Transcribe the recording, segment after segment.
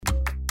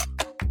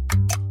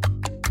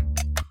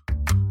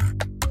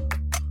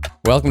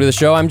Welcome to the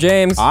show. I'm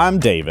James. I'm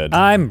David.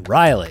 I'm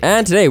Riley.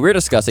 And today we're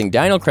discussing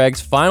Daniel Craig's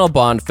final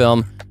Bond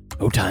film,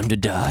 No Time to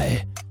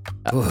Die.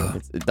 Wow,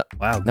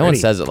 No one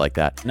says it like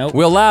that. Nope.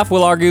 We'll laugh,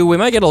 we'll argue, we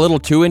might get a little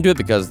too into it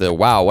because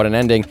wow, what an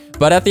ending.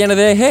 But at the end of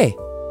the day, hey,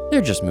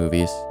 they're just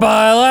movies.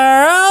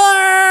 Spoiler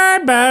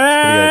alert!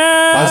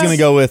 I was going to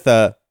go with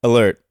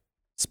alert.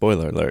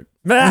 Spoiler alert.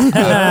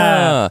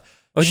 Ah,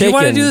 Do you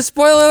want to shaken. do the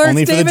spoiler alerts,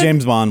 Only for David? the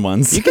James Bond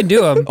ones. You can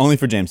do them. Only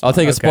for James I'll Bond.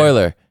 take a Okay.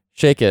 spoiler.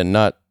 Shaken,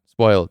 not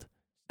spoiled.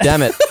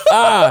 Damn it.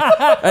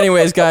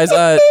 Anyways, guys,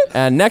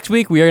 and next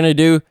week we are going to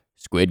do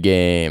Squid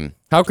Game.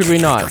 How could we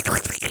not?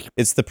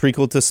 It's the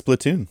prequel to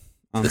Splatoon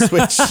on the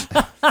Switch.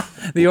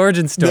 The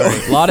origin story.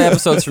 A lot of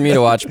episodes for me to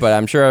watch, but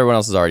I'm sure everyone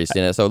else has already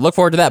seen it. So look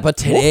forward to that. But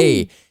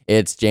today,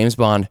 it's James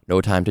Bond, No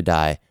Time to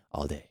Die,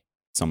 all day.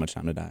 So much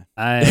time to die.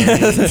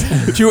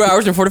 2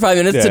 hours and 45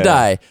 minutes to Yeah.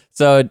 die.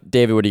 So,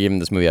 David, what do you give him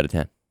this movie out of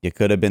 10? You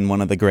could have been one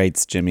of the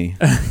greats, Jimmy.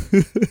 I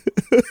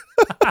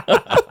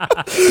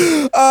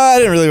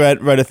didn't really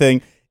write a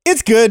thing.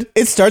 It's good.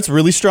 It starts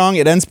really strong.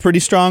 It ends pretty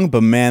strong.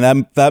 But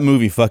man, that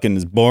movie fucking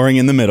is boring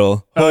in the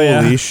middle. Oh,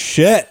 yeah. Holy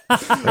shit.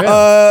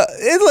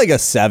 It's like a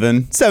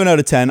 7 out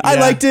of 10. I Yeah.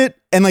 liked it.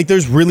 And like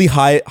there's really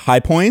high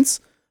points.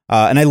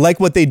 And I like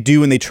what they do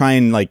when they try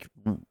and like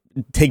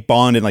take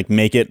Bond and like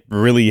make it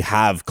really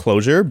have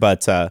closure.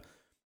 But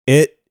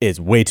it is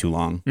way too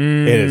long.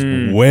 It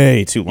is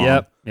way too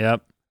long.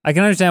 Yep. I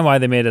can understand why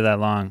they made it that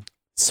long.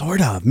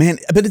 Sort of, man.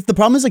 But the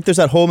problem is like there's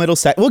that whole middle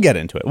set. We'll get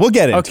into it.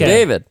 Okay.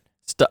 David,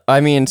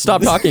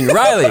 stop talking.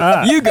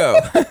 Riley, you go.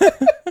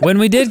 When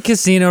we did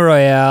Casino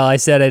Royale, I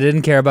said I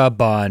didn't care about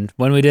Bond.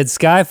 When we did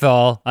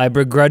Skyfall, I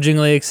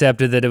begrudgingly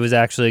accepted that it was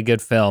actually a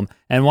good film.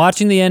 And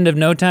watching the end of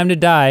No Time to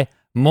Die,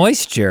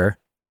 moisture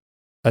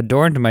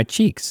adorned my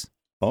cheeks.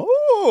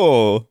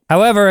 Oh.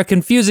 However, a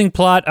confusing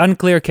plot,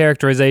 unclear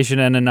characterization,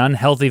 and an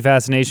unhealthy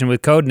fascination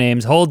with code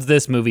names holds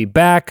this movie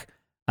back.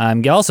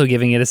 I'm also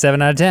giving it a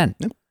 7 out of 10.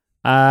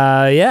 Yep.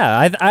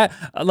 I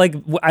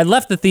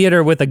left the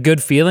theater with a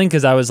good feeling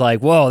because I was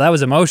like, whoa, that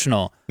was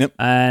emotional. Yep.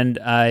 And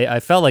I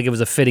felt like it was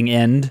a fitting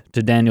end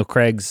to Daniel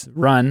Craig's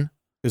run.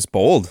 It was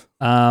bold.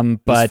 It was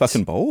But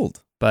fucking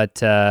bold.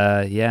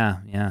 yeah.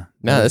 Man,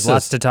 There's this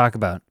lots is- to talk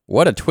about.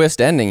 What a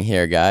twist ending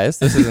here, guys.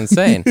 This is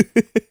insane.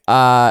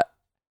 I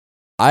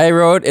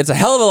wrote, it's a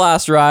hell of a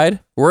last ride,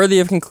 worthy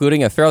of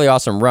concluding a fairly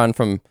awesome run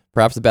from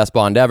perhaps the best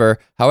Bond ever.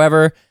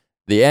 However,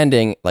 the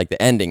ending, like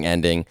the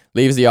ending,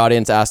 leaves the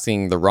audience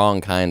asking the wrong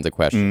kinds of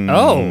questions.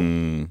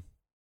 Oh.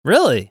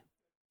 Really?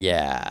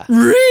 Yeah.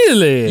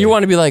 Really? You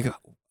want to be like,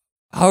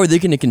 how are they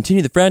going to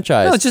continue the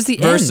franchise? No, it's just the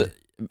end.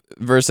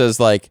 Versus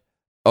like,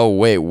 oh,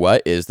 wait,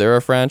 what? Is there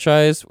a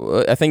franchise?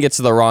 I think it's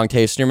the wrong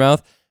taste in your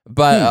mouth.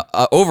 But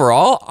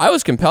overall, I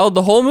was compelled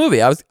the whole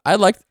movie. I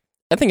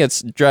think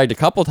it's dragged a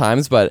couple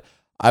times, but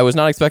I was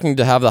not expecting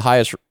to have the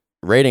highest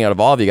rating out of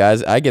all of you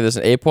guys. I give this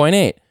an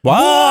 8.8. Wow.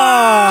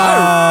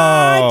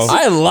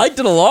 I liked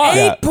it a lot.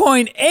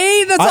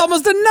 8.8? That's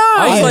almost a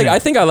 9. I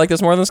think I like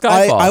this more than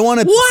Skyfall. I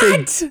want to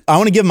What? I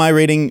want to give my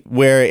rating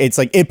where it's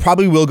like it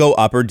probably will go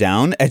up or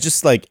down. It's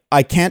just like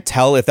I can't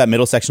tell if that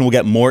middle section will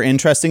get more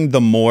interesting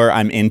the more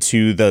I'm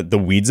into the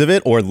weeds of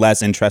it, or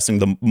less interesting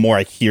the more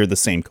I hear the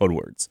same code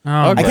words. Oh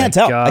I my can't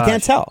tell. gosh. I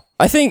can't tell.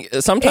 I think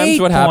sometimes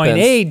what happens...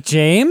 8.8,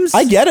 James.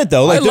 I get it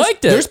though. Like I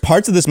liked it. There's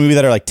parts of this movie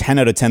that are like 10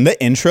 out of 10.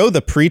 The intro,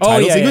 the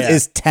pre-title sequence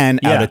is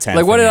 10 out of 10.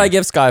 Like, what for did me. I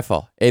give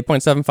Skyfall?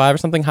 8.75 or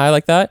something high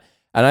like that?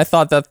 And I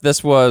thought that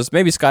this was,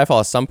 maybe Skyfall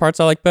has some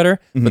parts I like better,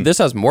 but this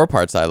has more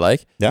parts I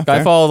like. Yeah,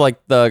 fair. Skyfall, like,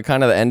 the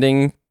kind of the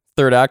ending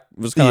third act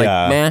was kind of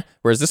Yeah. like, meh,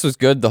 whereas this was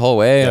good the whole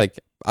way. Yeah. Like,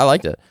 I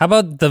liked it. How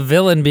about the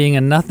villain being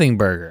a nothing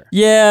burger?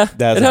 Yeah,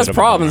 That's it a has bit of a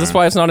problems. bummer. That's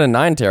why it's not in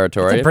 9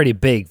 territory. It's a pretty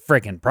big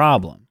freaking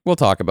problem. We'll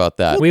talk about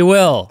that. We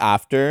will.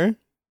 After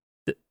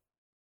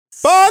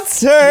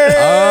sponsor.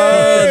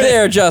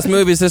 They're Just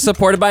Movies is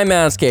supported by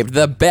Manscaped,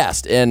 the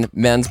best in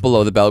men's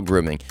below-the-belt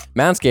grooming.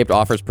 Manscaped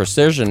offers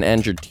precision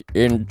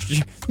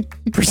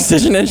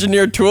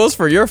engineered tools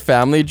for your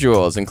family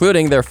jewels,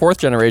 including their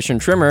 4th-generation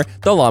trimmer,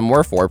 the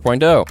Lawnmower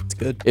 4.0. It's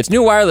good. Its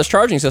new wireless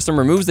charging system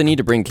removes the need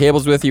to bring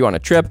cables with you on a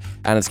trip,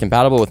 and it's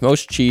compatible with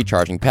most Qi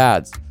charging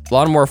pads.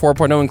 Lawnmower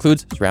 4.0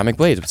 includes ceramic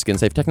blades with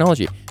skin-safe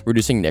technology,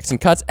 reducing nicks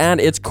and cuts, and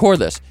it's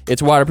cordless.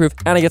 It's waterproof,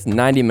 and it gets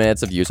 90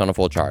 minutes of use on a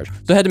full charge.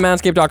 So head to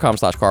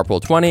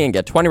manscaped.com/carpool20 and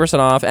get 20%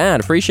 off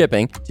and free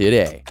shipping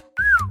today.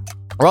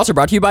 We're also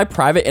brought to you by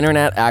Private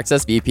Internet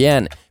Access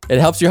VPN. It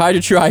helps you hide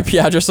your true IP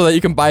address so that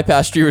you can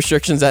bypass tree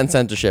restrictions and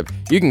censorship.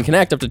 You can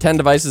connect up to 10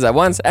 devices at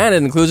once, and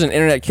it includes an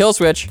internet kill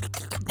switch.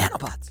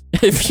 Nanobots.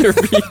 If your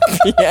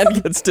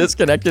VPN gets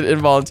disconnected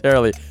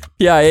involuntarily.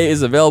 PIA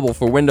is available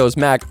for Windows,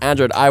 Mac,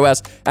 Android,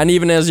 iOS, and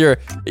even as your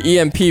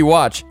EMP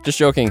watch. Just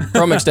joking.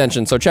 Chrome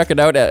extension. So check it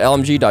out at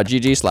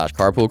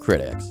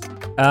lmg.gg/carpoolcritics.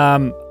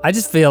 I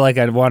just feel like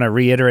I'd want to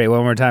reiterate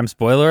one more time,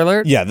 spoiler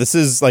alert. Yeah, this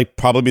is like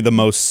probably the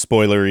most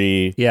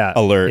spoilery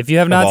alert. If you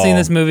have not seen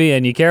this movie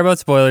and you care about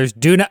spoilers,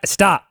 do not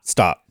stop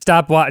watch.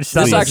 Stop This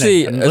listening,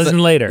 actually and listen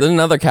later. There's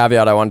another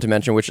caveat I wanted to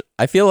mention, which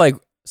I feel like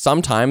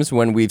sometimes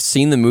when we've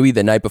seen the movie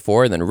the night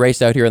before and then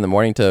raced out here in the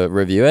morning to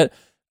review it,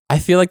 I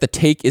feel like the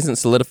take isn't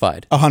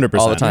solidified 100%.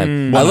 all the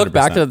time. I look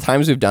back to the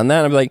times we've done that,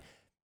 and I'm like,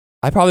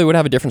 I probably would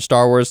have a different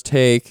Star Wars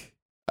take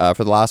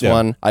for the last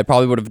one. I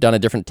probably would have done a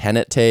different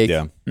Tenet take.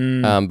 Yeah.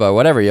 But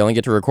whatever, you only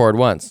get to record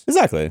once.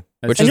 Exactly.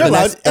 Which is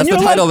that's the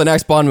title of the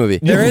next Bond movie.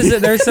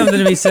 There's something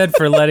to be said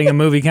for letting a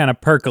movie kind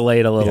of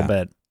percolate a little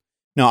bit.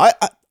 No,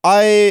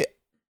 I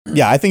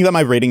think that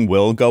my rating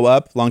will go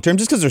up long term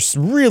just because there's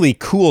really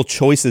cool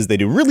choices they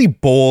do. Really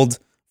bold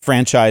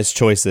franchise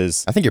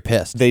choices I think you're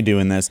pissed. they do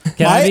in this.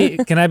 Can I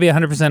be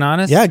 100%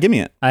 honest? Yeah, give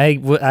me it. I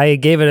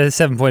gave it a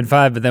 7.5,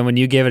 but then when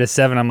you gave it a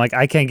 7, I'm like,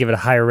 I can't give it a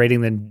higher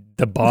rating than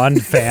the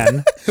Bond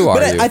fan. Who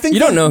are you? I think you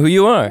don't know who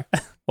you are.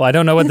 Well, I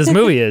don't know what this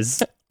movie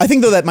is. I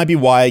think, though, that might be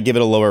why I give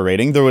it a lower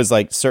rating. There was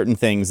like certain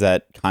things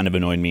that kind of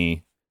annoyed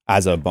me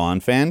as a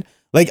Bond fan.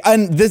 Like,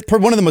 and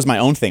one of them was my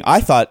own thing.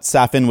 I thought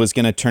Safin was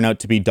going to turn out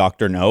to be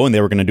Dr. No, and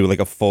they were going to do like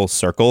a full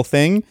circle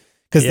thing.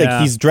 Because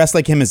like he's dressed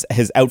like him,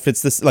 his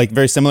outfit's this like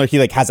very similar. He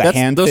like has a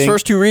hand. Those thing.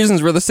 first two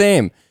reasons were the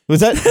same.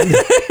 Was that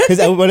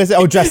what is it?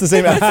 Oh, dressed the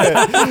same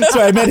outfit.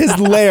 So I meant his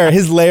lair.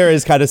 His lair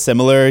is kind of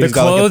similar. He's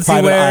got like a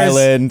private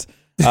island.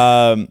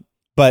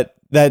 But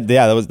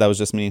that was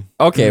just me.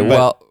 Okay,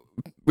 well,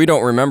 we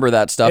don't remember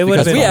that stuff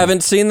because we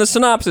haven't seen the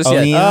synopsis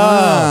yet.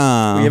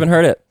 Yeah. We haven't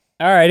heard it.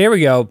 All right, here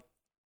we go.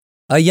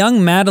 A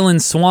young Madeline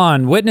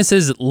Swan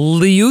witnesses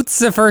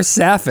Lucifer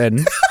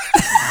Safin.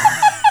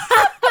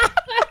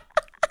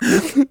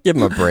 Give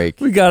him a break.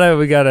 We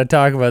gotta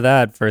talk about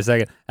that for a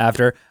second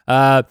after.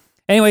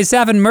 Anyway,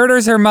 Safin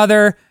murders her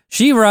mother.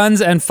 She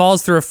runs and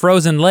falls through a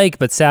frozen lake,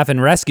 but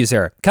Safin rescues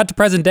her. Cut to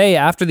present day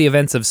after the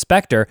events of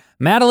Spectre,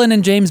 Madeline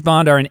and James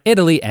Bond are in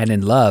Italy and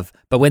in love.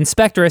 But when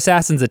Spectre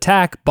assassins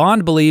attack,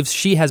 Bond believes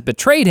she has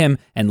betrayed him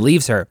and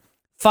leaves her.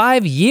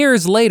 5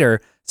 years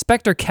later,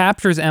 Spectre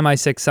captures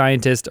MI6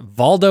 scientist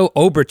Valdo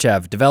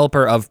Oberchev,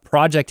 developer of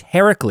Project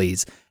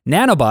Heracles,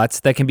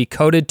 nanobots that can be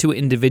coded to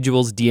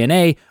individuals'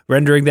 DNA,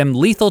 rendering them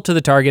lethal to the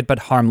target but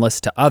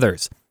harmless to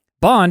others.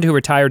 Bond, who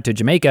retired to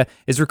Jamaica,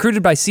 is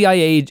recruited by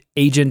CIA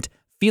agent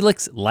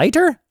Felix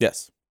Leiter?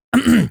 Yes.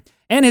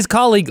 And his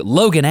colleague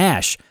Logan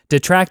Ash to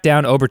track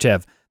down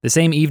Oberchev. The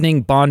same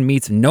evening, Bond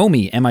meets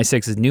Nomi,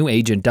 MI6's new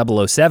agent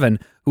 007,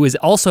 who is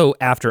also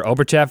after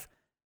Oberchev,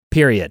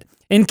 period.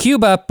 In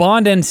Cuba,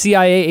 Bond and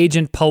CIA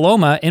agent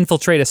Paloma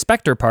infiltrate a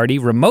Spectre party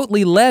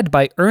remotely led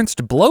by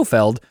Ernst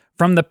Blofeld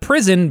from the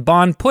prison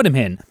Bond put him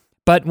in.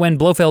 But when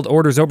Blofeld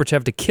orders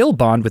Oberchev to kill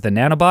Bond with the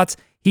nanobots,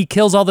 he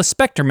kills all the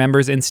Spectre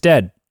members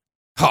instead.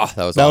 Oh,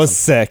 that was That awesome. was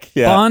sick.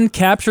 Yeah. Bond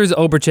captures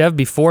Oberchev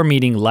before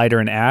meeting Leiter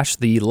and Ash,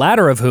 the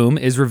latter of whom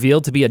is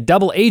revealed to be a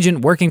double agent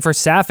working for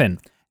Safin.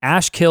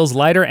 Ash kills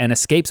Leiter and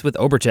escapes with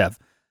Oberchev.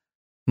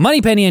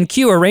 Moneypenny and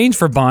Q arrange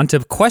for Bond to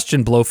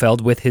question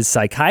Blofeld with his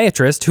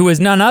psychiatrist, who is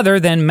none other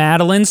than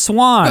Madeline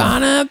Swan.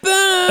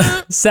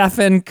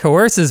 Safin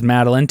coerces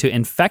Madeline to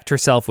infect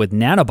herself with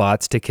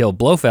nanobots to kill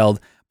Blofeld,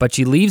 but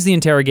she leaves the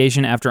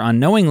interrogation after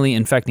unknowingly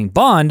infecting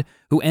Bond,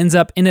 who ends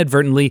up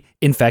inadvertently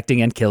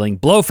infecting and killing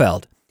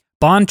Blofeld.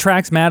 Bond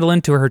tracks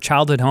Madeline to her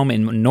childhood home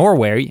in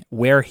Norway,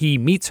 where he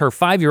meets her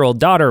 5-year-old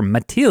daughter,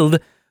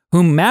 Mathilde,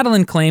 whom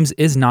Madeline claims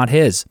is not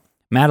his.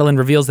 Madeline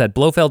reveals that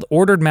Blofeld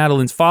ordered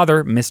Madeline's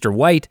father, Mr.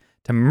 White,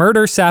 to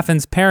murder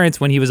Safin's parents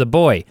when he was a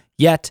boy,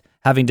 yet,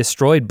 having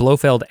destroyed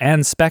Blofeld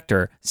and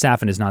Spectre,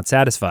 Safin is not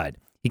satisfied.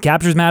 He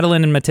captures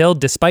Madeline and Mathilde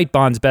despite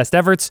Bond's best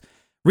efforts.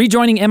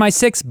 Rejoining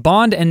MI6,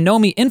 Bond and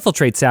Nomi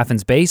infiltrate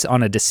Safin's base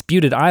on a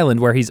disputed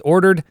island where he's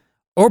ordered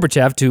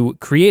Oberchev to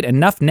create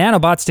enough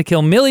nanobots to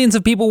kill millions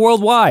of people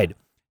worldwide.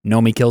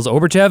 Nomi kills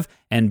Oberchev,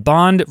 and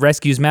Bond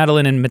rescues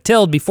Madeline and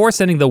Mathilde before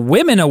sending the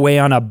women away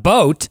on a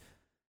boat.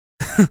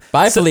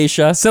 Bye,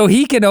 Felicia. So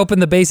he can open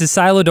the base's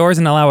silo doors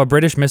and allow a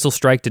British missile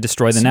strike to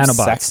destroy the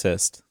nanobots.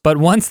 Sexist. But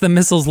once the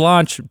missiles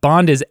launch,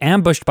 Bond is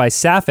ambushed by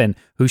Safin,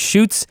 who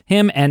shoots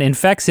him and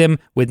infects him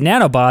with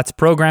nanobots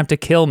programmed to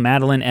kill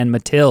Madeline and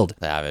Mathilde.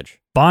 Savage.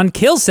 Bond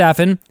kills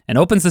Safin and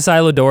opens the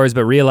silo doors,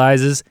 but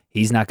realizes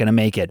he's not going to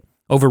make it.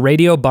 Over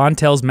radio, Bond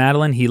tells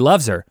Madeline he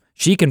loves her.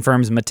 She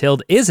confirms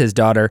Mathilde is his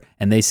daughter,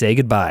 and they say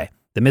goodbye.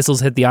 The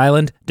missiles hit the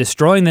island,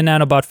 destroying the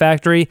nanobot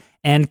factory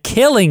and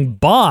killing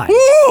Bond.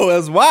 Woo, that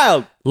was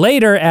wild.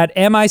 Later at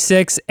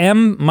MI6,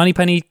 M,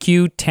 Moneypenny,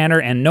 Q, Tanner,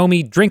 and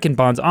Nomi drink in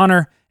Bond's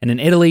honor, and in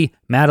Italy,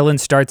 Madeline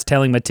starts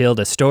telling Mathilde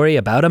a story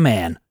about a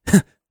man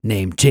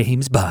named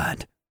James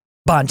Bond.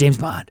 James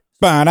Bond.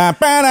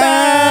 Ba-da-ba-da.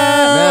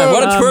 Man,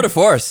 what a tour de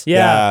force.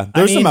 Yeah.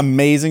 There's some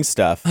amazing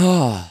stuff.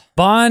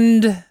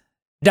 Bond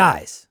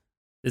dies.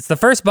 It's the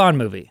first Bond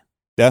movie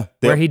Yeah.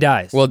 where he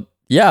dies. Well,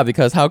 yeah,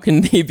 because how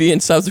can he be in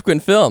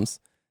subsequent films?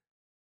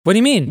 What do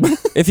you mean?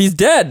 If he's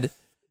dead.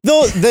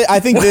 Though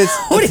I think this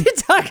What are you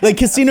talking like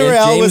Casino If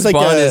Royale James was like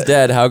Bond is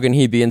dead, how can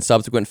he be in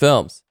subsequent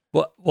films?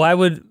 Why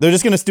would... they're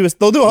just gonna do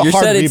they'll do a You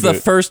hard said reboot. it's the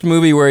first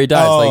movie where he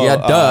dies. Like,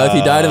 yeah, duh. If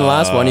he died in the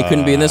last one, he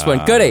couldn't be in this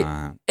one. Goody.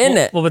 In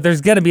it. Well, but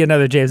there's going to be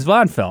another James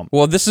Bond film.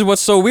 Well, this is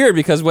what's so weird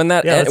because when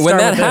that let's start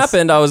with this.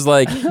 happened, I was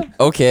like,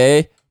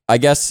 okay, I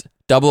guess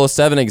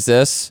 007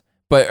 exists,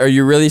 but are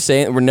you really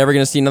saying we're never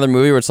going to see another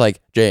movie where it's like,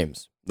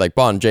 James, like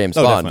Bond, James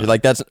Oh, Bond. definitely.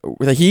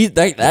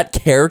 Like that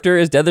character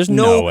is dead. There's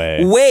No no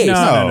way.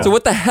 No. So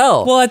what the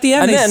hell? Well, at the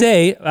end And they then-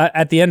 say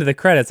at the end of the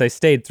credits, I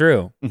stayed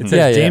through. It says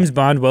Yeah. James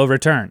Bond will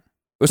return.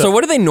 So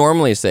what do they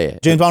normally say?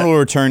 James Bond will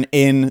return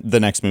in the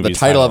next movie. The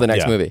title of the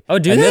next movie. Oh,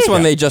 do and they? this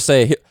one Yeah. they just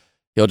say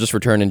he'll just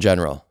return in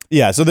general.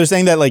 Yeah, so they're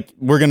saying that like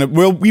we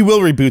will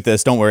reboot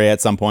this. Don't worry.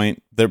 At some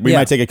point, we Yeah.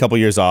 might take a couple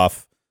years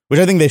off, which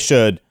I think they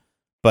should.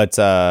 But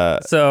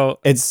So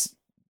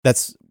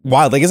that's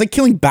wild. Like it's like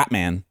killing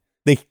Batman.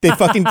 They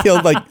fucking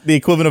killed like the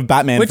equivalent of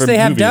Batman, which for they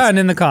have movies. done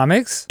in the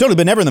comics. Totally,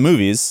 but never in the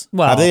movies.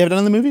 Well- have they ever done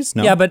it in the movies?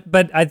 No. Yeah, but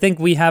I think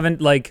we haven't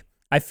like.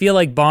 I feel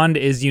like Bond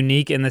is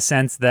unique in the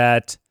sense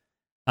that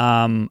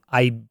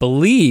I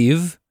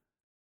believe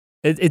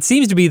it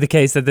seems to be the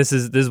case that this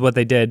is what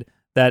they did.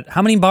 That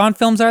how many Bond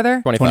films are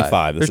there?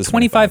 25. This There's is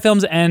 25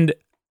 films, and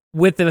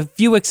with a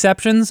few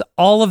exceptions,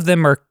 all of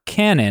them are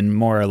canon,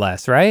 more or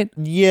less, right?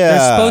 Yeah,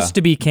 They're supposed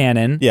to be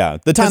canon. Yeah,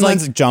 the 'Cause, like,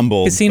 timeline's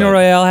jumbled. Casino but-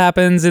 Royale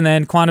happens, and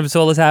then Quantum of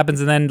Solace happens,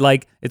 and then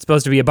like it's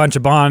supposed to be a bunch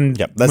of Bond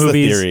Yep, that's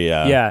movies. the theory.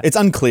 Yeah. It's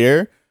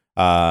unclear.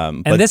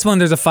 And But this one,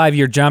 there's a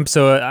 5-year jump,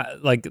 so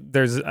like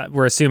there's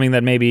we're assuming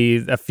that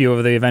maybe a few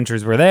of the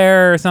adventures were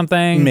there or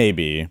something.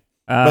 maybe.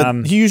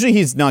 Um, But usually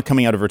he's not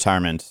coming out of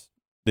retirement.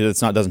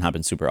 Doesn't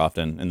happen super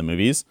often in the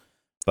movies.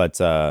 But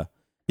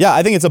yeah,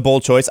 I think it's a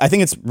bold choice. I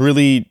think it's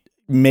really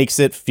makes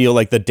it feel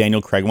like the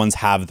Daniel Craig ones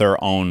have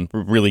their own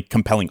really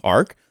compelling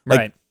arc. Like,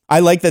 Right. I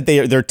like that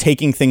they're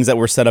taking things that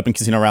were set up in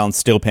Casino Royale and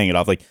still paying it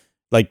off. Like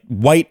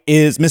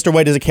Mr.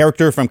 White is a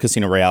character from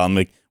Casino Royale, and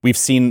like we've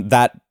seen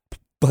that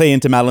play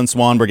into Madeline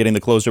Swan. We're getting the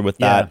closure with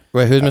Yeah. that.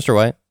 Wait, who's Mr.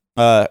 White?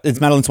 It's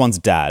Madeline Swan's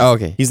dad. Oh,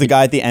 okay. He's the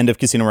guy at the end of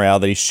Casino Royale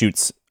that he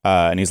shoots,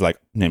 and he's like,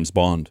 name's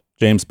Bond,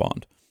 James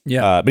Bond.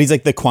 yeah. But he's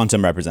like the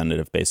quantum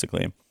representative,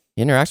 basically.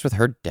 He interacts with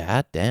her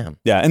dad? Damn.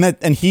 Yeah,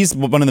 and he's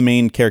one of the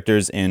main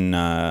characters in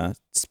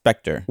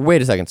Spectre.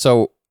 Wait a second.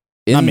 So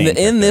Not in main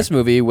in this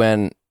movie,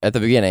 when at the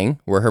beginning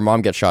where her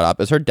mom gets shot up,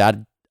 is her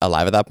dad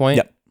alive at that point?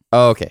 Yep.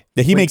 Oh, okay.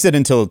 Yeah, he makes it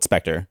until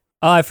Spectre.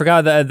 Oh, I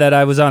forgot that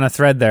I was on a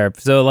thread there.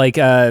 So like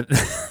there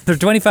are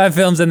 25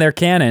 films and they're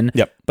canon.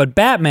 Yep. But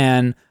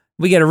Batman,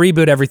 we get a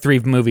reboot every 3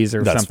 movies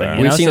or That's something. fair.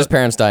 you We've know? seen So- his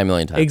parents die a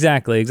million times.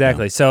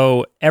 Exactly.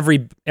 So every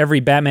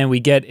Batman we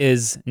get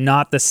is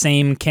not the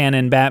same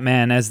canon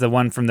Batman as the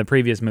one from the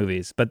previous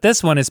movies. But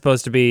this one is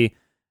supposed to be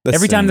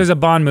every time there's a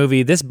Bond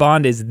movie, this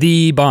Bond is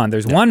the Bond.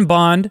 There's one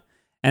Bond,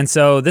 and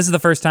so this is the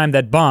first time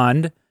that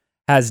Bond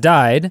has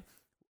died,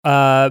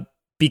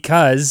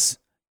 because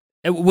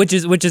which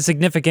is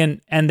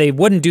significant, and they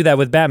wouldn't do that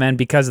with Batman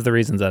because of the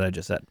reasons that I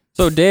just said.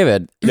 So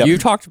David, Yep. you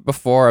talked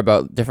before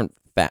about different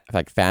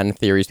fan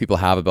theories people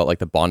have about like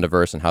the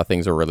Bondiverse and how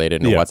things are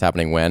related and Yeah. what's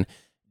happening when.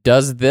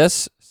 Does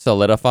this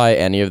solidify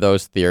any of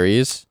those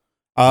theories?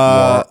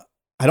 I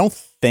don't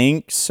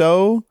think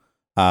so.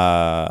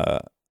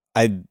 I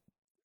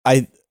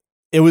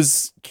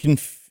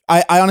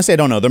honestly I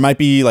don't know. There might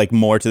be like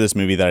more to this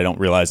movie that I don't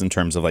realize in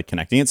terms of like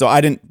connecting it. So I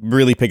didn't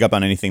really pick up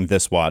on anything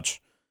this watch,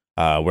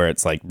 where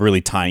it's like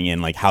really tying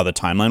in like how the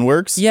timeline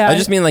works. Yeah, I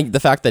just mean like the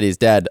fact that he's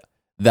dead,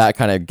 that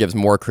kind of gives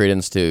more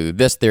credence to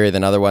this theory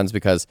than other ones,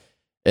 because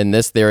in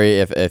this theory,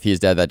 if he's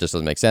dead, that just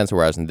doesn't make sense.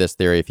 Whereas in this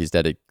theory, if he's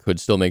dead, it could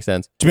still make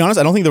sense. To be honest,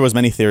 I don't think there was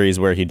many theories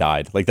where he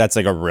died. Like that's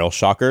like a real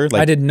shocker.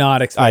 Like I did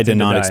not expect. I did him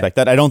to not die. expect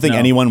that. I don't think No.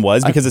 anyone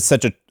was, because it's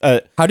such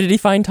a How did he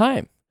find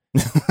time?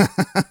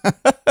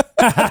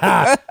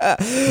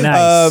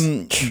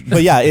 Nice.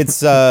 But yeah,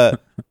 it's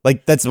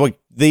like that's what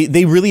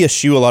they really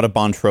eschew a lot of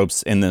Bond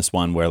tropes in this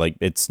one, where like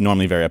it's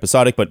normally very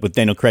episodic, but with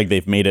Daniel Craig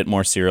they've made it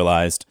more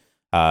serialized,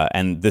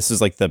 and this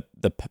is like the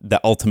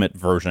ultimate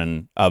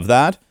version of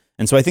that.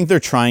 And so I think they're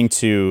trying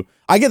to.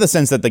 I get the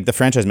sense that like the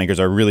franchise makers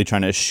are really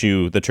trying to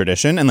eschew the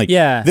tradition, and like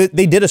Yeah.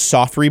 they did a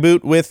soft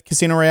reboot with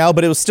Casino Royale,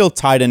 but it was still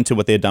tied into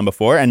what they had done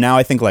before. And now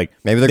I think like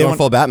Maybe they're they going want-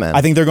 full Batman.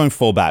 I think they're going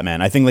full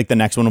Batman. I think like the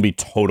next one will be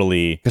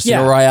totally.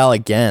 Casino Yeah. Royale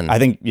again. I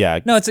think yeah.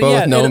 No, it's Both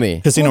yeah, know it- me.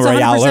 Casino Well,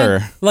 it's 100%.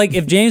 Royale. Like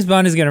if James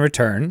Bond is going to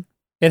return,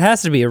 it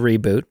has to be a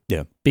reboot.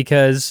 Yeah.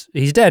 Because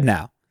he's dead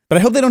now. But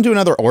I hope they don't do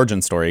another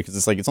origin story, because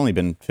it's like it's only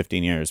been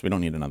 15 years. We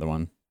don't need another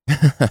one.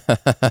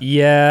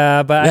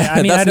 Yeah, but I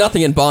mean, that's I don't,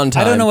 nothing in Bond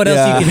time. I don't know what else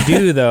Yeah. you can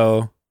do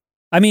though.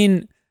 I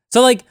mean,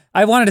 so like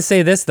I wanted to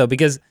say this though,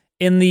 because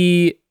in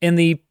the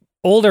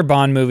older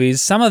Bond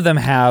movies, some of them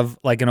have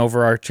like an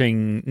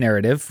overarching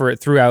narrative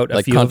throughout a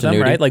Like few of them,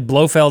 continuity? right? Like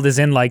Blofeld is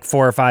in like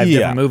 4 or 5 Yeah.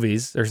 different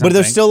movies or something. But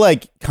there's still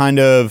like kind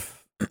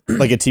of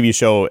like a TV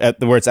show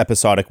where it's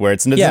episodic, where it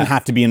doesn't Yeah.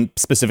 have to be in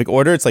specific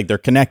order. It's like they're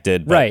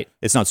connected, but Right.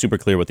 it's not super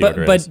clear what the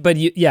order is. but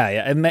yeah,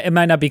 it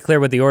might not be clear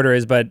what the order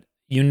is, but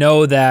you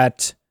know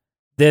that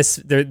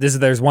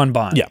there's one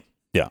Bond. Yeah,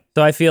 yeah.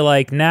 So I feel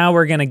like now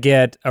we're gonna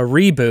get a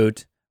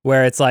reboot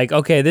where it's like,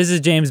 okay, this is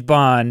James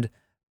Bond,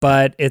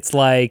 but it's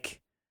like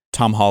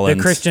Tom Holland,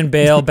 the Christian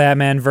Bale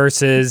Batman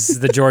versus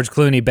the George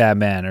Clooney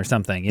Batman or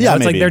something. You know, Yeah,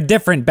 it's like maybe. they're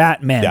different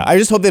Batman. Yeah, I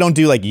just hope they don't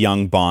do like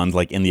young Bond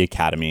like in the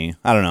Academy.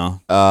 I don't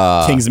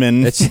know.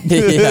 Kingsman.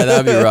 Yeah,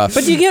 that'd be rough.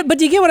 But do you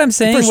get what I'm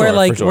saying? For sure,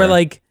 where for sure. where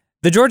like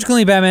The George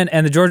Clooney Batman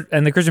and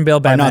the Christian Bale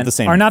Batman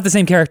are not the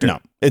same character. No,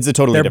 it's a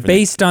totally They're different.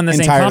 based on the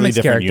same entirely comics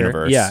different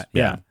character. universe.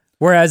 Yeah.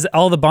 Whereas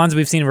all the Bonds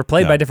we've seen were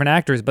played Yeah. by different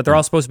actors, but they're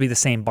all supposed to be the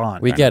same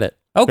Bond. We get it.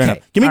 Fair Okay. enough.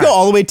 Can we All go right.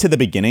 all the way to the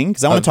beginning?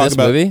 Because I want Of to talk this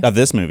about movie? of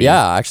this movie.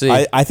 Yeah,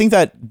 actually. I think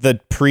that the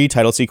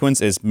pre-title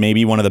sequence is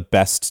maybe one of the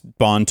best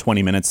Bond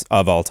 20 minutes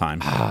of all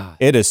time.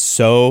 It is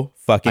so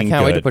fucking I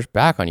can't wait to good. push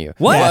back on you.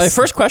 What? Well, the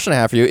first question I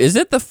have for you, is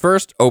it the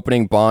first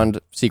opening Bond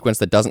sequence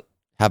that doesn't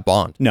have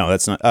Bond? No,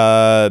 that's not.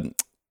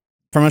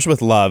 From Russia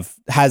with Love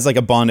has like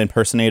a Bond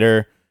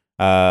impersonator.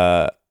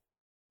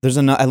 There's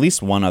at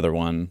least one other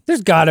one.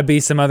 There's got to be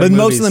some other But movies.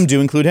 most of them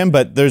do include him,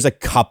 but there's a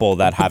couple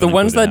that But haven't. the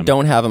ones included that him.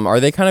 don't have him, are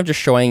they kind of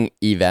just showing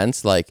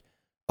events like,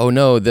 oh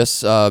no,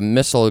 this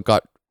missile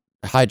got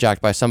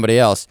hijacked by somebody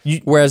else?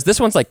 Whereas this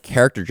one's like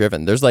character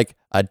driven. There's like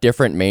a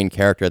different main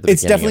character at the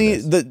It's beginning.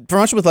 definitely From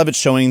Russia with Love. It's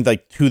showing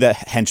like who the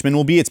henchman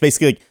will be. It's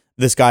basically like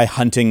this guy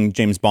hunting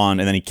James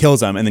Bond, and then he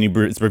kills him, and then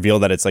it's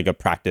revealed that it's like a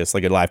practice,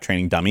 like a live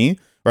training dummy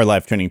or a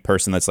live training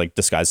person that's like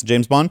disguised as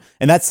James Bond,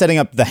 and that's setting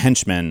up the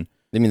henchman.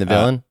 You mean the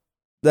villain?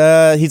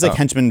 He's like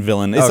henchman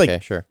villain. It's Okay,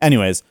 like sure.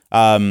 Anyways,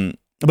 but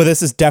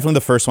this is definitely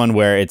the first one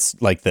where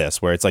it's like this,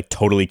 where it's like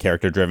totally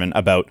character driven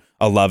about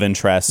a love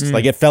interest.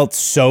 Like it felt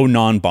so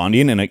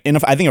non-Bondian in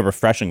I think a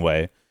refreshing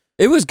way.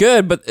 It was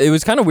good, but it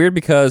was kind of weird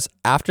because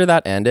after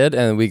that ended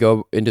and we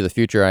go into the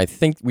future, I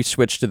think we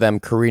switched to them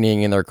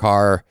careening in their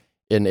car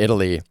in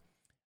Italy.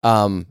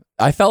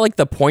 I felt like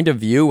the point of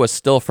view was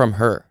still from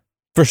her.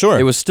 For sure.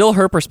 It was still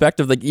her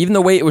perspective. Like even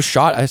the way it was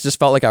shot, I just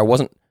felt like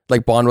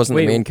Bond wasn't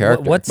the main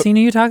character. What scene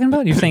are you talking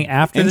about? You're saying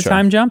after the Intro.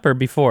 time jump or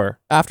before?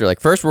 After, like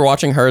first we're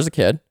watching her as a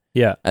kid,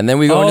 Yeah. and then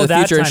we go Oh, into the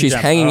that future and time she's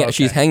jump. hanging Oh, okay.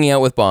 she's hanging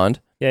out with Bond.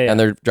 Yeah. And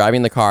they're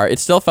driving the car. It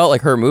still felt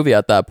like her movie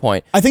at that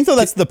point. I think though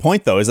that's the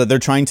point though, is that they're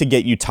trying to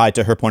get you tied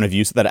to her point of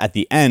view so that at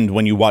the end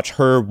when you watch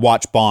her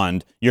watch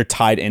Bond, you're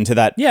tied into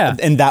that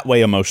in that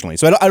way emotionally.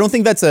 So I don't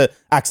think that's a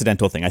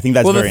accidental thing. I think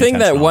that's Well, very the thing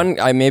that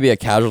intentional. maybe a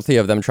casualty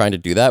of them trying to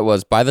do that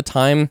was by the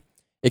time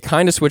it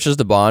kind of switches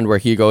to Bond where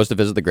he goes to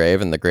visit the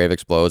grave and the grave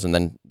explodes and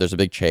then there's a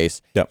big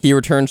chase. Yep. He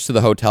returns to the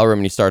hotel room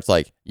and he starts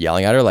like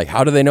yelling at her like,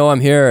 how do they know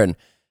I'm here? And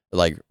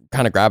like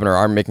kind of grabbing her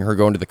arm, making her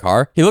go into the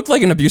car. He looked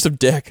like an abusive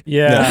dick.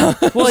 Yeah.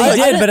 Well, he I did,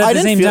 but didn't- at I the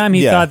didn't same feel- time,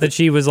 he yeah. thought that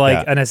she was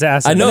like an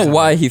assassin. I know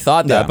why he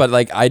thought that, Yeah. but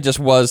like I just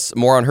was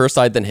more on her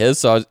side than his.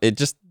 So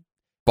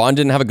Bond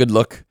didn't have a good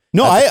look.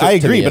 No, at- I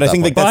to agree, me but at I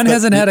think that that point. Bond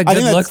hasn't had a I think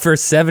good that's- look for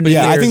 70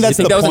 years. Yeah, I think that's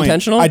You think the that was point.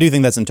 intentional? I do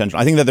think that's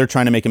intentional. I think that they're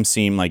trying to make him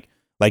seem like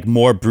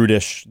more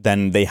brutish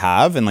than they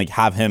have, and like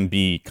have him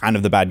be kind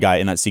of the bad guy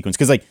in that sequence.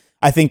 Because like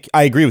I think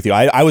I agree with you.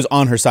 I was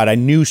on her side. I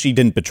knew she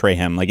didn't betray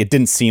him. Like it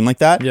didn't seem like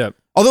that. Yeah.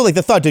 Although like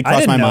the thought did I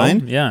cross my didn't know.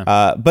 mind.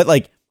 Yeah. But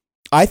like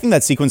I think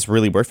that sequence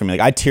really worked for me.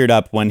 Like I teared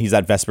up when he's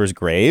at Vesper's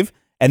grave,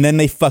 and then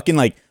they fucking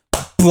like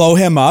blow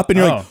him up, and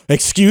you're like,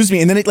 excuse me,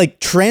 and then it like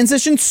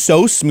transitions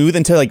so smooth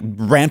into like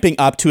ramping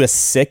up to a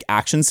sick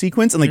action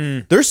sequence, and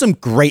like there's some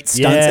great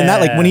stunts in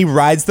that. Like when he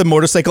rides the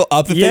motorcycle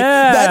up the thing,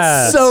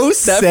 that's so That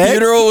sick.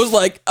 funeral was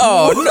like,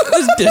 oh, no,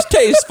 this is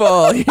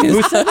distasteful.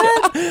 Who said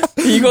that?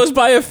 He goes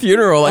by a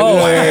funeral.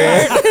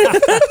 Like,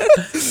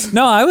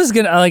 No, I was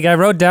gonna I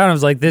wrote down. I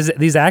was like,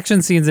 these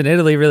action scenes in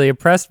Italy really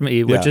impressed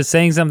me, which Yeah. is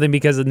saying something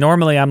because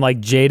normally I'm like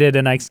jaded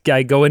and I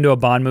go into a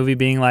Bond movie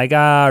being like,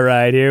 all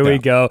right, here we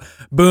go,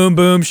 boom,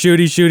 boom,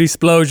 shooty,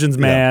 explosions,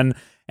 man.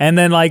 And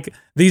then like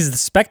these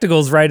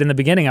spectacles right in the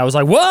beginning, I was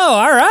like, whoa,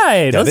 all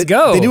right, let's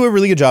go. They do a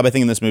really good job, I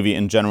think, in this movie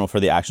in general for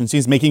the action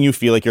scenes, making you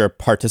feel like you're a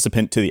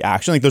participant to the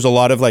action. Like there's a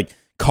lot of like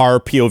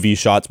car POV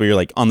shots where you're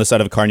like on the side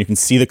of a car and you can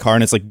see the car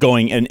and it's like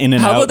going in and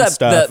how out about and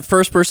stuff. that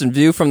first person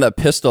view from that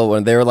pistol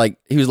when they were like,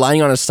 he was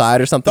lying on his side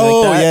or something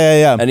Oh, like that?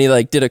 yeah. And he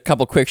like did a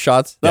couple quick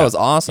shots. That was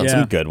awesome. Yeah.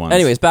 Some good ones.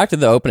 Anyways, back to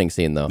the opening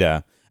scene though.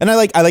 Yeah. And I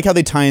like how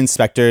they tie in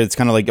Spectre. It's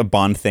kind of like a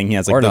Bond thing. He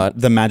has Or like not.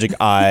 the magic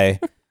eye.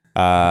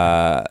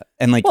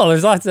 And like Well,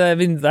 there's lots of, I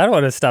mean, I don't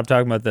want to stop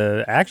talking about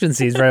the action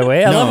scenes right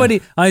away. I love when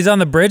he's on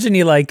the bridge and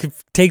he like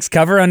takes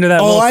cover under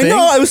that little I thing.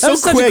 know, I was that so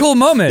was such quick. a cool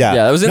moment.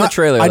 Yeah, it was in the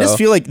trailer, I though. just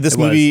feel like this It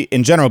was. movie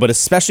in general, but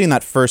especially in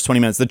that first 20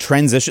 minutes, the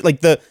transition,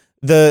 like the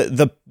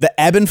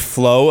ebb and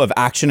flow of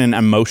action and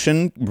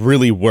emotion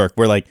really work.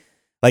 Where like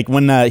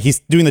when he's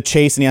doing the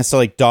chase and he has to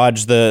like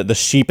dodge the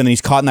sheep, and then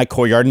he's caught in that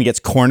courtyard and he gets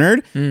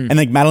cornered, and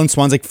like Madeline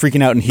Swan's like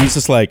freaking out and he's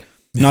just like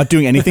not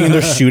doing anything, and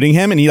they're shooting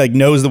him, and he like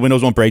knows the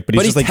windows won't break, but he's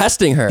But just he's like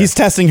testing her. He's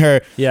testing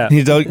her. Yeah. And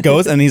he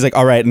goes and he's like,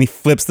 all right, and he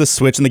flips the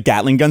switch and the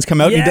Gatling guns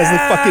come out. And he does the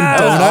fucking donut.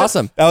 That was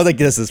awesome. I was like,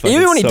 this is fucking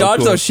Even when he so dodged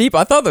cool. those sheep,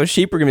 I thought those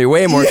sheep were gonna be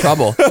way more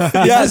trouble.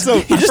 Yeah,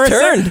 so He just For a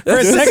turned. For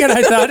a second,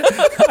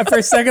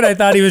 I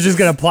thought he was just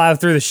gonna plow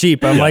through the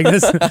sheep. I'm like,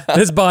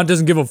 this Bond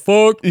doesn't give a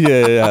fuck.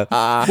 yeah.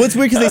 Well, it's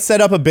weird because they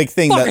set up a big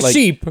thing Fuck that a like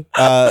sheep.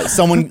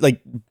 Someone like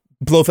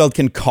Blofeld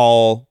can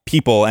call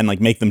people and like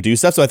make them do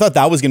stuff. So I thought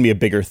that was gonna be a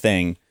bigger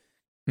thing.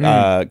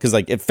 Because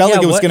like it felt Yeah,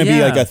 like it was what- going to be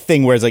yeah. like a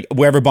thing where it's like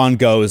wherever Bond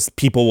goes,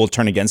 people will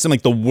turn against him.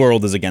 Like the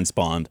world is against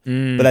Bond,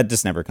 but that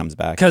just never comes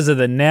back. Because of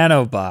the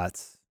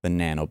nanobots. The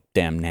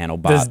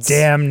nanobots. Those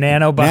damn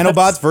nanobots.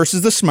 Nanobots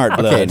versus the smart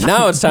blood. Okay,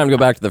 now it's time to go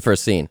back to the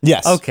first scene.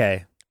 Yes.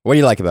 Okay. What do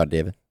you like about it,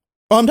 David?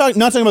 Oh, I'm not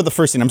talking about the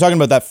first scene. I'm talking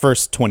about that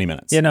first 20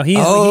 minutes. Yeah, no, he's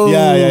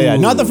Yeah.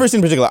 Not the first scene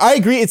in particular. I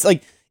agree. It's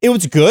like, it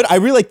was good. I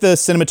really like the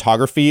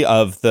cinematography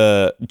of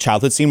the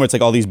childhood scene where it's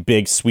like all these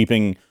big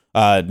sweeping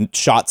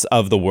shots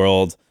of the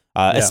world.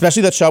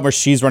 Especially that shot where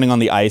she's running on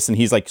the ice and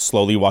he's like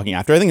slowly walking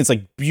after. I think it's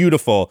like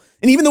beautiful.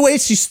 And even the way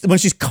when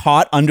she's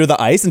caught under the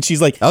ice and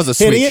she's like, that was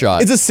a hitting sweet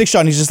shot. It's a sick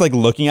shot and he's just like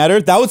looking at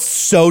her. That was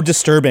so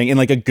disturbing in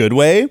like a good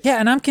way. Yeah,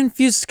 and I'm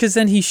confused because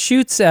then he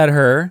shoots at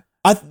her,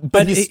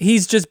 but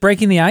he's just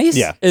breaking the ice?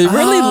 Yeah. It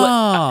really,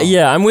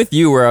 yeah, I'm with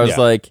you where I was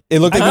like, it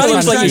looked like kind of he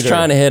looks was like trying he's to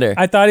trying to hit her.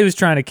 I thought he was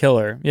trying to kill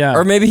her. Yeah.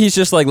 Or maybe he's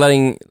just like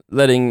letting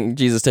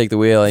Jesus take the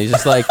wheel and he's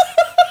just like,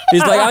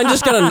 he's like,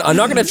 I'm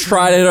not gonna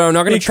try to hit her. I'm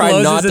not gonna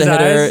try not to hit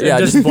her. Yeah,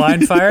 just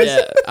blind fires.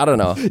 Yeah, I don't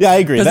know. Yeah, I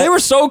agree. Because they were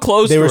so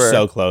close. They to were her.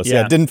 so close.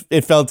 Yeah.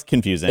 It felt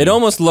confusing. It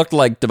almost looked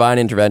like divine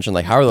intervention.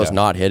 Like, how are those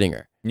not hitting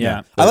her?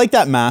 Yeah. I like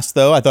that mask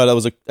though. I thought that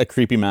was a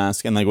creepy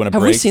mask, and like when it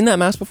Have we breaks. seen that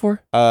mask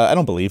before? I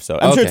don't believe so.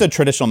 I'm sure it's a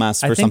traditional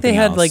mask for I think something they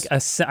had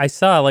else. I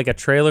saw like a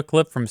trailer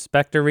clip from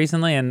Spectre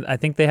recently, and I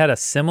think they had a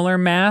similar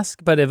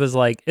mask, but it was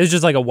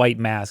just like a white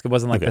mask. It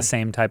wasn't like the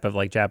same type of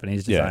like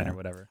Japanese design or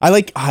whatever.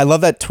 I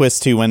love that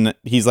twist too when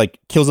he's like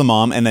kills a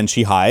mom and then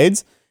she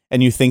hides,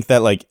 and you think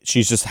that like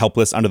she's just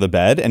helpless under the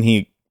bed, and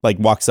he like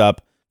walks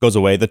up, goes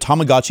away. The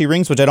Tamagotchi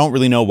rings, which I don't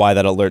really know why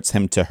that alerts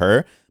him to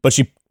her, but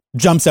she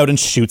jumps out and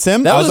shoots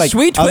him. That was a like,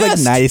 sweet I was like,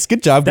 twist. nice,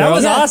 good job, That girl.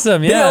 was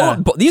awesome. Yeah.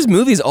 These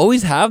movies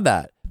always have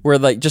that where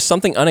like just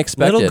something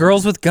unexpected. Little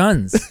girls with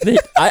guns.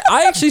 I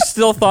actually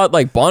still thought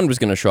like Bond was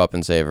going to show up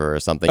and save her or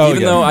something,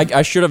 even though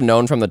I should have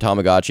known from the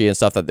Tamagotchi and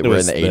stuff that they were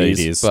in the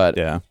 80s. But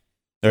yeah.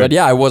 But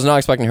yeah, I was not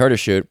expecting her to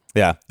shoot.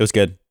 Yeah, it was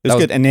good. It was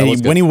good. And that then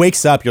was good. when he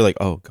wakes up, you're like,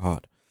 oh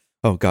god.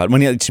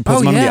 When she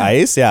puts him on the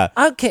ice,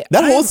 Okay.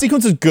 that whole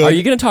sequence is good. Are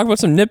you going to talk about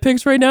some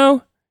nitpicks right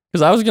now?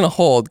 Because I was going to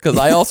hold, because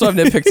I also have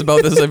nitpicks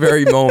about this at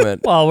very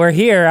moment. Well, we're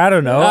here. I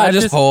don't know. I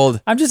just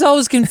hold. I'm just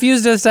always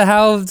confused as to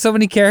how so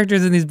many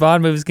characters in these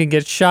Bond movies can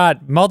get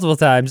shot multiple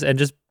times and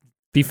just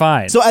be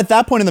fine. So at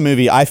that point in the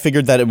movie, I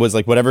figured that it was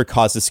like whatever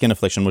caused his skin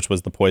affliction, which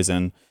was the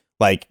poison,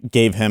 like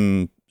gave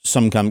him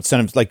some kind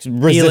of like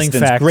resistance,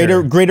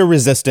 factor. greater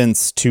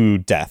resistance to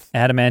death.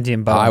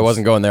 Adamantium bones. I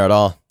wasn't going there at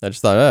all. I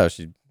just thought, oh,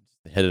 she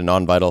hit a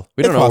non-vital.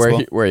 We don't It's know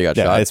possible. where he got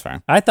Yeah, shot. it's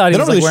fine. I thought he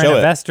They was don't like really wearing show a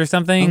it. vest or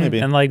something, Oh, maybe.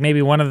 and like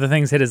maybe one of the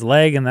things hit his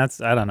leg, and that's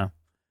I don't know.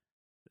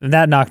 And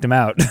that knocked him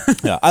out.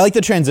 Yeah, I like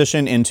the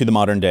transition into the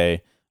modern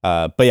day.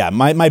 But yeah,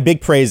 my big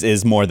praise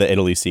is more the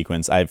Italy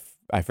sequence. I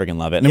freaking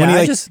love it. And when he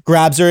like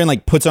grabs her and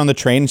like puts her on the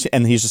train,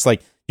 and he's just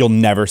like, "You'll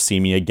never see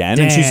me again,"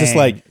 and she's just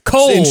like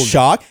Cold. in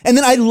shock. And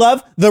then I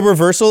love the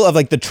reversal of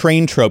like the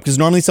train trope, because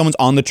normally someone's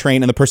on the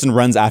train and the person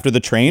runs after the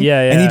train,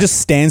 and he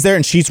just stands there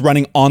and she's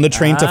running on the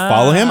train to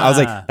follow him. I was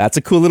like, that's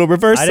a cool little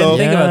reversal. I didn't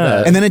think about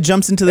that. And then it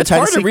jumps into the It's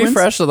title hard to sequence.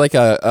 refresh like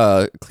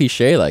a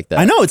cliche like that.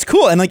 I know, it's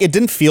cool, and like it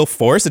didn't feel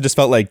forced. It just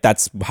felt like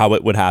that's how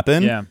it would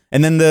happen. Yeah.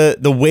 And then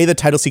the way the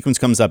title sequence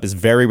comes up is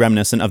very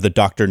reminiscent of the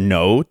Dr.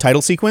 No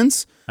title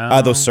sequence.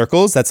 Those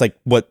circles, that's like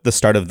what the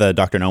start of the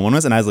Dr. No one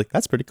was, and I was like,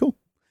 that's pretty cool.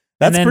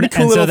 That's pretty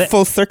cool little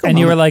full circle. And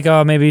you were moment. like,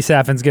 oh, maybe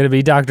Safin's going to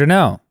be Dr.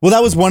 No. Well,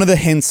 that was one of the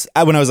hints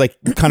when I was like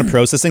kind of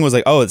processing, was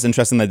like, oh, it's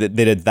interesting that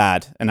they did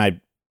that, and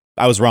I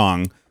was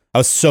wrong. I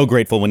was so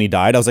grateful when he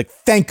died. I was like,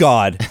 thank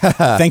God.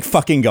 Thank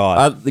fucking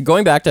God.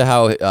 Going back to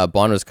how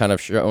Bond was kind of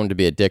shown to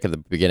be a dick at the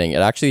beginning,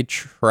 it actually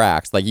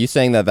tracks. Like you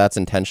saying that that's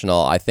intentional,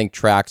 I think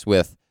tracks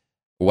with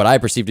what I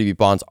perceive to be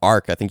Bond's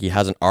arc. I think he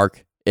has an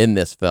arc in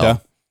this film. Yeah.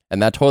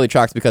 And that totally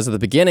tracks because at the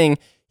beginning,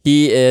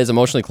 he is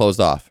emotionally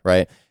closed off,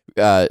 right?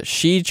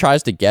 She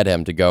tries to get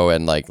him to go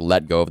and like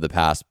let go of the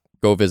past,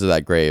 go visit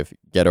that grave,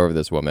 get over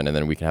this woman, and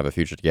then we can have a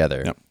future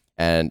together. Yep.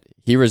 And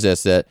he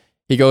resists it.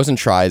 He goes and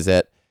tries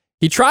it.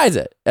 He tries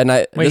it. And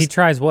He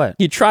tries what?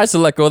 he tries to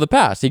let go of the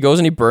past. He goes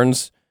and he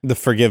burns The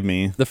forgive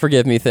me. the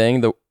forgive me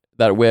thing,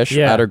 that wish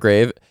Yeah. at her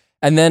grave.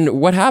 And then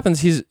what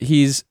happens?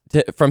 He's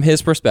from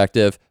his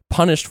perspective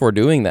punished for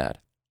doing that.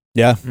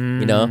 Yeah.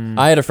 You know,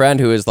 I had a friend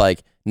who was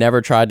like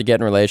never tried to get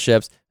in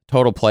relationships,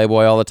 total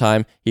playboy all the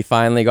time. He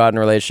finally got in a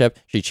relationship.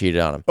 She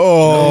cheated on him.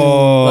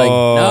 Oh. Like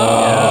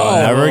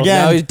no, Never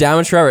again. Now he's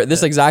damaged forever. This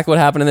is exactly what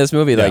happened in this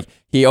movie. Like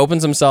he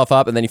opens himself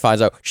up and then he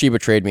finds out she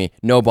betrayed me.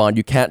 No, Bond,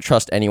 you can't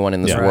trust anyone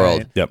in this Yeah. world.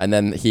 Right. Yep. And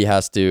then he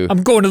has to.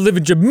 I'm going to live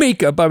in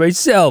Jamaica by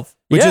myself.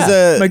 Which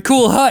Yeah. is My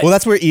cool hut. well,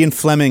 that's where Ian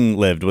Fleming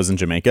lived, was in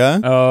Jamaica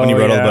when he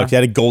wrote all the yeah. books. He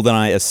had a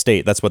GoldenEye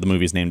estate. That's what the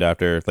movie's named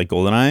after, like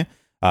GoldenEye.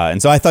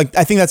 And so I think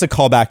that's a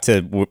callback to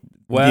Ian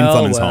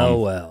Fleming's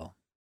home. Well.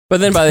 But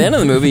then by the end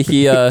of the movie,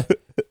 he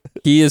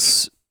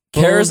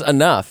cares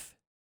enough.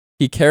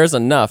 He cares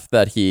enough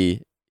that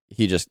he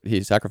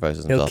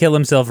sacrifices He'll himself, kill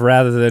himself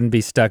rather than be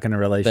stuck in a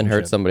relationship. then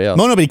hurt somebody else.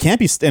 No, but he can't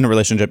be in a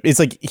relationship. It's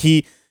like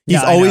he's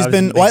Yeah, I know, always I was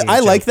been. making Well, a I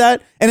like joke.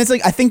 that, and it's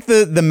like I think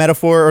the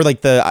metaphor or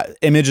like the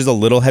image is a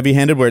little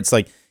heavy-handed, where it's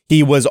like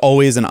he was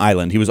always an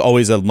island. He was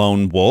always a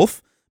lone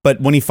wolf. But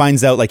when he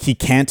finds out like he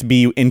can't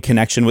be in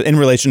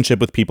relationship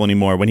with people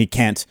anymore, when he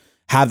can't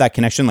have that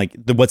connection, like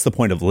what's the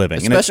point of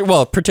living? And Especially,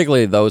 well,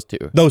 particularly those two.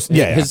 his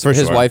his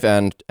sure. wife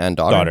and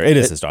daughter. It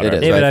is his daughter. It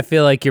is, David, right? I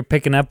feel like you're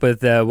picking up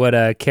with what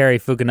Cary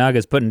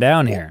Fukunaga's putting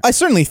down here. I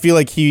certainly feel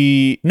like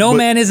No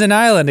man is an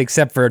island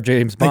except for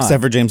James Bond.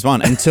 except for James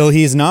Bond, until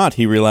he's not.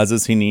 He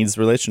realizes he needs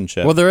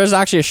relationship. Well, there is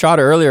actually a shot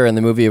earlier in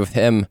the movie with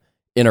him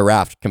in a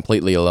raft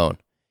completely alone.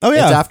 oh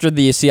yeah, It's after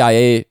the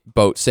CIA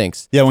boat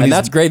sinks. Yeah, when and he's-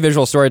 that's great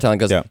visual storytelling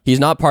because Yeah. he's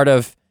not part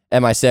of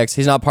MI6.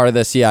 He's not part of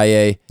the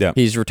CIA. Yeah.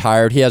 He's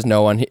retired. He has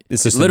no one.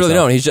 It's just literally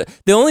no himself. one. He's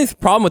just, the only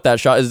problem with that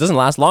shot is it doesn't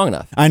last long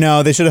enough. I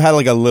know they should have had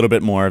like a little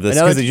bit more of this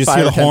I know because it's you just 5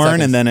 hear or the 10 horn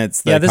seconds. and then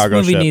it's the Yeah, this cargo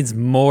movie ship. needs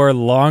more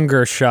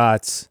longer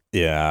shots.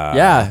 Yeah,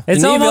 Yeah.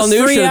 It's Denis almost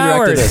Villeneuve 3 should have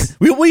directed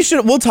hours.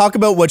 this. We'll talk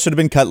about what should have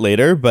been cut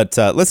later, but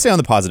let's stay on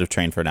the positive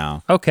train for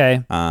now.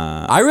 Okay.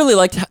 I really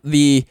liked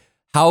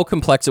how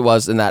complex it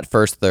was in that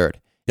first third.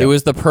 It Yep.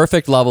 was the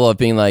perfect level of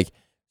being like,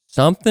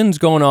 something's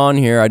going on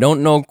here. I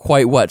don't know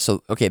quite what.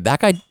 So, okay, that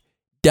guy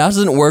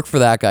doesn't work for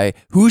that guy.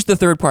 Who's the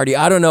third party?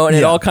 I don't know. And it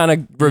Yeah. all kind of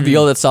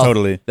revealed itself.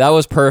 Totally. That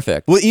was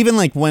perfect. Well, even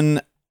like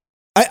when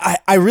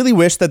I really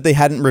wish that they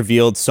hadn't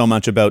revealed so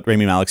much about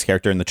Rami Malek's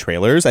character in the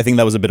trailers. I think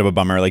that was a bit of a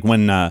bummer. Like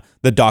when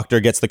the doctor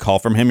gets the call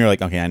from him, you're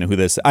like, okay, I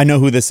know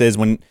who this is.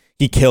 When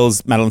he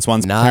kills Madeline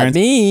Swan's Not parents,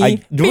 me.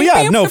 Well,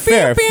 yeah, no,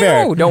 fair.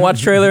 Don't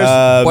watch trailers.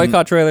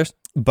 Boycott trailers.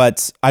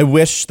 But I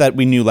wish that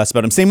we knew less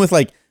about him. Same with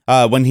like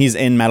when he's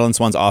in Madeline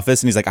Swan's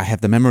office and he's like, I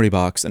have the memory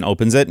box, and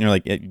opens it, and you're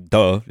like, yeah,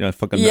 duh,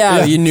 fucking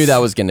Yeah, you knew that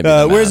was going to be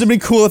the whereas mask. it'd be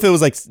cool if it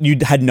was like you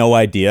had no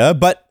idea.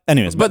 But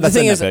anyways, But the that's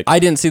thing a is, nitpick. I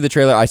didn't see the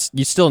trailer.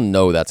 You still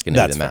know that's going to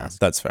be that's the fair. mask.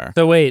 That's fair.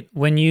 So wait,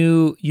 when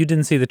you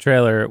didn't see the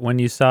trailer, when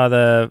you saw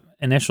the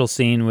initial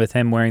scene with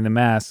him wearing the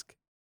mask,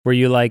 were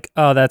you like,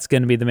 oh, that's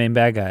going to be the main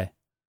bad guy?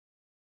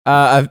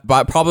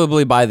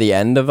 Probably by the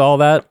end of all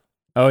that,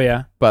 Oh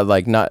yeah, but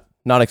like not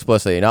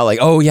explicitly. Not like,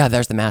 oh yeah,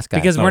 there's the mask guy.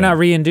 because Oh, we're yeah.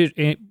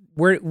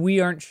 not we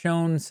aren't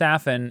shown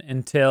Safin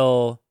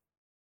until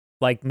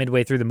like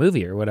midway through the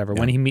movie or whatever, Yeah.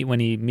 when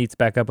he meets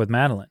back up with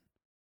Madeline.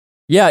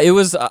 Yeah, it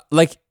was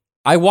like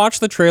I watched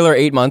the trailer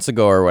 8 months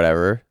ago or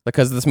whatever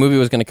because this movie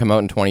was going to come out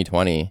in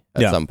 2020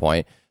 at Yeah. some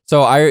point.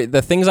 So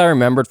the things I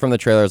remembered from the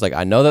trailer is like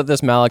I know that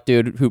this Malek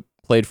dude who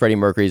played Freddie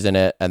Mercury's in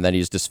it and then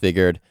he's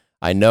disfigured.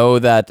 I know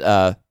that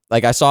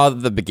like I saw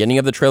the beginning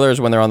of the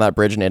trailers when they're on that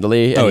bridge in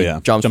Italy and Oh, he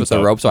yeah. jumps with Jumps the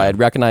out. rope, so I had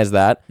recognized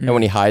that. And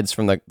when he hides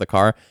from the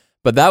car,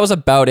 but that was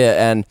about it.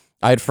 And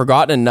I had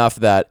forgotten enough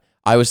that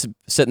I was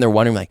sitting there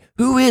wondering like,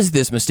 who is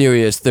this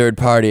mysterious third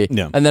party?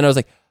 Yeah. And then I was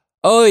like,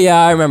 oh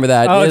yeah, I remember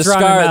that. Oh, the it's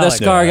Rami Scar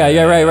Malek. guy.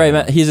 Yeah, right.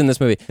 yeah. He's in this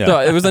movie. Yeah. So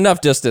it was enough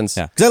distance.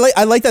 Yeah, because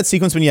I like that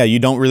sequence when you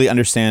don't really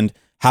understand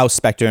how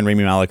Spectre and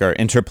Rami Malek are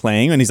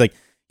interplaying, and he's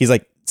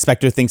like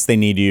Spectre thinks they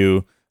need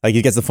you. Like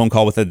he gets the phone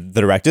call with the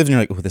directives, and you're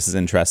like, oh, this is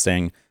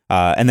interesting.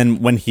 And then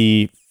when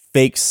he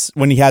has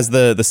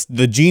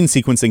the gene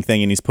sequencing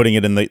thing, and he's putting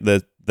it in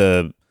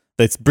the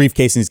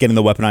briefcase, and he's getting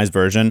the weaponized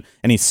version,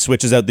 and he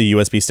switches out the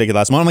USB stick at the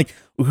last moment.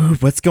 I'm like, ooh,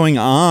 what's going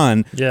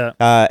on? Yeah.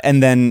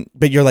 And then,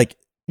 but you're like,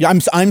 yeah,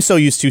 I'm so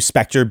used to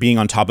Spectre being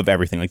on top of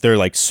everything. Like they're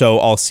like so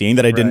all seeing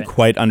that I didn't Right.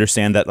 quite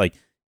understand that like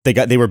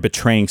they were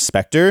betraying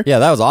Spectre. Yeah,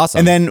 that was awesome.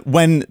 And then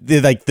when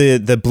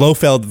the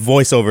Blofeld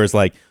voiceover is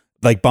like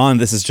Bond,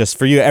 this is just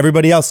for you.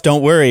 Everybody else,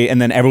 don't worry. And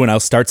then everyone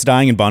else starts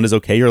dying, and Bond is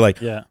okay. You're like,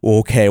 Yeah.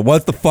 okay,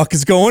 what the fuck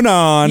is going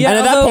on? Yeah. and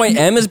at that although- point,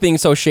 M is being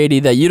so shady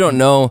that you don't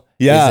know,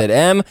 Yeah. is it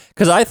M?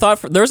 Because I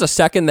thought there was a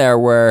second there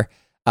where,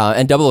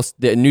 and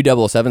the new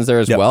 007's there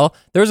as Yep. well.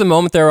 There was a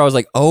moment there where I was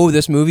like, oh,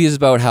 this movie is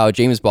about how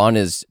James Bond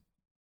is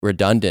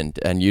redundant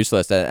and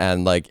useless,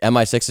 and like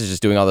MI6 is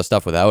just doing all this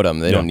stuff without him.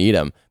 They don't need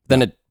him.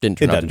 Then it didn't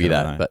turn out to be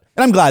that. But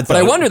And I'm glad.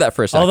 I wondered that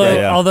for a second.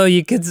 Although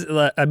you could,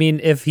 I mean,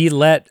 if he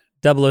let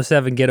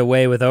 007 get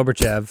away with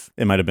Oberchev,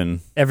 it might have been.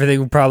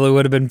 everything probably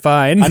would have been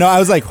fine. I know. I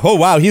was like, oh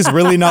wow, he's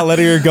really not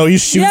letting her go. He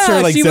shoots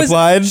her like zip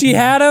line. She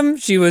had him.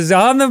 She was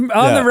on the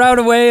route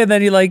away, and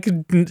then he like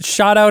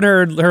shot out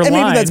her And line.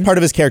 maybe that's part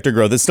of his character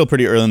growth. It's still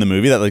pretty early in the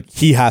movie that like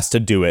he has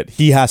to do it.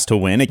 He has to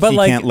win. But, he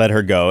like- can't let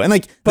her go. And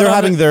like But they're on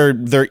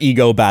having their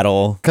ego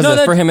battle. Because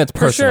that- for him, it's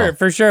personal.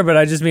 For sure. But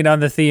I just mean on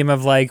the theme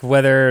of like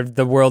whether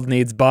the world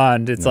needs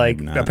Bond. It's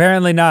like not.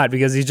 apparently not,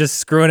 because he's just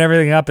screwing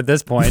everything up at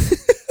this point.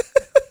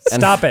 And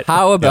Stop it.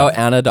 How about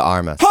Anna de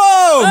Armas?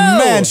 Oh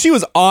man, she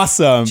was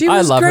awesome. She I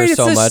was love her great.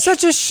 so It's much.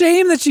 such a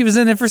shame that she was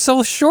in it for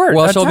so short.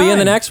 Well, a she'll be in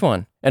the time. next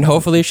one, and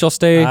hopefully she'll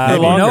stay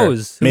Who longer.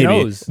 knows? Who Maybe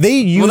knows? they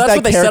use Well, that's that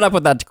what they char- set up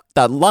with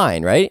that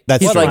line, right?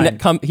 That's He's true.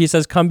 like, he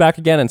says, "Come back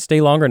again and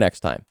stay longer next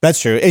time." That's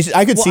true.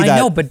 I could Well, see I that.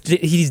 know, but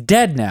he's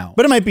dead now.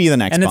 But it might be the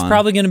next And it's Bond.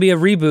 probably going to be a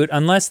reboot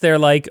unless they're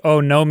like, oh,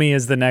 Nomi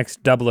is the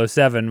next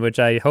 007, which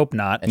I hope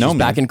not. And she's Nomi.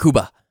 back in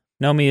Cuba.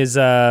 Nomi is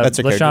That's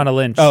a character. Lashana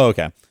Lynch, Oh,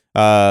 okay.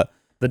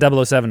 the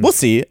 007. We'll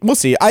see. We'll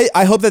see.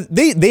 I hope that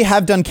they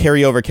have done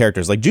carryover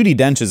characters. Like Judi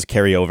Dench is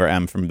carryover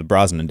M from the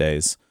Brosnan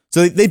days.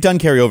 So they've done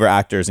carryover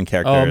actors and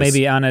characters. Oh,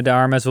 maybe Ana de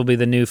Armas will be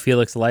the new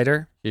Felix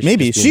Leiter. Maybe. Just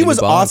being She the was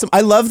new Bond. awesome.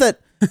 I love that.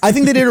 I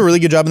think they did a really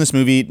good job in this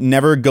movie,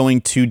 never going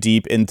too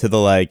deep into the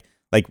like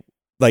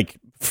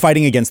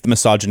fighting against the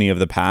misogyny of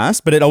the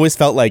past, but it always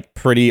felt like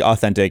pretty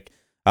authentic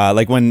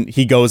Like when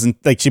he goes and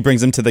like she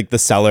brings him to like the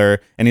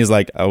cellar and he's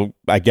like, oh,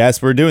 I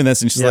guess we're doing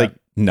this. And she's like,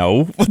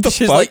 no, what the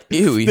She's fuck? like,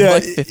 ew, you're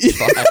like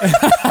 55.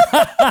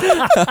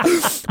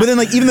 But then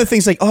like even the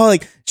things like, oh,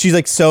 like she's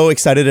like so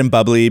excited and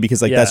bubbly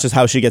because like that's just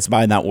how she gets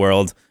by in that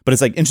world. But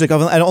it's like, and she's like,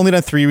 oh, I only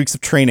done 3 weeks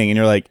of training. And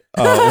you're like,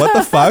 oh, what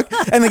the fuck?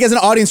 And like as an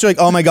audience, you're like,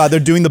 oh my God, they're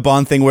doing the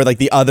Bond thing where like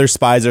the other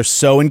spies are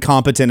so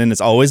incompetent and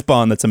it's always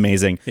Bond. That's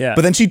amazing. Yeah.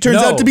 But then she turns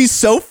out to be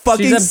so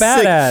fucking She's a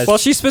sick. badass. Well,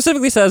 she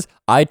specifically says,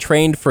 I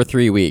trained for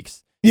 3 weeks.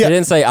 Yeah. She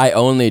didn't say I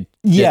only.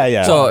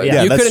 Yeah. So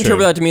Yeah, you that's could interpret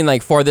true. that to mean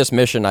like for this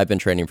mission, I've been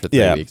training for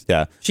 3 weeks.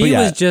 Yeah. She But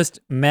yeah. was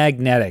just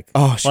magnetic.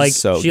 Oh, she's like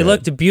so she good.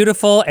 looked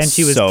beautiful and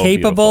she was So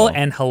capable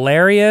beautiful. and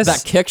hilarious.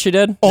 That kick she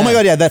did. Oh my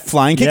God, yeah, that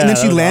flying kick. Yeah, and then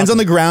that she was lands awesome.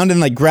 on the ground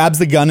and like grabs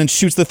the gun and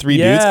shoots the 3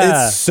 dudes.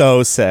 Yeah. It's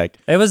so sick.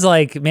 It was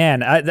like,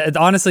 man,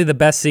 honestly, the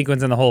best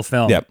sequence in the whole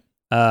film. Yep.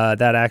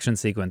 That action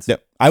sequence.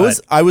 Yep. I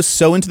was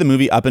so into the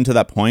movie up until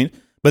that point.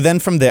 But then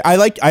from there,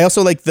 I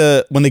also like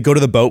when they go to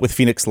the boat with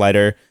Felix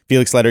Leiter.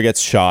 Felix Leiter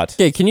gets shot.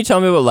 Okay, can you tell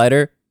me about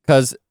Leiter?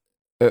 Because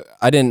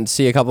I didn't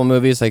see a couple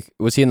movies. Like,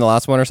 was he in the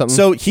last one or something?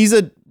 So he's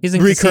a He's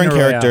in recurring Casino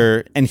Royale.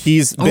 character, and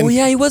he's been. oh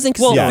yeah, he was in.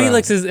 Well, Yeah.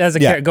 Felix is as a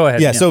Yeah. character. Go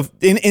ahead. Yeah. So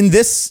in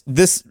this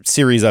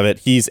series of it,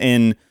 he's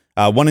in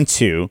 1 and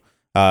 2,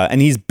 and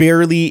he's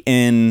barely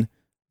in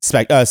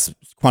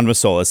Quantum of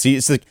Solace.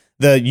 He's like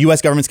the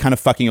U.S. government's kind of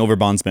fucking over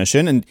Bond's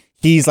mission, and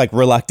he's like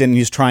reluctant. And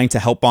he's trying to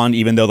help Bond,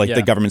 even though like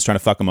the government's trying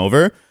to fuck him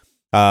over,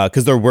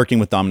 because they're working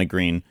with Dominic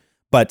Green.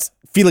 But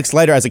Felix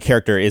Leiter as a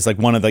character is like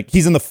one of the.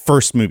 He's in the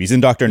first movies in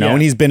Dr. No,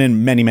 and he's been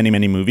in many, many,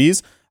 many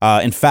movies.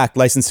 In fact,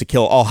 License to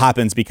Kill all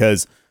happens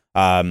because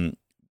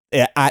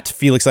at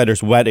Felix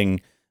Leiter's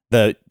wedding,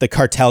 the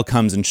cartel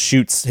comes and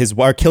shoots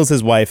kills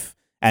his wife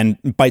and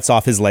bites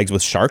off his legs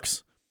with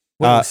sharks.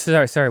 Wait,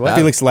 sorry. What?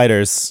 Felix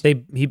Leiter's They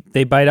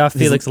bite off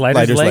Felix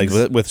Leiter's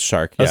legs. with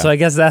shark. Oh, Yeah. so I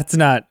guess that's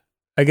not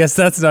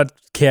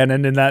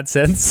canon in that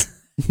sense.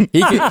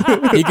 he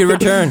could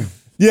return.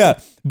 Yeah,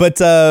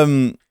 but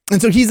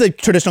and so he's a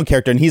traditional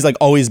character, and he's like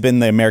always been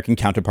the American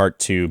counterpart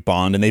to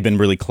Bond, and they've been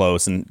really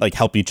close and like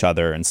help each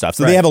other and stuff.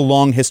 So they have a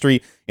long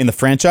history in the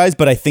franchise,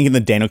 but I think in the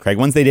Daniel Craig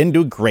ones, they didn't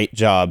do a great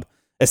job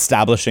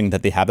establishing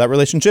that they have that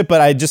relationship.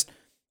 But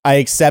I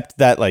accept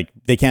that like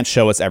they can't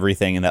show us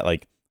everything, and that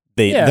like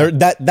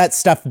that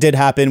stuff did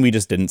happen. We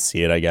just didn't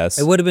see it, I guess.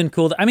 It would have been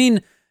cool. I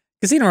mean,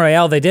 Casino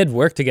Royale, they did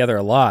work together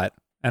a lot.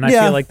 And I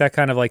feel like that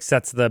kind of like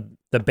sets the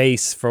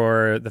base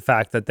for the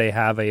fact that they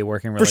have a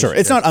working relationship. For sure.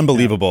 It's not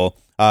unbelievable.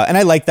 And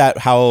I like that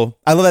I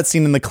love that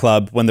scene in the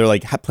club when they're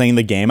like playing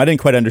the game. I didn't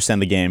quite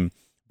understand the game,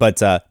 but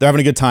they're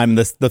having a good time.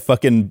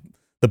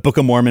 The Book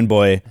of Mormon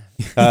boy.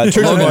 Church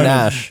of Logan Mormon.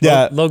 Ash.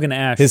 Yeah. Logan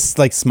Ash. His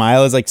like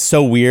smile is like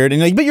so weird.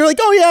 And like, but you're like,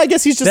 oh yeah, I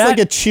guess he's just like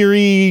a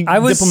cheery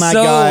diplomat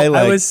guy.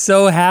 Like, I was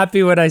so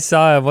happy when I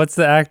saw him. What's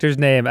the actor's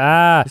name?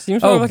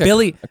 Seems more like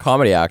Billy a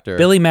comedy actor.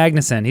 Billy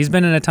Magnuson. He's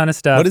been in a ton of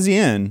stuff. what is he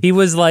in? He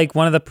was like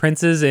one of the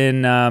princes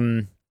in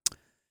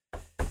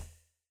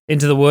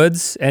Into the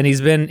Woods, and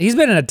he's been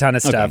in a ton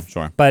of stuff. Okay,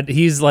 sure. But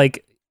he's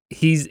like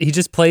he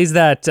just plays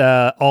that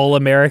all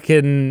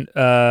American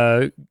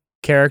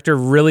character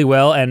really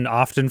well, and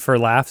often for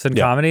laughs and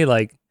comedy.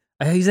 Like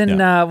he's in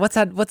what's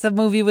that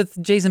movie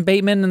with Jason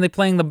Bateman and they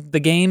playing the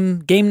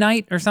game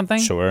night or something?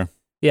 Sure.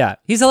 Yeah,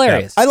 he's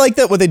hilarious. I like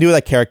that what they do with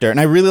that character, and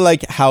I really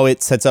like how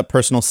it sets up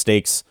personal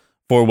stakes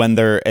for when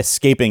they're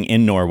escaping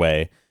in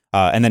Norway.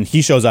 And then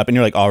he shows up, and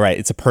you're like, all right,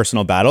 it's a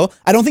personal battle.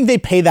 I don't think they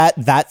pay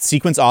that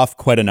sequence off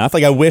quite enough.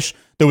 Like, I wish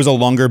there was a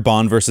longer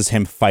Bond versus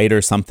him fight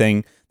or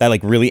something that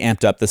like really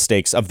amped up the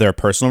stakes of their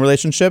personal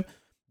relationship.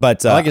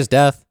 But I like his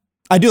death.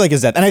 I do like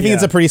his death, and I think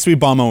it's a pretty sweet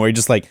Bond moment where he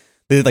just like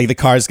the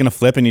car's gonna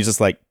flip, and he just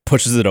like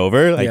pushes it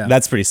over. Like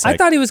that's pretty sick. I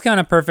thought he was kind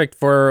of perfect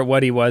for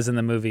what he was in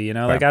the movie. You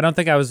know, like I don't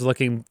think I was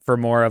looking for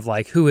more of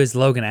like who is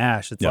Logan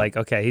Ash. It's like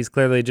okay, he's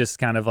clearly just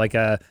kind of like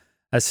a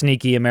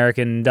sneaky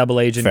American double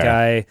agent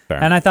guy,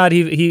 and I thought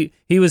he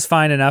was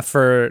fine enough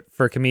for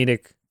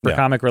comedic. For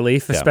comic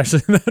relief, especially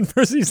that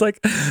person. He's like,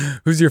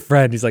 who's your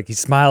friend? He's like, he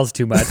smiles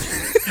too much.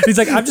 He's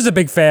like, I'm just a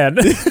big fan.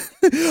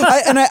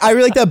 I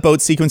really like that boat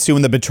sequence too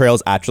when the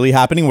betrayal's actually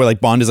happening, where like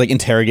Bond is like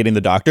interrogating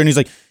the doctor, and he's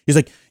like,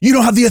 you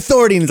don't have the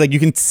authority, and he's like, you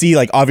can see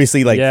like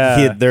obviously like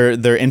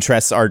their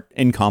interests are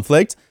in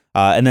conflict,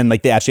 and then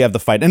like they actually have the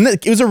fight, and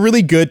it was a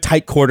really good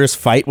tight quarters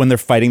fight when they're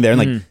fighting there and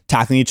like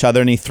tackling each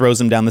other, and he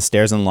throws him down the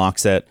stairs and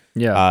locks it,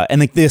 and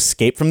like the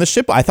escape from the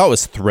ship I thought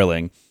was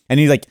thrilling, and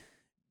he's like.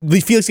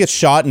 Felix gets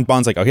shot and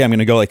Bond's like, okay, I'm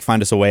gonna go like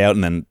find us a way out,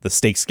 and then the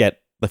stakes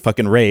get the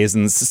fucking raised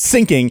and it's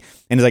sinking,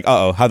 and he's like,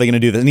 uh-oh, how are they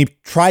gonna do this? And he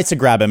tries to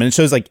grab him, and it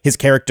shows like his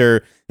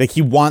character, like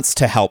he wants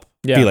to help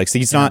Felix.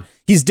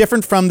 He's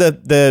different from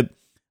the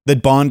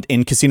Bond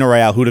in Casino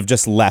Royale who would have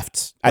just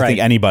left, I think,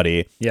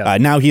 anybody.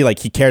 Now he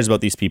cares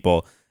about these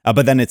people.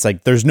 But then it's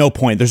like, there's no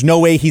point. There's no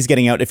way he's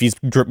getting out if he's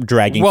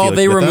dragging Felix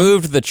they with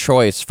removed him. the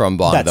choice from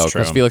Bond, That's though,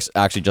 because true. Felix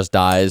actually just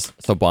dies,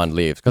 so Bond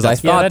leaves. Because I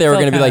thought that they were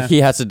felt going to be like, kinda-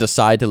 he has to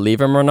decide to leave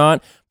him or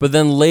not. But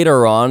then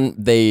later on,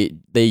 they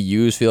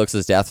use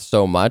Felix's death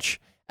so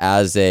much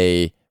as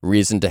a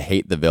reason to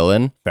hate the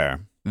villain. Fair.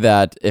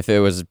 that if it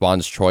was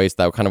Bond's choice,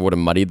 that kind of would have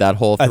muddied that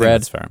whole I think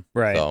thread. that's fair.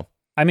 Right. So,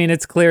 I mean,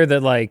 it's clear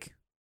that like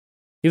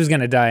he was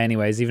gonna die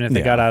anyways, even if they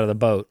Yeah. got out of the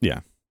boat. yeah,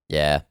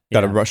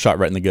 Got Yeah. a shot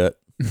right in the gut.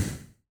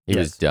 he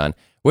was done.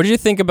 What did you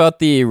think about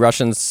the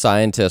Russian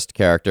scientist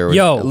character?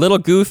 Yo. A little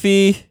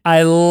goofy.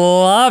 I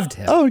loved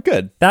him. Oh,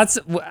 good. That's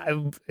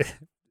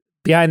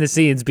behind the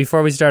scenes.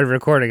 Before we started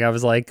recording, I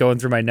was like going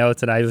through my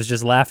notes and I was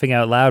just laughing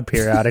out loud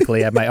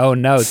periodically at my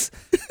own notes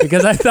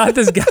because I thought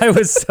this guy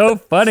was so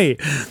funny.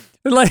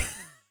 Like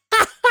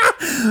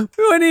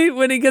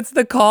when he gets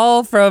the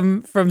call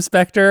from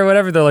Spectre or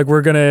whatever, they're like,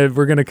 we're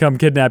gonna come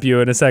kidnap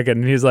you in a second,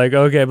 and he's like,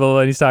 okay, blah, blah,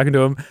 and he's talking to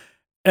him.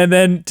 And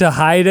then to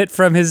hide it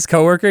from his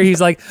coworker,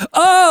 he's like,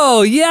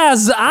 "Oh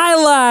yes, I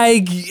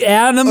like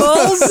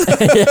animals."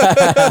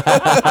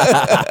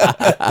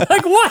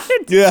 Like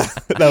what? Yeah,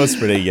 that was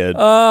pretty good.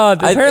 Oh,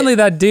 apparently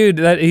that dude,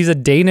 that he's a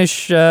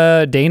Danish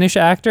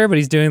actor, but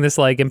he's doing this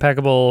like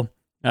impeccable,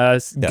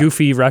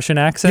 goofy Russian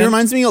He accent.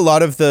 reminds me a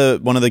lot of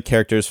one of the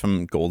characters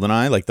from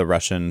GoldenEye, like the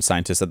Russian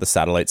scientist at the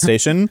satellite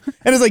station.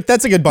 And it's like,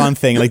 that's a good Bond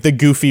thing, like the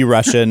goofy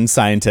Russian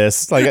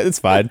scientist. Like, it's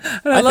fine.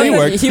 I think it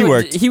worked. He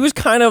worked. He was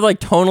kind of like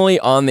tonally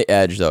on the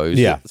edge, though. He was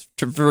Yeah.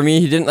 For me,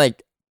 he didn't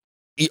like.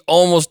 He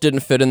almost didn't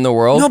fit in the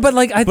world. No, but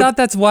like I thought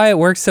that's why it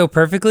works so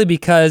perfectly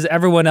because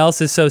everyone else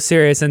is so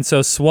serious and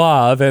so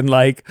suave and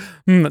like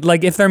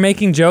if they're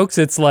making jokes,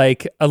 it's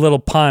like a little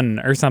pun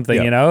or something,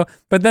 Yeah. you know.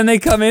 But then they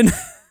come in,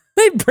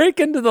 they break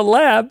into the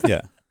lab.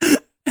 Yeah.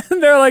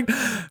 And they're like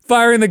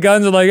firing the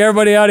guns and like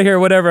everybody out of here,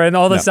 whatever. And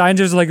all the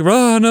scientists are like,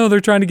 oh no,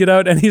 they're trying to get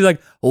out. And he's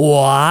like,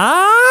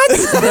 what?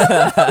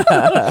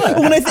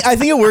 When I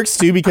think it works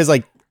too because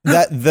like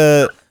that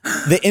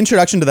the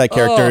introduction to that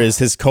character is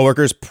his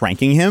coworkers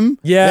pranking him.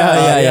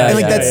 Yeah. And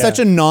like that's such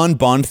a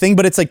non-Bond thing,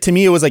 but it's like to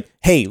me it was like,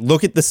 hey,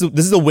 look at this.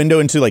 This is a window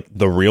into like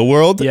the real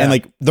world, Yeah. and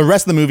like the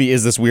rest of the movie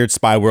is this weird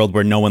spy world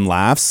where no one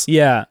laughs.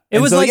 Yeah. It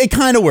And was so, like it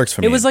kind of works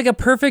for me. it was like a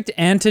perfect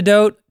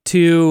antidote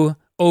to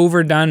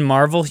overdone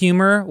Marvel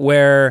humor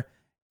where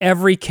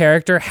every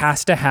character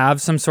has to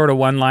have some sort of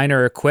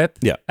one-liner or quip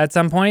at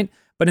some point.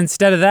 But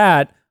instead of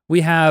that,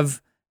 we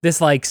have this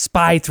like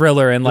spy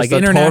thriller and like Just a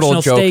international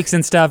total joke. stakes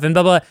and stuff and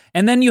blah, blah.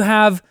 And then you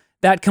have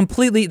that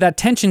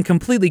tension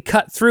completely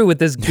cut through with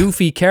this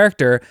goofy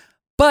character.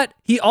 But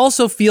he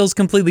also feels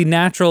completely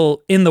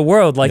natural in the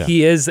world. Like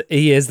he is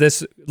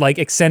this like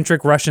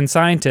eccentric Russian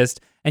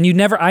scientist. And it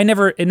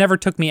never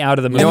took me out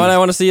of the movie. You know what I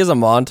want to see is a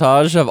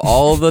montage of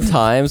all the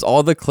times,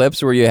 all the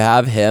clips where you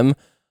have him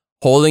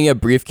holding a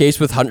briefcase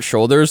with hunched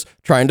shoulders,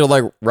 trying to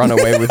like run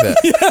away with it.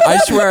 I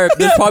swear,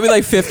 there's probably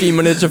like 15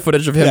 minutes of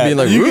footage of him being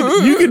like,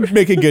 you could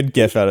make a good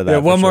gif out of that. Yeah,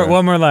 one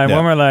more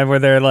line where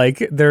they're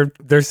like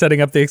they're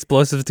setting up the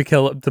explosives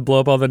to blow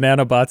up all the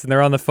nanobots, and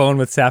they're on the phone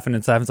with Safin,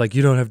 and Safin's like,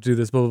 you don't have to do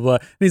this, blah blah blah.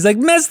 And he's like,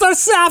 Mr.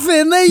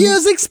 Safin, they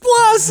use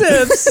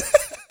explosives.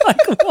 Like,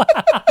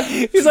 wow.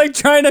 He's like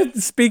trying to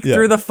speak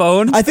through the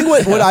phone. I think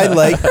what I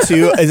like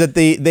too is that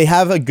they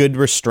have a good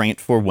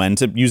restraint for when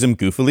to use him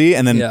goofily,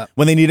 and then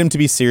when they need him to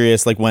be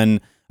serious, like when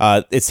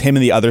it's him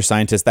and the other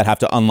scientists that have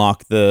to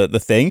unlock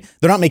the thing,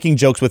 they're not making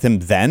jokes with him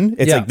then.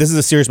 It's like, this is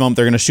a serious moment.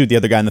 They're going to shoot the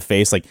other guy in the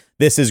face. Like,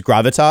 this is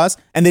gravitas,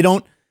 and they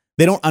don't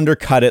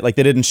undercut it like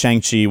they did in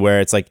Shang-Chi, where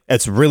it's like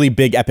it's a really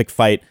big epic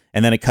fight,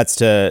 and then it cuts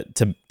to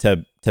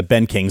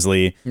Ben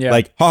Kingsley,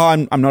 like,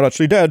 I'm not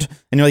actually dead,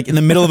 and you're like in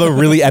the middle of a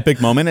really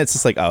epic moment. It's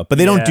just like, oh, but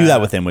they don't do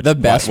that with him. Which the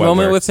best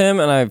moment works. with him,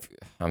 and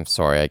I'm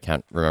sorry, I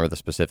can't remember the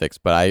specifics,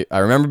 but I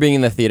remember being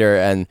in the theater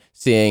and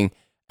seeing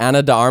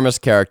Anna de Armas'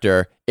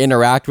 character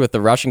interact with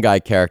the Russian guy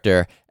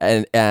character,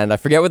 and I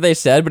forget what they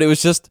said, but it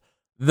was just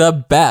the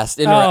best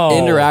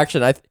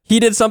interaction. He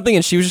did something,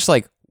 and she was just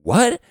like,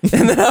 what?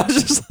 And then I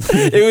was just,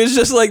 it was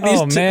just like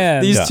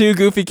these two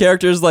goofy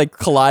characters like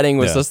colliding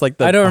was just like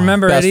the I don't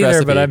remember it best either,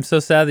 recipe. but I'm so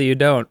sad that you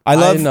don't. I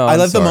love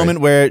the sorry. moment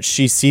where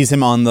she sees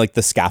him on like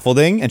the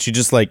scaffolding, and she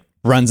just like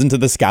runs into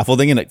the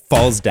scaffolding and it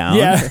falls down.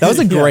 That was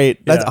a great.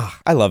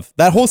 I love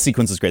that whole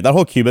sequence. Is great. That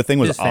whole Cuba thing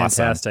was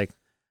awesome. Fantastic.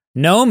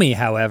 Nomi,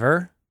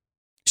 however,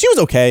 she was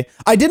okay.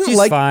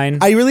 She's fine.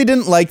 I really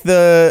didn't like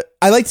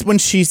I liked when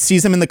she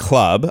sees him in the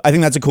club. I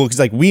think that's a cool because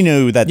like we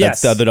knew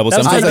that's the other double.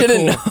 That's I really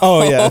didn't know.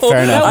 Oh yeah,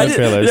 fair enough.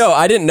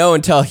 I didn't know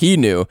until he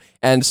knew,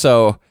 and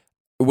so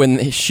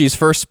when she's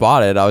first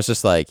spotted, I was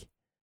just like,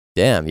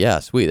 damn, yeah,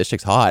 sweet, this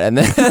chick's hot. And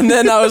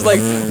then I was like,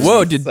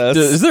 whoa,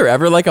 is there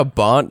ever like a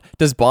Bond?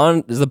 Is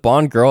the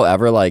Bond girl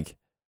ever like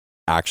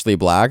actually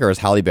black, or is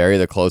Halle Berry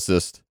the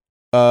closest?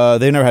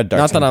 They've never had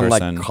dark. Not that I'm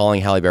person. like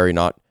calling Halle Berry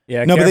not.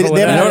 Yeah, no, but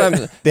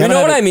they You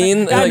know what I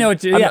mean? I know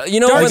what you. Yeah,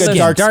 you know like what a the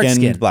dark dark skinned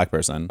skin. black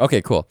person.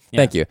 Okay, cool.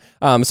 Thank you.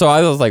 So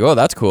I was like, oh,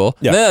 that's cool.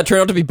 Yeah. And then it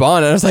turned out to be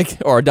Bond, and I was like,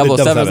 or 007.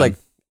 I was like,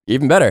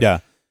 even better. Yeah.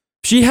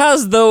 She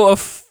has though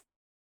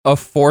a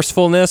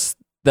forcefulness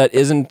that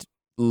isn't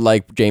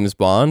like James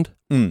Bond.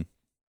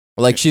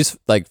 Like she's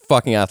like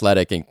fucking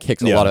athletic and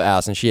kicks a lot of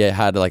ass, and she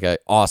had like an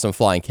awesome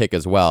flying kick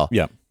as well.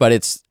 Yeah. But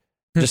it's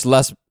just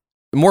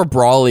more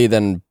brawly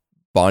than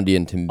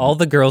Bondian to me. All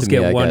the girls to me,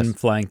 get I one guess.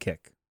 flying kick.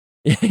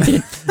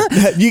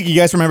 you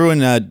guys remember when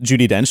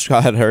Judi Dench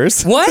had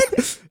hers?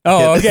 What?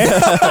 Oh, okay.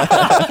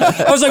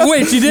 I was like,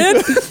 wait, she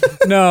did?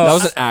 No. That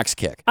was an axe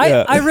kick.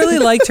 I really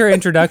liked her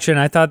introduction.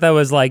 I thought that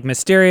was like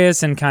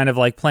mysterious and kind of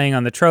like playing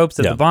on the tropes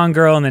of the Bond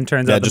girl, and then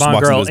turns out the just Bond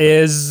walks girl into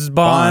is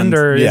Bond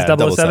or is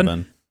 007.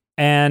 007.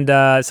 And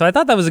so I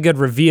thought that was a good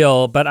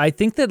reveal, but I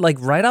think that like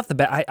right off the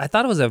bat, I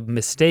thought it was a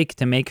mistake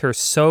to make her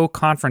so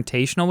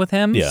confrontational with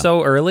him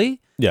so early.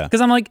 Yeah.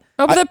 Because I'm like,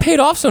 Oh, but that paid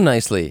off so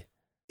nicely.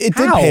 It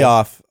did How? pay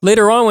off.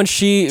 Later on, when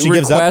she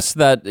gives up? requests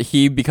that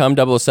he become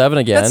 007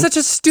 again. that's such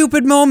a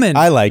stupid moment.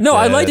 I liked it.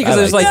 I liked it because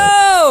it was like,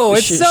 no,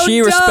 it's she, so she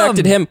dumb.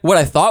 respected him. What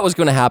I thought was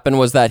going to happen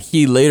was that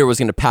he later was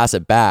going to pass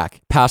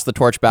the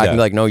torch back and be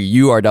like, no,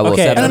 you are 007.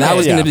 Okay, and that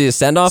was going to be the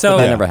send-off, but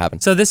that never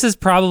happened. So this is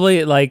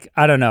probably like,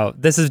 I don't know.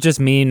 This is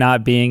just me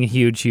not being a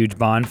huge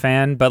Bond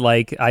fan, but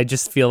like, I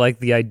just feel like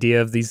the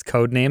idea of these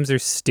code names are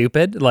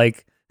stupid.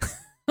 Like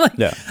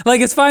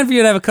it's fine for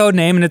you to have a code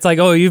name and it's like,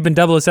 oh, you've been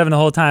 007 the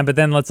whole time, but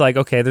then let's like,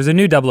 okay, there's a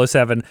new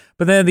 007.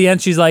 But then at the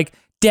end, she's like,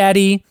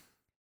 Daddy,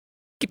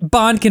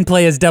 Bond can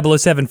play as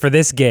 007 for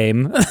this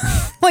game.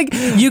 Like,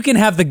 you can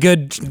have the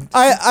good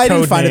I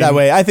didn't find it that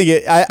way. I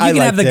think I You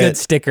can have the liked good it.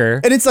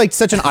 sticker. And it's like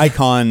such an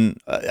icon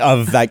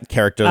of that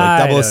character.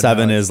 I Like don't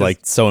 007 know. is It's like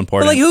so But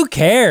important. like, who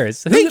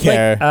cares? They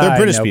care. They're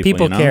British people.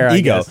 People you know? care, I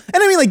Ego. guess.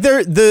 And I mean,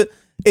 like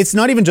it's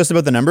not even just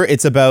about the number.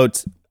 It's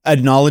about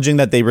acknowledging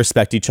that they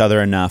respect each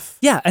other enough.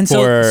 Yeah, and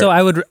for, so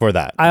I would for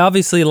that. I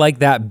obviously like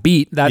that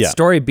beat, that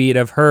story beat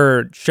of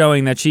her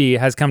showing that she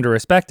has come to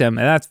respect him,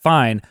 and that's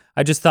fine.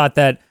 I just thought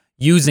that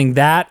using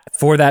that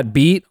for that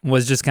beat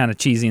was just kind of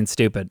cheesy and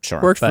stupid.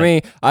 Sure. Worked for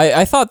me.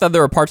 I thought that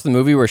there were parts of the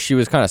movie where she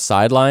was kind of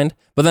sidelined,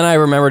 but then I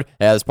remembered,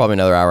 there's probably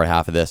another hour and a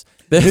half of this.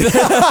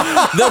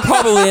 They'll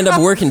probably end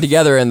up working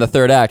together in the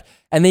third act,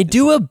 and they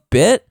do a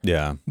bit.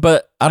 Yeah.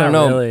 But I don't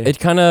know. really.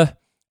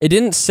 It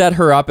didn't set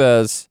her up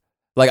as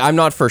like, I'm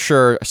not for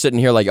sure sitting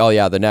here like, oh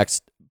yeah, the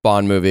next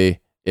Bond movie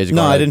is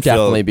No, I going to didn't feel-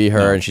 definitely be her,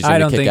 no. and she's I going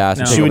don't to kick think- ass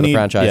and no. take She over would the need,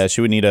 franchise. yeah,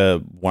 she would need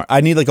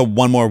I need like a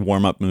one more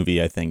warm up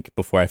movie, I think,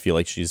 before I feel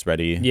like she's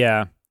ready.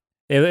 Yeah.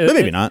 But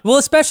maybe not. Well,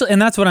 especially, and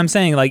that's what I'm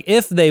saying. Like,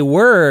 if they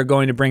were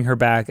going to bring her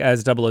back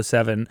as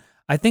 007,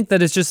 I think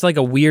that it's just like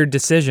a weird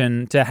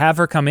decision to have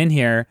her come in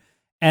here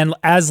and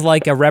as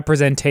like a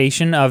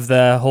representation of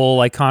the whole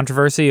like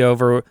controversy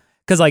over,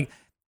 because like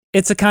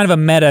it's a kind of a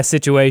meta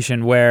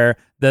situation where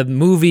the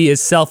movie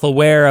is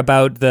self-aware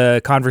about the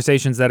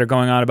conversations that are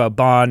going on about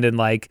Bond and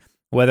like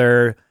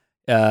whether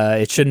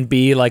it shouldn't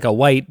be like a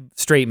white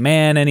straight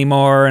man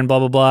anymore and blah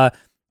blah blah.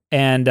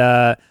 And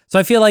so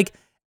I feel like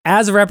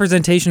as a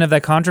representation of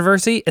that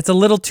controversy, it's a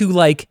little too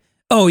like,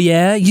 oh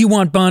yeah, you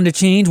want Bond to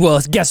change?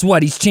 Well, guess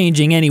what? He's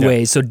changing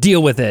anyway, so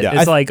deal with it. Yeah,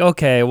 It's like,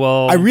 okay,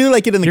 well, I really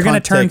like it in the you're going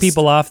to context. turn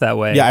people off that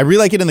way. Yeah, I really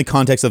like it in the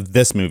context of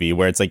this movie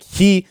where it's like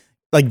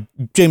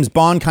James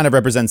Bond kind of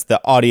represents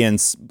the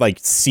audience, like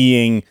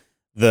seeing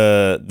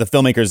the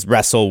filmmakers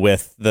wrestle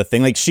with the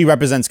thing. Like she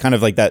represents kind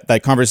of like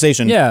that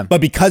conversation. Yeah.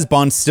 But because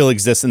Bond still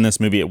exists in this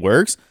movie, it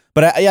works.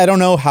 But I don't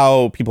know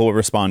how people will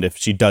respond if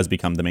she does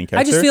become the main I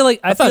character. just feel like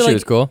I thought she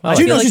was cool. I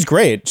She, liked no, it. she's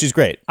great. She's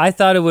great. I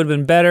thought it would have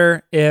been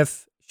better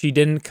if she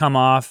didn't come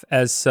off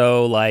as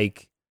so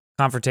like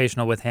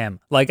confrontational with him.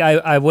 Like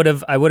I would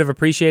have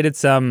appreciated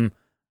some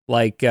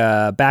like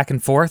back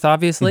and forth,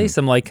 obviously,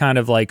 some like kind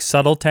of like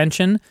subtle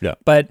tension. Yeah.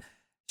 But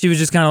she was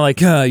just kind of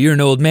like, you're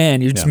an old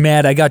man. You're just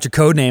mad I got your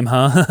code name,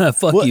 huh?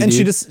 Fuck Well, you, and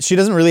dude. she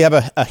doesn't really have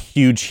a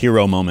huge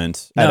hero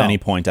moment at No. any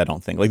point. I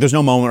don't think. Like, there's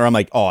no moment where I'm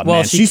like, oh Well,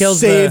 man, she she kills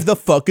saved the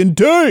fucking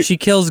day. She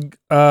kills,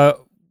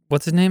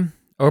 what's his name?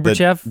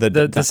 Gorbachev,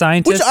 the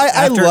scientist. Which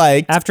I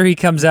liked. After he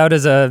comes out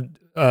as a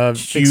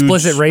Huge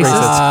explicit racist.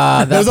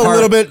 Ah, that was a part-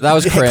 little bit that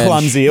was cringe.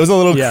 clumsy. It was a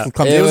little Yeah.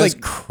 clumsy. It was like,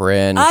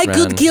 cringe. I man.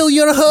 could kill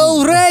your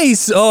whole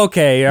race.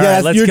 Okay, all yeah,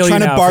 right, let's you're kill trying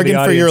you to now bargain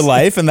the for your audience.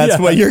 life, and that's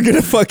what you're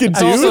gonna fucking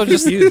do. And also,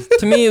 just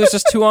to me, it was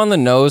just too on the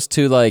nose.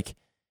 To like,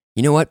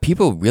 you know what?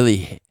 People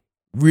really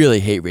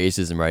hate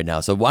racism right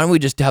now. So why don't we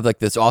just have like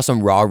this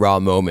awesome rah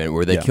moment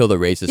where they kill the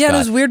racist Yeah, guy? it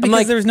was weird I'm because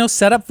like, there was no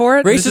setup for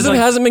it. It was just racism like-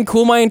 hasn't been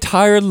cool my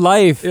entire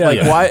life. Yeah. Like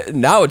Yeah. why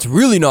now it's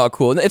really not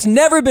cool. It's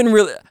never been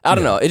really. I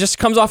don't know. It just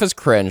comes off as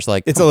cringe.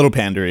 Like It's a little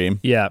pandery.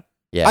 Yeah.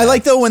 yeah. I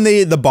like though when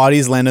the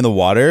bodies land in the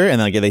water and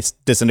like they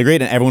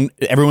disintegrate and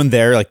everyone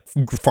there like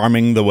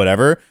farming the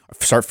whatever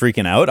start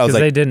freaking out. I was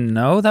Because like, they didn't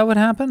know that would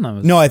happen.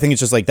 no, I think it's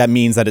just like that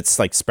means that it's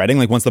like spreading.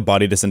 Like once the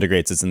body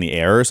disintegrates, it's in the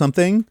air or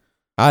something.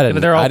 I didn't. but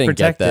they're all I didn't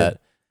protected. get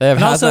that. They have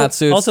And hazmat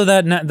suits. also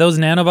that those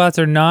nanobots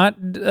are not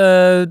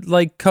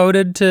like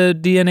coded to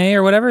DNA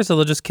or whatever, so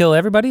they'll just kill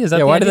everybody. Is that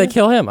yeah. the Why did idea? they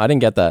kill him? I didn't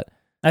get that.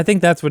 I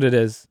think that's what it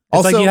is. It's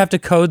Also- like you have to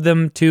code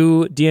them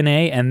to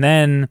DNA, and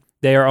then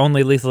they are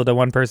only lethal to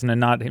one person and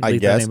not lethal to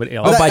guess. anybody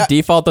Oh, else. by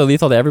default they're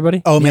lethal to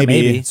everybody. Oh, maybe.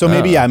 maybe. So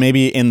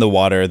maybe in the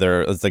water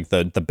there it's like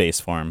the base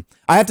form.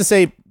 I have to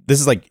say this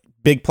is like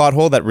big plot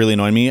hole that really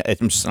annoyed me.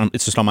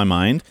 It's just on my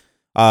mind.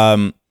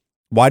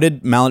 Why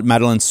did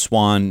Madeline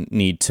Swan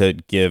need to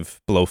give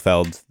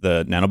Blofeld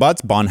the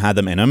nanobots? Bond had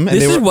them in him. And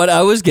This is what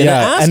I was gonna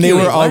ask and they you.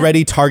 were What?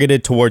 already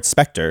targeted towards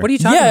Spectre. What are you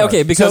talking Yeah, about?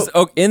 okay, because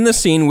in the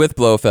scene with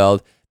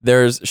Blofeld,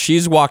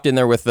 she's walked in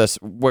there with this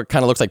what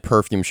kind of looks like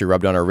perfume she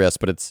rubbed on her wrist,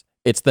 but it's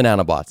it's the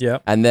nanobots.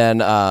 Yep. And then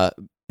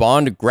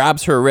Bond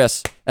grabs her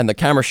wrist, and the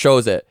camera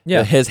shows it.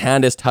 Yeah. His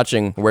hand is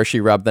touching where she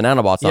rubbed the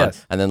nanobots on.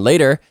 Yes. And then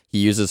later, he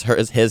uses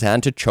his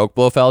hand to choke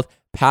Blofeld,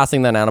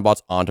 passing the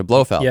nanobots onto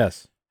Blofeld.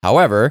 Yes.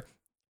 However,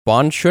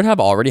 Bond should have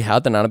already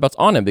had the nanobots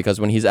on him, because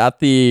when he's at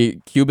the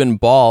Cuban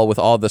ball with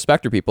all the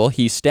Spectre people,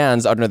 he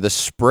stands under the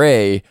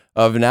spray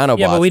of nanobots.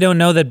 Yeah, but we don't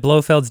know that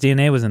Blofeld's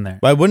DNA was in there.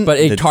 Why wouldn't? But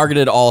it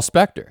targeted all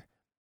Spectre.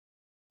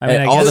 I mean,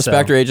 And I all guess the so.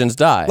 Spectre agents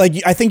die. Like,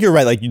 I think you're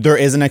right. Like, there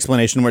is an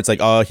explanation where it's like,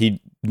 oh, he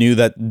knew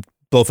that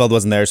Blofeld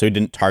wasn't there, so he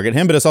didn't target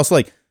him. But it's also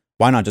like,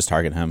 why not just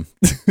target him?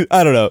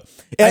 I don't know.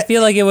 I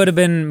feel like it would have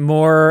been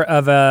more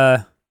of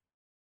a.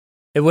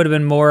 It would have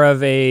been more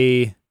of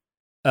a.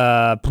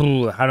 I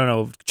don't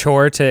know,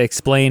 chore to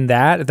explain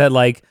that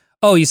like,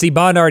 oh, you see,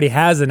 Bond already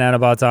has the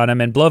nanobots on him,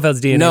 and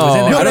Blofeld's DNA No, was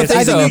in there. I No, don't think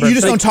I so. think you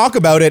just don't talk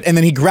about it, and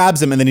then he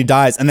grabs him, and then he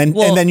dies, and then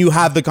Well- you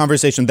have the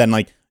conversation. Then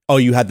like, oh,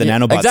 you had the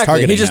nanobots exactly.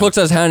 targeting He just him. looks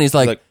at his hand and he's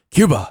like,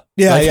 Cuba.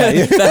 Yeah, Like,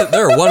 yeah.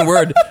 they're one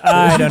word.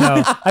 I don't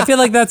know. I feel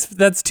like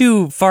that's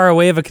too far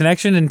away of a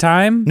connection in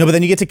time No, but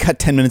then you get to cut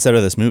 10 minutes out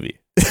of this movie.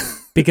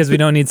 because we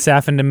don't need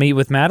Safin to meet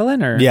with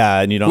Madeline, or Yeah,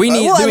 and you don't. We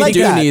need- I we like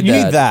do that. need You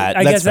that. need that.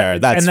 I That's guess fair.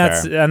 That's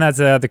and fair. that's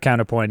the other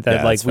counterpoint that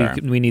Yeah, like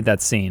that's we need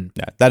that scene.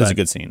 Yeah, that is a but-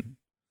 good scene.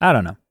 I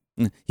don't know.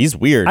 He's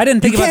weird. I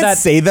didn't think you about can't that.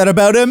 say that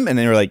about him, and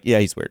then you're like, yeah,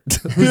 he's weird.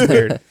 Who's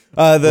weird?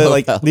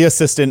 The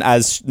assistant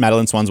as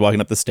Madeline Swan's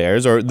walking up the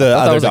stairs, or the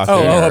thought that other was a doctor.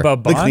 cleaner.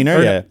 about the Bond? cleaner,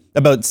 Or- yeah,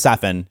 about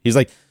Safin. He's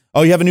like,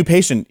 oh, you have a new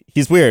patient.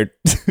 He's weird.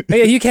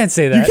 Yeah, you can't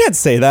say that. You can't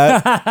say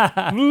that.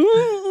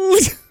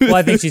 Well,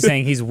 I think she's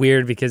saying he's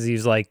weird because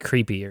he's like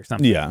creepy or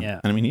something. Yeah. Yeah.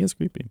 I mean, he is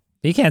creepy.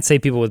 You can't say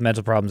people with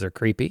mental problems are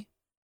creepy.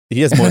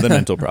 He has more than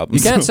mental You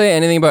problems. can't say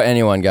anything about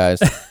anyone, guys.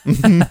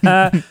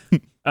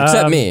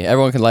 Except me.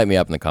 Everyone can light me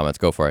up in the comments.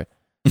 Go for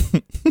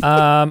it.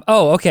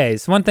 Oh, okay.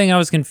 So one thing I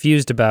was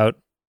confused about.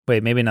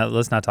 Wait, maybe not.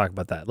 Let's not talk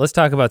about that. Let's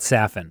talk about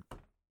Safin.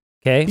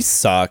 Okay. He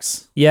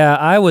sucks. Yeah,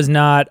 I was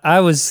not. I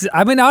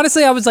mean,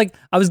 honestly, I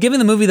was giving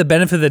the movie the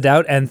benefit of the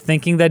doubt and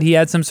thinking that he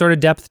had some sort of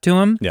depth to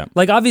him. Yeah.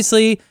 Like,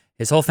 obviously,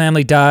 his whole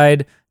family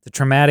died, the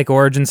traumatic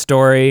origin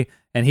story,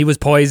 and he was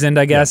poisoned,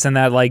 I guess, and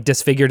that, like,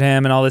 disfigured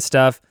him and all this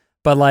stuff.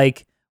 But,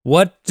 like,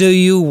 what do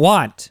you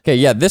want? Okay,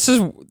 yeah, this is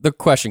the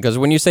question, because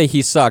when you say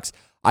he sucks,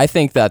 I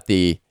think that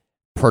the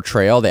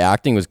portrayal, the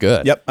acting was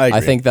good. Yep, I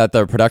agree. think that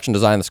the production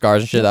design, the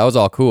scars and shit, that was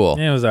all cool.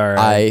 It was all right.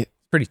 I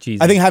Pretty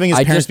cheesy. I think having his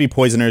I parents just- be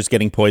poisoners,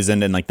 getting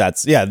poisoned, and like that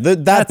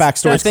That's-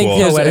 backstory I is think cool.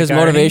 his Poetic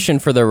irony. motivation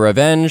for the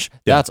revenge,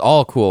 Yeah. that's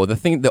all cool.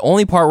 The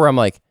only part where I'm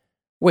like,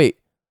 wait,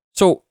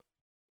 so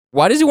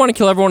why does he want to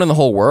kill everyone in the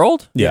whole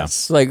world? Yeah.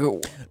 It's like,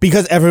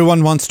 Because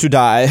everyone wants to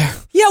die.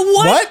 yeah,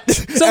 what?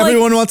 So, like,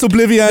 Everyone wants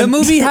oblivion. the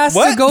movie has to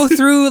What? go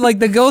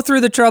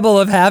through the trouble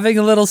of having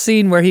a little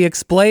scene where he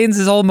explains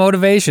his whole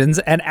motivations,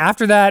 and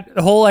after that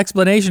whole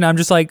explanation, I'm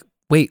just like,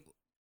 wait,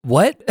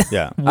 what?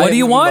 Yeah. What do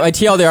you want? My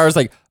TLDR is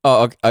like,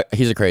 oh, okay,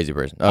 he's a crazy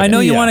person. I know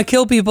you Yeah. want to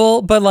kill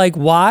people, but like,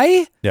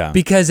 why? Yeah.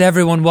 Because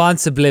everyone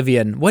wants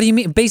oblivion. What do you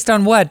mean? Based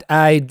on what?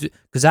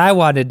 Because I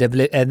wanted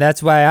oblivion, and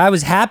that's why I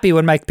was happy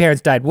when my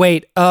parents died.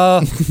 Wait,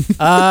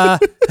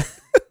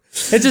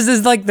 it just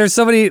is like there's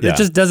so many. Yeah. It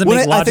just doesn't Well,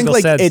 make I think logical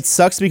like sense. it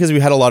sucks because we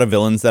had a lot of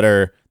villains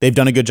they've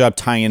done a good job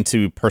tying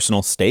into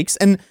personal stakes,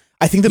 and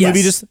I think the movie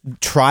Yes. just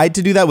tried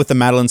to do that with the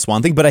Madeline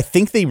Swan thing, but I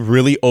think they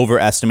really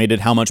overestimated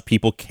how much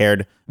people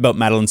cared about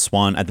Madeline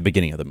Swan at the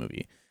beginning of the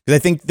movie. Because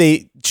I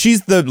think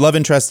she's the love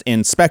interest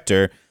in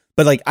Spectre,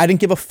 but like I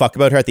didn't give a fuck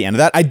about her at the end of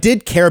that. I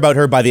did care about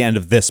her by the end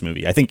of this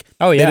movie. I think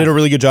Oh, yeah. they did a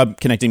really good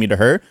job connecting me to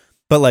her,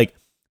 but like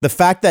the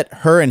fact that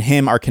her and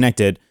him are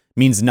connected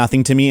means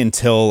nothing to me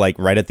until like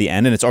right at the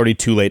end, and it's already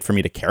too late for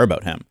me to care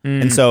about him.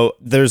 Mm. And so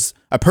there's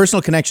a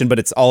personal connection, but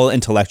it's all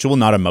intellectual,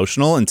 not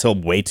emotional until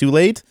way too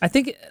late. I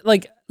think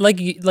like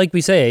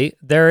we say,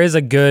 there is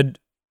a good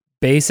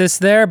basis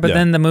there, but Yeah.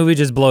 then the movie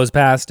just blows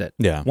past it.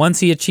 Yeah. Once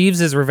he achieves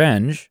his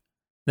revenge,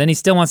 then he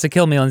still wants to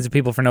kill millions of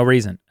people for no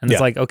reason. And it's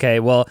Yeah. like, okay,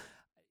 well,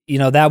 you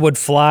know, that would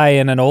fly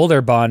in an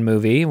older Bond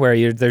movie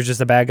where there's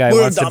just a bad guy who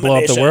World wants to blow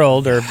up the domination.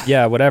 world or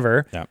yeah,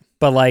 whatever. Yeah.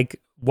 But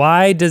like,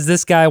 why does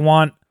this guy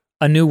want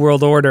a new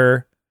world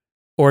order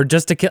or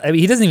just to kill? I mean,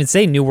 he doesn't even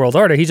say new world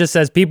order. He just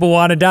says people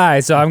want to die,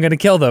 so I'm going to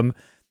kill them.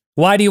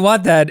 Why do you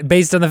want that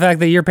based on the fact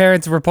that your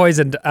parents were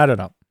poisoned? I don't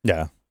know.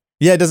 Yeah.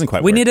 Yeah, it doesn't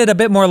quite We work. needed a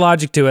bit more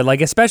logic to it,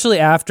 like especially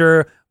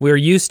after we're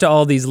used to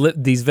all these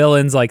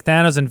villains like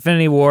Thanos,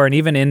 Infinity War, and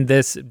even in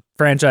this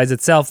franchise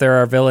itself, there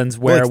are villains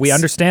where we it's-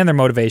 understand their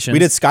motivations. We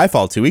did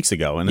Skyfall 2 weeks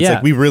ago, and it's Yeah.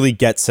 like we really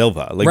get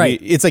Silva. Like Right.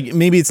 it's like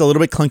maybe it's a little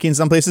bit clunky in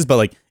some places, but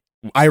like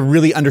I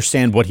really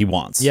understand what he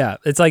wants. Yeah,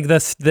 it's like the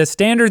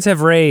standards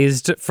have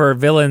raised for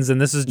villains, and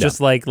this is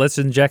just like let's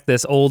inject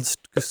this old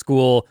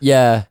school.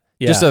 yeah,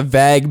 Yeah. just a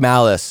vague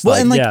malice. Well,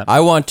 and like Yeah. I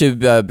want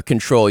to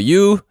control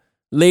you,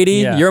 lady.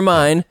 Yeah. You're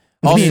mine.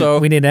 Also,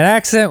 we need an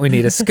accent, we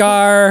need a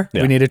scar,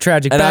 Yeah. we need a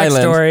tragic An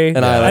island. backstory,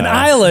 An island. An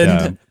island.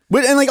 Yeah.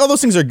 But, and like all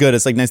those things are good.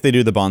 It's like nice they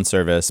do the Bond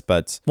service,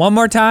 but One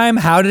more time,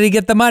 how did he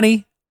get the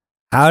money?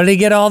 How did he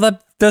get all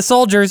the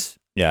soldiers?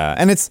 yeah.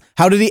 And it's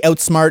how did he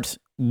outsmart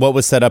what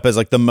was set up as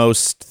like the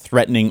most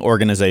threatening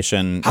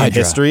organization in Hydra.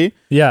 history.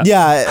 Yeah.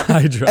 Yeah.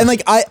 Hydra. And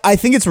like I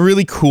think it's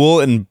really cool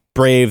and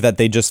brave that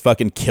they just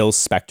fucking kill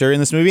Spectre in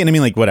this movie. And I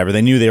mean, like, whatever.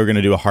 They knew they were going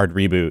to do a hard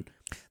reboot.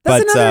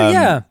 That's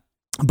another,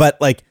 But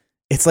like,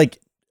 it's like,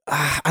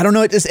 I don't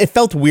know. It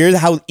felt weird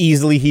how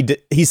easily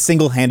he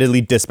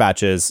single-handedly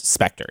dispatches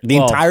Spectre. The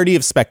entirety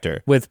of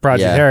Spectre. with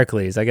Project Yeah.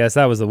 Heracles. I guess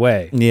that was the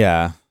way.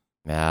 Yeah.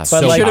 Yeah,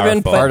 But he like- should have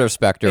been powerful. part of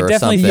Spectre It or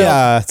definitely something.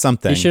 Yeah,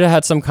 something. He should have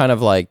had some kind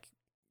of like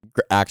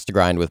axe to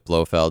grind with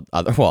Blofeld.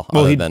 well,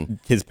 Other than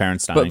his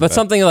parents dying. but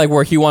something like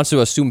where he wants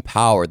to assume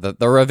power.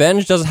 The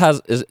revenge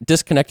is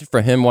disconnected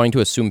from him wanting to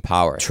assume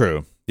power.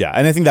 True. Yeah,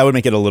 and I think that would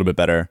make it a little bit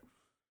better.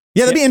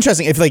 Yeah, that'd be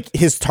interesting if like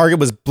his target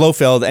was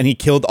Blofeld and he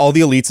killed all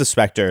the elites of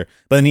Spectre,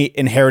 but then he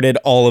inherited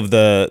all of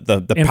the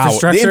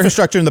power, the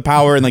infrastructure and the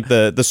power and like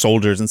the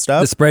soldiers and The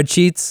stuff.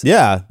 spreadsheets.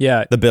 Yeah.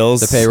 Yeah. The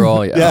bills. The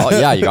payroll.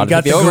 Yeah, you got to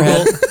Got the the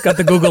overhead. Google, got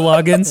the Google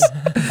logins.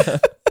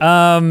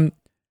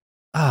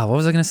 What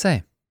was I going to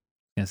say?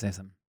 Gonna say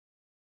something.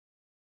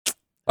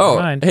 Oh,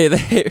 Never mind.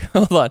 hey,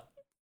 hold on.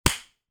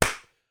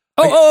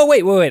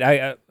 Wait.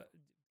 I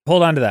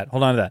hold on to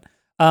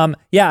that.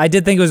 Yeah, I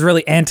did think it was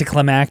really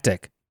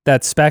anticlimactic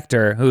that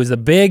Spectre, who's the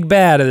big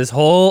bad of this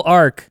whole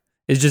arc,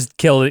 is just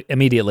killed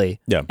immediately.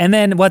 Yeah. And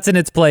then what's in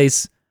its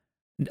place?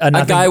 A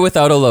guy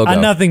without a logo. a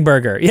nothing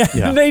burger. Yeah.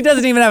 Yeah. He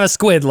doesn't even have a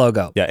squid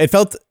logo. Yeah, it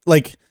felt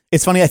like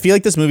it's funny. I feel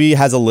like this movie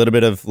has a little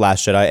bit of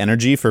Last Jedi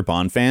energy for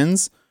Bond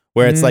fans,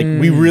 where it's like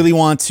we really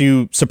want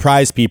to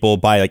surprise people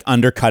by like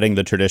undercutting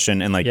the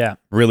tradition and like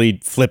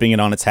really flipping it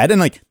on its head. And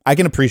like I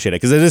can appreciate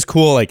it because it is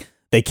cool. Like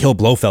they kill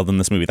Blofeld in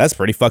this movie. That's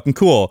pretty fucking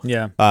cool.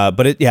 Yeah.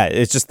 But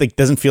it's just like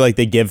doesn't feel like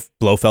they give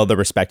Blofeld the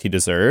respect he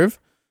deserves.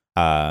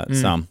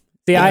 So.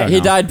 See, He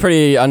died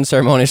pretty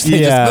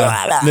unceremoniously.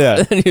 Yeah,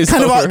 Just, and he was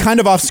over. kind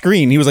of off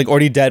screen. He was like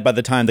already dead by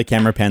the time the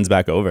camera pans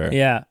back over.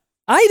 Yeah.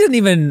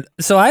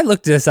 So I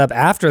looked this up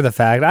after the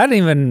fact. I didn't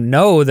even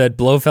know that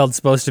Blofeld's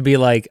supposed to be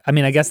like, I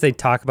mean, I guess they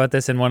talk about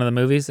this in one of the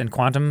movies, in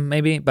Quantum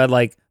maybe, but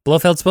like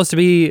Blofeld's supposed to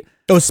be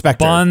Oh,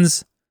 Spectre.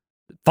 Bond's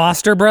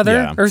foster brother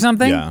Yeah. or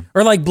something? Yeah.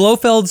 Or like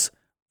Blofeld's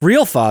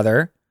real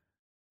father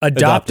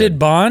adopted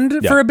Bond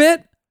Yeah. for a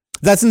bit?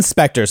 That's in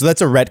Spectre, so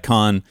that's a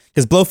retcon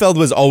because Blofeld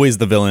was always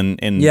the villain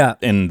in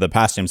the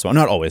past James Bond.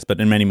 Not always,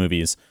 but in many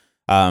movies.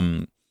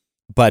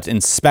 But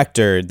in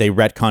Spectre, they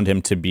retconned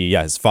him to be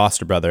his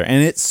foster brother,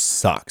 and it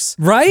sucks.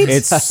 Right?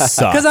 It sucks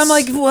Because I'm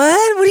like, what?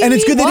 What do you and mean?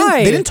 it's good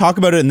Why? they didn't talk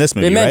about it in this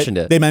movie. They right? mentioned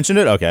it. They mentioned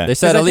it. Okay. They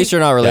said, at least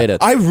you're not related.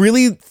 I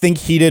really think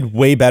he did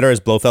way better as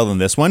Blofeld in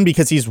this one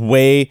because he's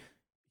way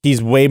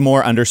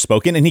more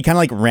underspoken, and he kind of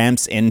like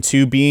ramps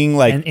into being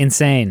like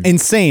insane.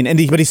 insane,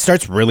 but he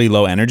starts really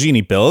low energy and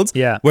he builds.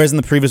 Yeah. Whereas in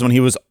the previous one,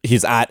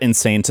 he's at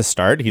insane to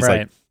start. He's Right.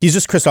 like he's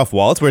just Christoph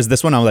Waltz. Whereas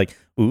this one, I'm like,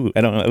 ooh,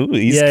 I don't know. Ooh,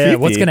 he's creepy.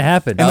 What's gonna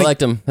happen? I liked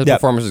him. His Yeah.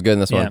 performance was good in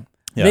this Yeah. one.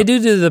 Yeah. They do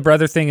the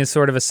brother thing as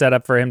sort of a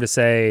setup for him to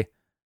say,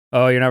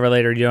 oh, you're not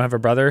related, you don't have a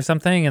brother or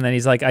something. And then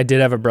he's like, I did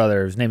have a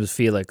brother. His name was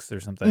Felix or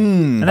something.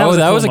 And That was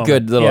a cool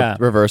good moment. little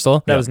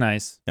reversal. That was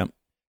nice.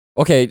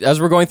 Okay, as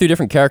we're going through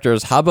different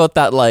characters, how about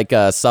that like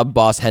sub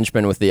boss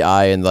henchman with the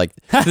eye and like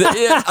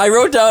I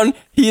wrote down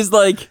he's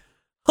like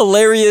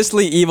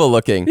hilariously evil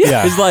looking.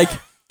 Yeah. He's like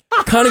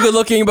kind of good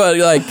looking, but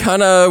like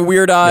kind of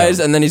weird eyes,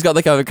 and then he's got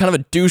like a kind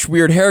of a douche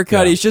weird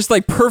haircut. Yeah. He's just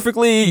like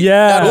perfectly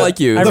Yeah. I don't like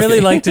you. I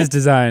really liked his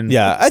design.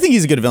 Yeah, I think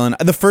he's a good villain.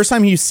 The first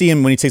time you see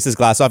him when he takes his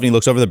glass off and he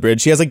looks over the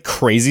bridge, he has like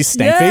crazy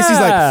stank face. He's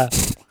like,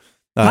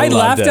 I loved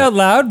laughed it. out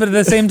loud, but at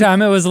the same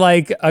time, it was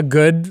like a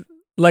good,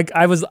 like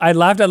I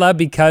laughed out loud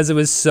because it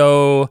was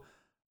so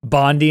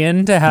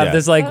Bondian to have Yeah.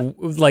 this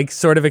like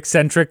sort of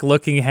eccentric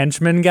looking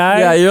henchman guy.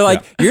 Yeah, you're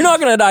like you're not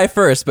gonna die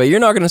first, but you're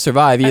not gonna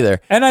survive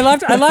either. And I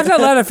laughed out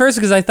loud at first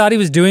because I thought he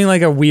was doing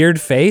like a weird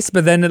face,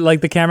 but then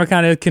like the camera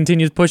kind of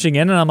continues pushing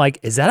in, and I'm like,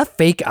 is that a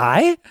fake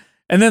eye?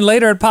 And then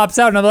later it pops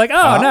out, and I'm like,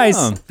 oh, nice.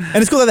 And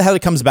it's cool that how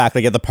it comes back.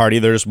 Like at the party,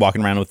 they're just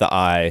walking around with the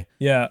eye.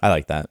 Yeah. I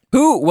like that.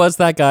 Who was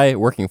that guy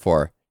working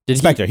for? Did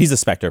Spectre. He's a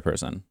Spectre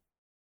person.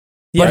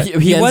 Yeah,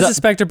 But he ends was up- a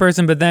Spectre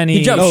person, but then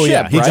he jumped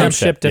ship, he right? jumped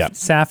ship to yeah.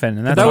 Safin,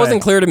 and that's That why-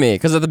 wasn't clear to me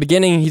because at the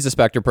beginning he's a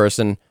Spectre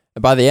person.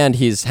 By the end,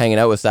 he's hanging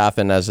out with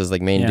Safin as his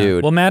like main Yeah.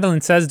 dude. Well,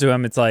 Madeline says to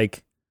him, it's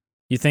like,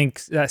 you think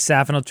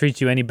Safin will treat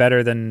you any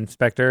better than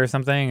Spectre or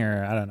something?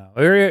 Or I don't know.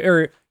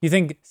 Or you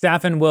think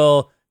Safin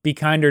will be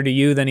kinder to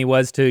you than he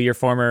was to your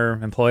former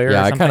employer? yeah, or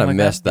I something kind of like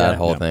missed that Yeah.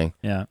 whole thing.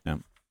 Yeah. Yeah.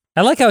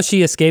 I like how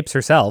she escapes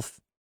herself.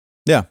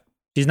 Yeah.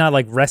 She's not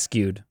like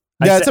rescued.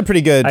 Yeah, it's a pretty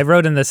good. I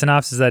wrote in the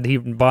synopsis that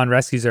Bond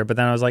rescues her, but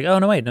then I was like, oh,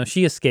 no,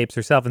 she escapes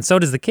herself. And so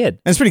does the kid.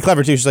 And it's pretty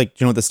clever too. She's like, do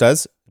you know what this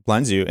does? It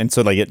blinds you. And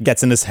so like it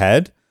gets in his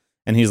head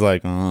and he's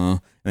like, and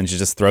then she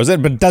just throws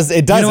it, but it does.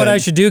 You know what I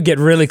should do? Get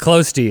really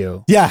close to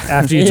you. Yeah.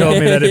 After you told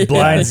me that it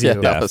blinds Yeah,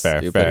 you. that Yeah, was fair,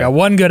 stupid. fair. I got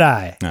one good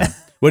eye. Yeah.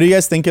 What do you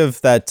guys think of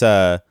that?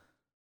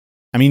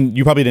 I mean,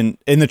 you probably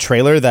didn't in the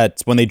trailer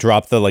that when they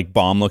drop the like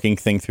bomb looking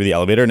thing through the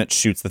elevator and it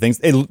shoots the things,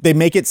 they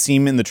make it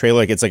seem in the trailer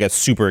like it's like a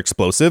super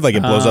explosive, like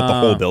it blows up the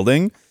whole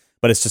building,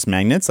 but it's just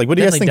magnets. Like, what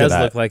do you guys think does of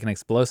that? look like an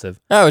explosive.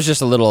 That was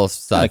just a little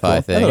sci-fi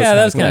cool. thing. That Yeah,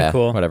 that was kind of Yeah,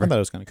 cool. I Whatever. thought it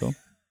was kind of cool.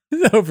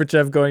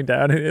 Overchev going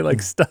down and he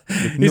like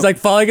he's like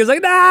falling. He's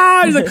like,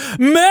 nah. He's like,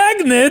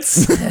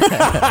 magnets. He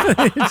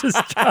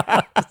just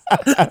drops.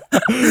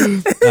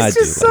 It's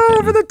just so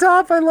over the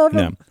top. I love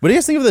him. What do you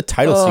guys think of the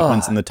title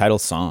sequence and the title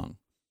song?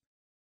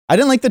 I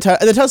didn't like the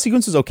title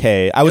sequence was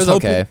okay. I was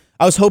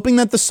hoping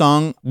that the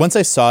song, once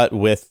I saw it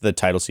with the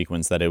title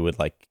sequence, that it would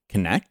like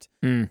connect,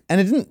 and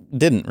it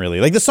didn't really.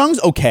 Like the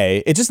song's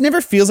okay. It just never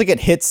feels like it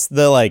hits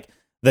the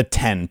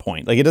 10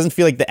 point. Like it doesn't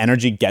feel like the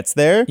energy gets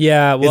there.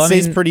 Yeah, well, it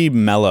stays pretty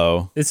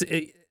mellow. It's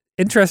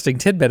interesting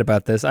tidbit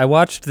about this. I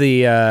watched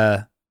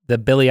the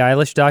Billie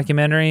Eilish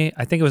documentary.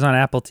 I think it was on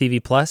Apple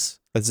TV Plus.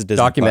 That's a Disney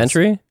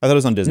documentary? Plus. I thought it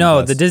was on Disney No,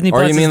 Plus. the Disney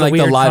Plus. Or you mean is like the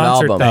weird live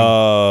concert album? thing.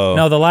 Oh.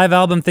 No, the live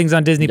album thing's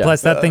on Disney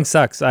Plus. That thing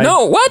sucks.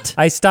 No, what?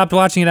 I stopped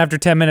watching it after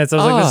 10 minutes. I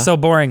was like, this is so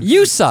boring.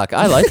 You suck.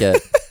 I like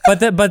it.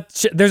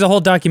 But there's a whole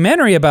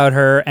documentary about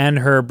her and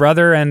her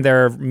brother and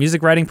their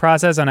music writing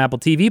process on Apple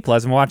TV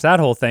Plus, and we watched that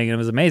whole thing, and it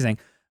was amazing.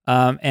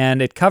 And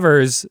it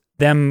covers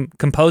them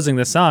composing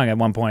the song at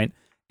one point,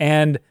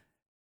 and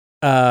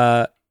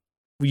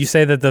you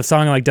say that the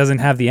song like doesn't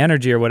have the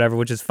energy or whatever,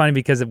 which is funny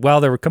because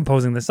while they were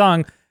composing the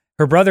song,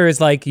 her brother is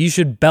like, you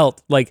should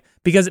belt, like,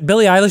 because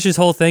Billie Eilish's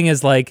whole thing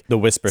is like the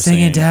whisper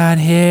singing down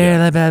here,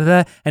 blah, blah,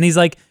 blah. And he's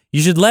like,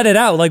 you should let it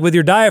out, like with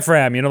your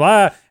diaphragm,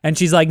 and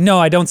she's like, no,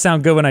 I don't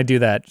sound good when I do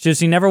that.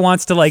 She never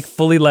wants to like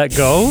fully let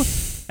go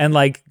and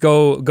like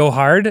go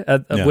hard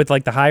with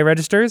like the high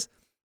registers.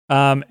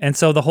 And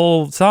so the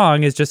whole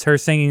song is just her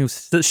singing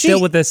still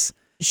with this.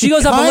 She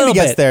goes up a little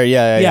gets bit. there,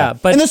 yeah.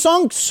 But and the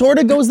song sort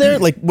of goes there,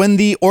 like when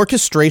the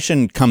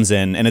orchestration comes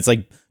in and it's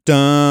like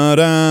da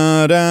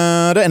da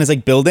da da, and it's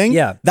like building.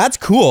 Yeah, that's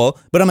cool.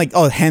 But I'm like,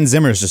 oh, Hans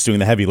Zimmer's just doing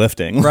the heavy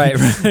lifting. Right.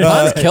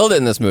 Hans killed it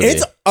in this movie.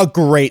 It's a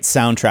great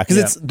soundtrack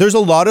because there's a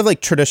lot of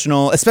like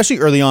traditional, especially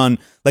early on,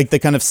 like the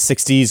kind of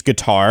 60s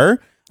guitar.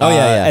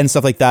 And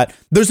stuff like that.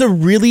 There's a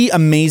really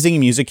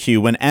amazing music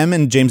cue when M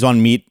and James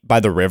Bond meet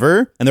by the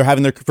river and they're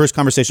having their first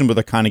conversation, but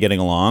they're kind of getting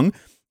along.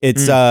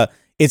 It's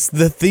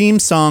the theme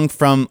song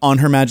from On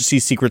Her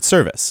Majesty's Secret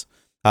Service,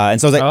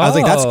 and so I was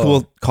like, that's a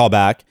cool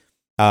callback.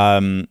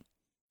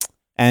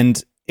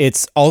 And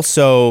it's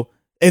also,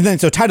 and then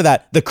so tied to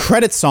that, the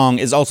credit song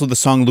is also the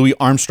song Louis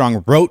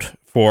Armstrong wrote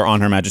for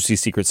On Her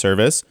Majesty's Secret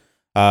Service.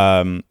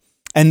 And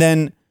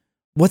then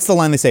what's the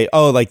line they say?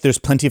 Oh, like there's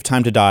plenty of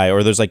time to die,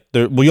 or there's like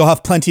you'll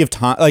have plenty of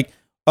time. Like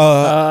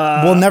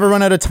we'll never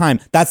run out of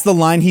time. That's the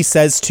line he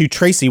says to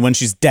Tracy when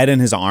she's dead in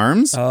his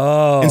arms.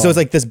 Oh, and so it's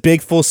like this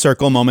big full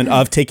circle moment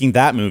of taking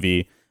that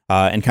movie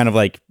and kind of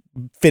like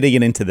fitting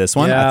it into this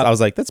one. Yeah. I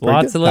was like, that's pretty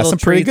Lots good. of little That's some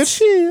pretty good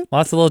shit.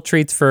 Lots of little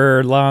treats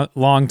for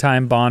long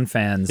time Bond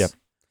fans. Yep.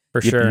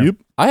 For sure. Yep.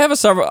 I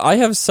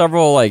have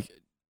several like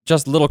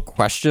just little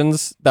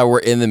questions that were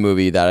in the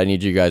movie that I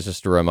need you guys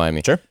just to remind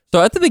me. Sure.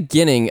 So at the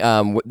beginning,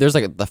 there's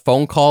like the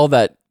phone call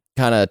that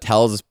kind of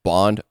tells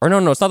Bond, or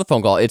no, it's not the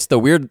phone call. It's the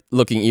weird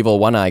looking evil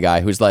one-eye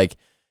guy who's like,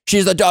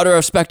 she's the daughter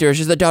of Spectre.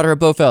 She's the daughter of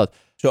Blofeld.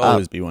 She'll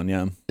always be one.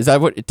 Yeah. Is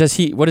that what does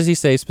he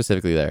say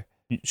specifically there?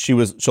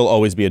 She'll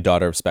always be a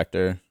daughter of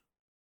Spectre.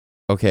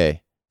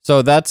 Okay.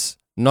 So that's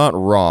not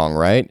wrong,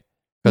 right?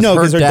 No,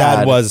 because her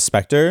dad was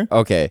Spectre.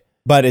 Okay.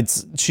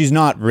 But she's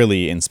not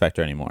really in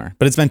Spectre anymore.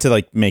 But it's meant to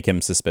like make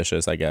him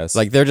suspicious, I guess.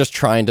 Like they're just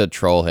trying to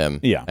troll him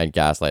and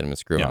gaslight him and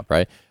screw him up,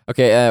 right?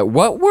 Okay,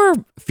 what were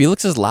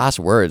Felix's last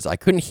words? I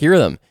couldn't hear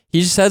them.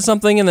 He just said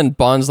something and then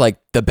Bond's like,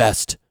 the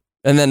best.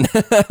 And then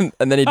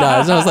and then he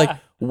dies. And I was like,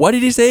 what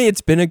did he say?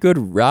 It's been a good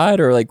ride,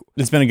 or like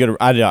it's been a good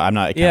I'm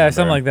not I can't remember.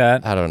 Something like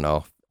that. I don't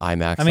know.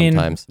 IMAX I mean,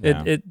 sometimes.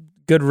 It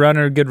good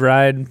runner, good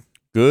ride.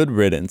 Good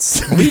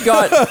riddance. We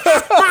got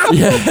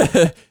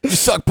you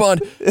suck,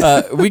 Bond.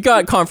 We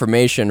got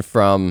confirmation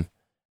from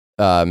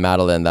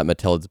Madeline that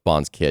Matilda's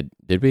Bond's kid.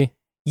 Did we?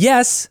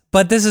 Yes,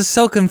 but this is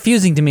so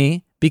confusing to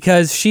me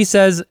because she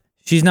says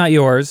she's not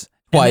yours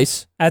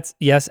twice.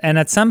 And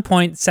at some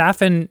point,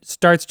 Safin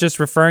starts just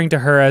referring to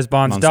her as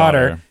Bond's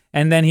daughter,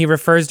 and then he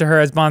refers to her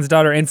as Bond's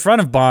daughter in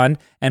front of Bond,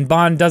 and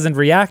Bond doesn't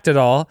react at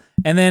all.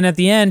 And then at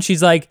the end,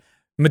 she's like,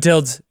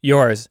 Matilda's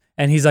yours.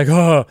 And he's like,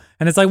 oh.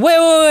 And it's like,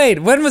 wait.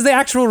 When was the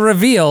actual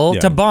reveal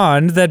to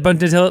Bond that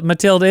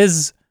Matilda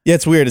is... Yeah,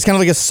 it's weird. It's kind of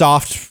like a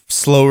soft,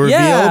 slow reveal.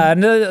 Yeah,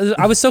 and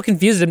I was so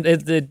confused.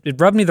 It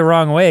rubbed me the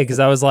wrong way because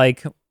I was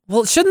like,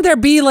 well, shouldn't there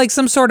be like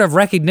some sort of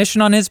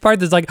recognition on his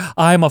part that's like,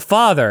 I'm a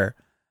father?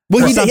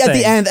 Well,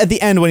 at the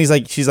end when he's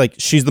like,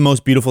 she's the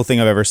most beautiful thing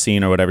I've ever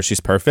seen or whatever.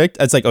 She's perfect.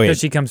 It's like, oh yeah, because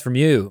she comes from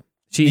you.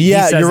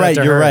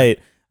 You're right.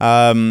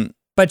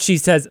 But she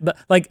says,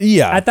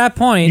 at that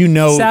point,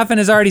 Safin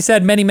has already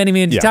said many, many,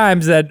 many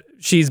times that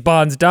she's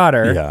Bond's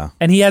daughter,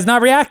 and he has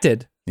not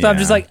reacted. So I'm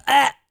just like,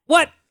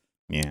 what?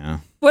 Yeah.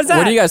 What's that?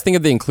 What do you guys think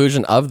of the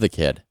inclusion of the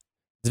kid?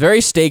 It's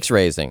very stakes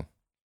raising.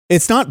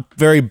 It's not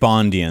very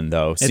Bondian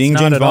though. Seeing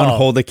James Bond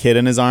hold a kid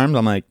in his arms,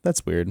 I'm like,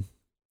 that's weird.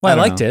 Well, I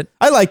liked it.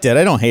 I liked it.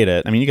 I don't hate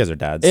it. I mean, you guys are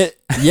dads.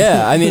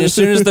 I mean, as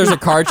soon as there's a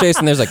car chase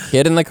and there's a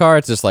kid in the car,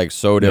 it's just like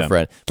so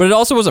different. But it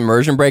also was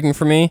immersion breaking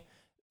for me.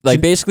 Like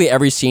basically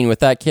every scene with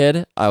that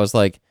kid, I was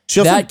like, She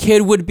also- that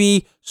kid would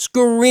be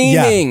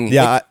screaming.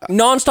 Yeah, like,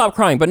 nonstop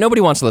crying, but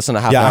nobody wants to listen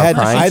to half Yeah, an I hour had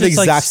crying. the She's just,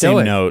 like, exact same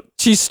stoic. note.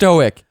 She's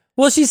stoic.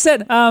 Well, she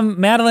said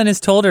Madeline has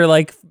told her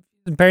like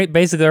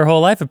basically her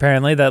whole life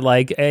apparently that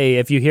like, hey,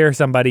 if you hear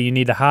somebody, you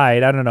need to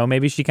hide. I don't know.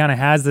 Maybe she kind of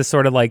has this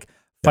sort of like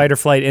fight or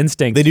flight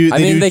instinct. They do. I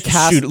mean, they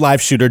cast-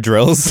 live shooter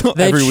drills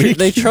every week.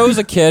 They chose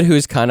a kid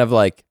who's kind of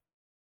like.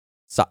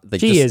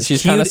 She's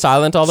cute- kind of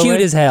silent all the cute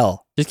way. as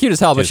hell. She's cute as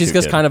hell, but She's she's cute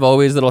just kid. kind of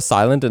always a little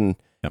silent and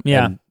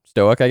Yeah. and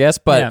stoic, I guess.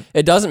 But Yeah.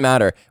 it doesn't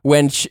matter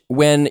when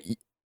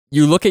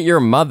you look at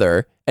your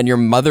mother and your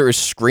mother is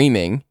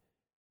screaming,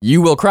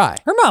 you will cry.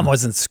 Her mom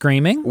wasn't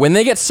screaming. When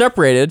they get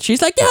separated,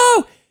 she's like,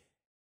 "No,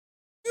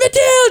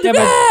 Matilda!"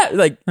 Yeah, but-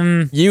 like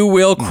you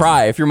will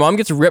cry if your mom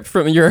gets ripped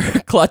from your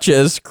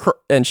clutches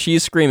and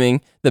she's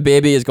screaming. The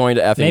baby is going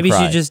to effing Maybe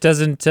cry. she just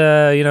doesn't,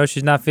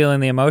 she's not feeling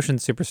the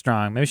emotions super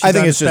strong. Maybe she's I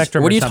think on it's the just-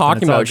 spectrum. What or are you something.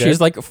 talking It's all about? good.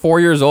 She's like 4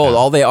 years old.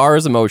 All they are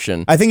is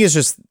emotion. I think it's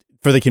just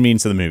for the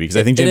convenience of the movie because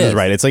I think It James is is.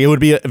 right. It's like it would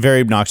be very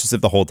obnoxious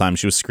if the whole time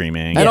she was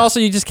screaming. And also,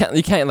 you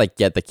can't like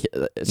get the kid.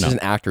 It's No. just an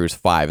actor who's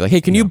 5. Like,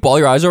 hey, can you ball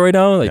your eyes out right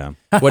now? Like,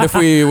 what if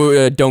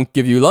we don't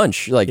give you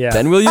lunch? Like, Yeah.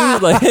 then will you?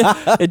 Like,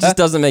 it just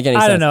doesn't make any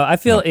sense. I don't know. I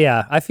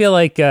feel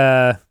like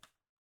it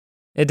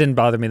didn't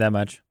bother me that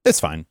much. It's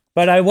fine.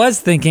 But I was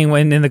thinking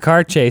when in the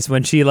car chase,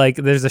 when she like,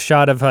 there's a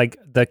shot of like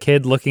the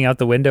kid looking out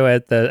the window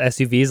at the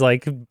SUVs,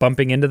 like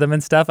bumping into them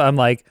and stuff. I'm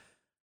like,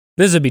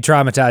 this would be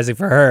traumatizing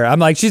for her. I'm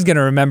like, she's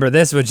gonna remember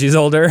this when she's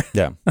older.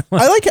 Yeah,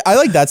 I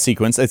like that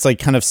sequence. It's like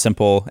kind of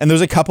simple. And there's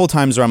a couple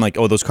times where I'm like,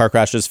 oh, those car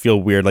crashes feel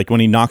weird. Like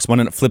when he knocks one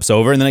and it flips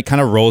over, and then it kind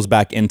of rolls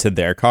back into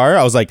their car.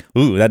 I was like,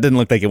 ooh, that didn't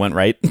look like it went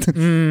right.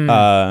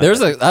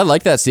 I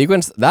like that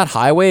sequence. That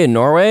highway in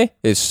Norway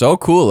is so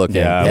cool looking.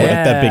 Yeah, with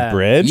that big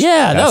bridge.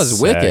 Yeah, that That's was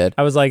sick. wicked.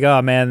 I was like,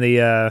 oh man,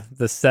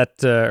 the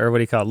set or what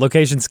do you call it?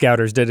 Location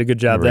scouters did a good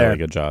job Really there.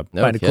 good job.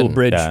 No Find a cool kidding.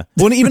 bridge. Yeah.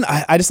 Well, and even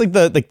I just like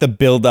the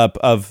build up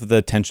of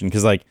the tension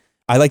because like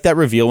I like that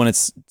reveal when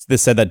they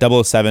said that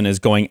 007 is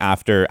going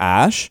after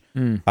Ash,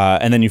 and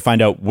then you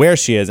find out where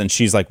she is, and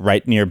she's like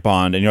right near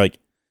Bond, and you're like,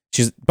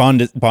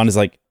 Bond is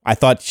like, I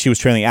thought she was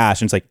trailing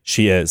Ash, and it's like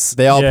she is.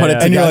 They all Yeah, put it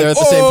yeah. And you're together like, at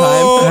the same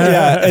 "Oh!" time.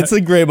 Yeah, it's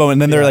a great moment.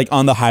 And then they're like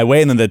on the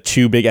highway, and then the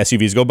two big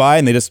SUVs go by,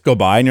 and they just go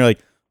by, and you're like,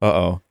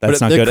 uh-oh, that's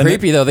But not they're good. And then-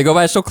 creepy though. They go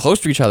by so close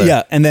to each other.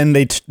 yeah, and then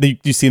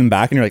you see them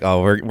back, and you're like,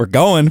 oh, we're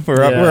going,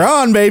 we're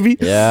on, baby.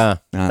 Yeah.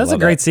 I That's a love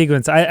great that.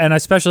 sequence. I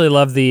especially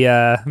love the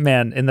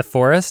man in the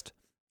forest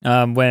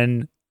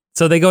when.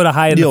 So they go to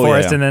hide in the Oh, yeah,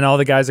 forest, yeah. and then all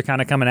the guys are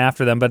kind of coming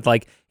after them. But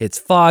like it's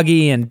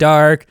foggy and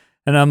dark,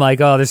 and I'm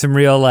like, oh, there's some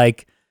real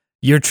like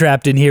you're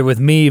trapped in here with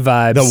me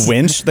vibes. The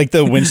winch, like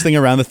the winch thing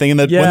around the thing, and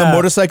when the Yeah.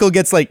 motorcycle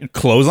gets like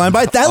clotheslined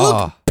by, that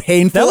looked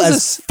painful That was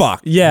as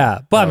fuck. Yeah,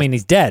 but I mean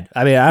he's dead.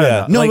 I mean I don't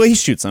know. No, Like- but he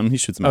shoots him.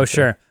 oh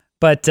sure,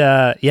 but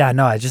yeah,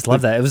 no, I just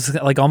love that. It was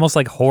like almost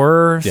like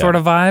horror Yeah. sort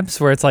of vibes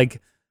where it's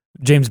like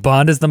James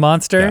Bond is the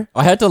monster.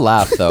 I had to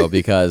laugh though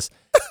because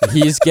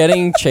he's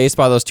getting chased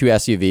by those two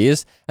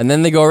SUVs, and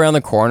then they go around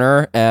the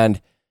corner,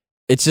 and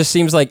it just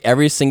seems like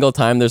every single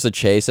time there's a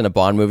chase in a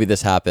Bond movie,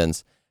 this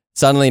happens.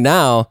 Suddenly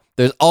now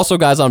there's also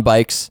guys on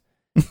bikes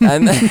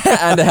and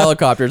and a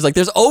helicopter. It's like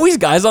there's always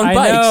guys on I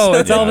bikes. know.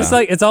 It's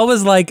Yeah.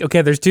 always like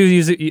okay. There's two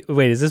user.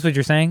 Wait, is this what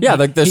you're saying? Yeah,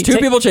 like there's He two ta-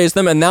 people chase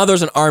them, and now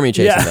there's an army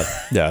chasing Yeah.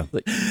 them.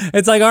 Yeah.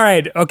 It's like all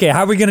right, okay.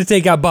 How are we gonna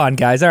take out Bond,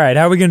 guys? All right,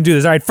 how are we gonna do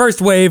this? All right,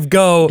 first wave,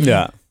 go.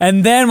 Yeah.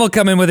 And then we'll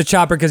come in with a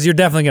chopper because you're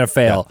definitely gonna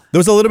fail. There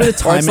was a little bit of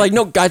Or time. it's like,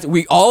 no, guys,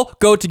 we all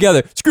go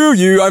together. Screw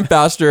you, I'm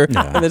faster.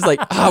 And it's like,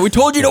 we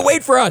told you to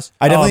wait for us.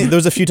 I definitely, there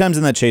was a few times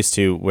in that chase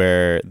too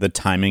where the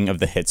timing of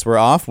the hits were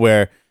off,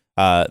 where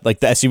like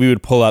the SUV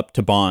would pull up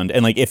to Bond,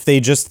 and like if they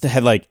just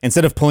had like,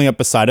 instead of pulling up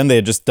beside him, they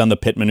had just done the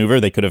pit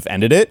maneuver, they could have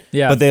ended it.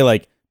 Yeah. But they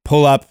like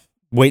pull up,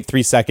 wait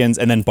 3 seconds,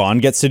 and then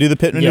Bond gets to do the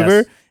pit maneuver.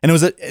 Yes. And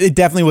it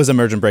definitely was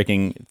immersion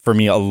breaking for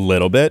me a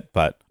little bit,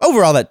 but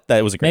overall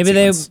that was a great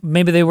sequence.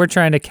 Maybe they were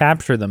trying to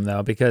capture them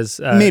though because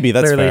Maybe,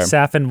 that's clearly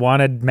fair. Safin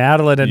wanted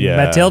Madeline and Yeah.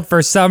 Mathilde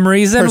for some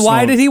reason. Personal-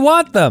 Why did he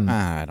want them?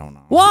 I don't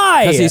know.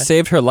 Why? Because he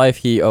saved her life,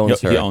 he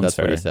owns her. He owns That's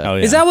her. what he said. Oh,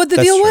 yeah. Is that what the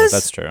That's deal true. was?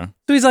 That's true.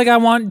 So he's like, I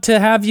want to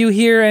have you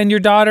here and your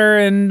daughter,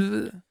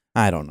 and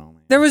I don't know.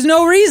 there was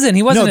no reason.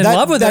 He wasn't in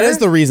love with her. That is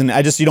the reason.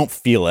 I just, you don't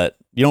feel it.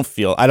 You don't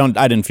feel, I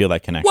didn't feel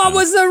that connection. What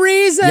was the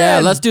reason? Yeah,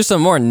 let's do some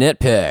more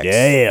nitpicks.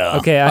 Yeah.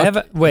 Okay, I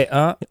have wait.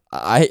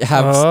 I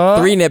have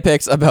 3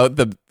 nitpicks about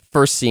the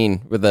first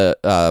scene with the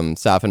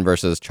Safin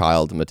versus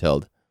child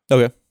Mathilde.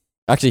 Okay.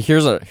 Actually,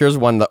 here's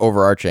one the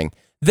overarching.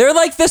 They're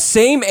like the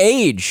same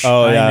age.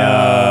 Oh, I yeah.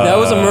 know. That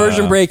was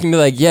immersion breaking. Be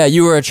like, yeah,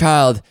 you were a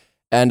child,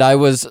 and I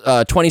was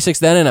 26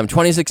 then, and I'm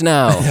 26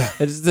 now.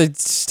 it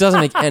just doesn't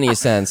make any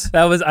sense.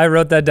 I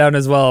wrote that down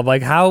as well. I'm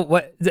like,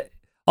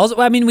 also,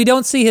 I mean, we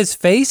don't see his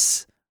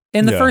face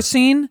in the Yeah. first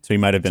scene, So he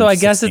might have been. so I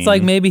guess it's 16.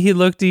 like maybe he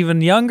looked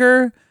even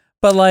younger.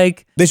 But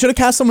like, They should have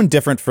cast someone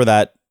different for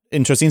that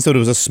intro scene, so it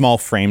was a small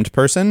framed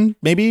person,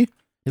 maybe.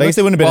 I guess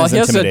they wouldn't have been Well, as he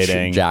has a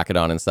intimidating. jacket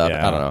on and stuff.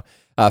 Yeah. I don't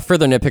know.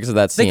 Further nitpicks of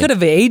that they scene. could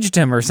have aged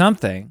him or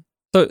something.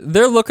 So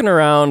they're looking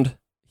around.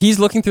 He's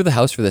looking through the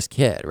house for this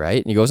kid, right?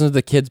 And he goes into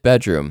the kid's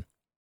bedroom.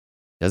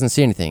 Doesn't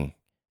see anything.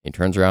 He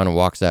turns around and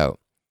walks out.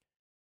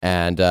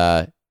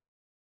 And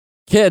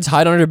kids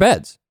hide under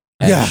beds.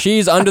 And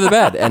she's under the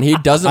bed, and he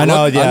doesn't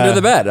look under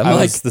the bed. I'm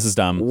like, this is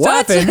dumb.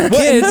 what?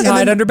 Kids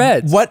hide under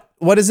beds.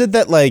 What is it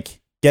that like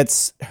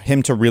gets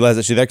him to realize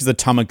that she's there? Because the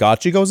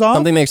Tamagotchi goes off.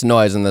 Something makes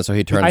noise, and then so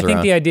he turns around. I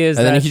think the idea is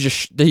and that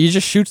then he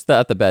just shoots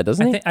at the bed,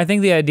 doesn't he? I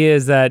think the idea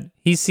is that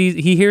he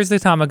hears the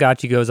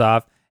Tamagotchi goes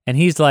off, and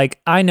he's like,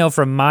 I know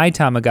from my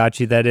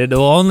Tamagotchi that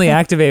it'll only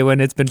activate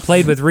when it's been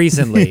played with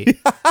recently.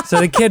 So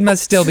the kid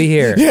must still be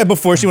here. Yeah,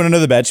 before she went under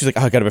the bed, she's like,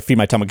 oh, I gotta feed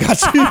my Tamagotchi.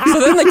 So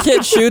then the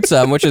kid shoots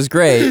him, which is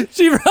great.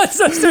 She runs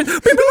upstairs.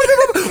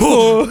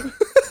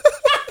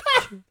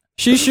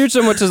 She shoots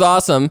him, which is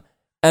awesome.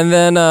 And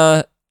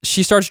then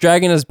she starts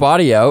dragging his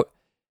body out.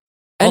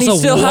 And Also, he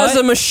still has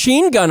what? a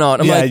machine gun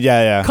on. I'm like,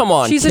 yeah. come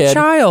on, She's kid. a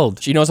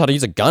child. She knows how to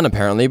use a gun,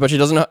 apparently, but she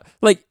doesn't know.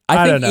 Like, I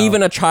don't think know.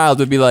 even a child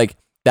would be like,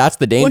 that's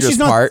the dangerous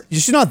part.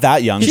 She's not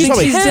that young. She She's thinks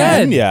probably he's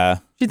 10. dead. Yeah.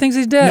 She thinks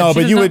he's dead. No, She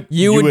but does you not- would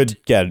you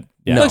would get.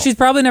 Yeah. Look, she's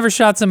probably never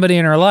shot somebody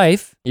in her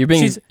life. You're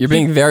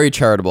being very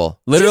charitable.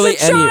 Literally,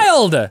 she's a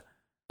child. a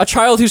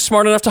child who's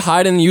smart enough to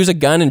hide and use a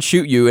gun and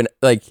shoot you and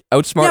like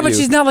outsmart Yeah, but you.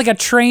 she's not like a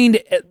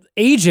trained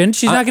agent.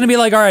 She's not going to be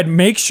like, all right,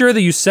 make sure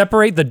that you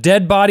separate the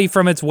dead body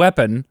from its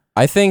weapon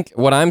I think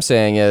what I'm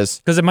saying is,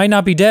 because it might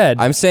not be dead.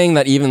 I'm saying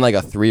that even like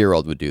a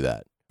 3-year-old would do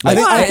that. I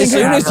think- I as think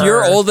soon as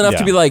you're old enough to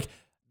Yeah. be like,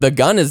 the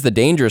gun is the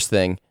dangerous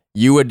thing,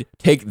 you would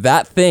take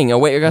that thing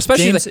away.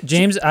 Especially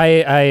James, I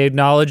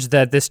acknowledge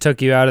that this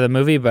took you out of the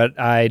movie, but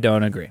I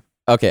don't agree.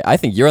 okay, I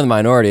think you're in the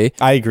minority.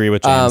 I agree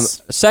with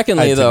James.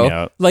 Secondly, I'd take me though,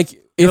 out. like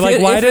You're like,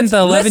 why didn't the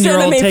 11-year-old listen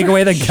to me take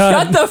away the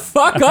gun? Shut the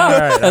fuck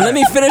up and let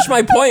me finish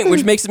my point,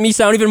 which makes me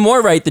sound even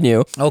more right than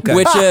you. Okay.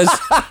 Which is,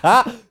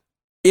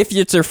 if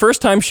it's your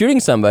first time shooting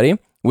somebody,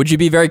 would you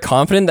be very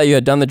confident that you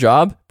had done the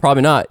job?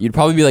 Probably not. You'd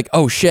probably be like,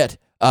 oh shit,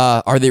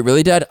 are they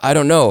really dead? I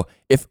don't know.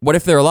 What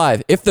if they're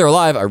alive? If they're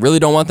alive, I really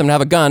don't want them to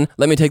have a gun.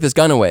 Let me take this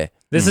gun away.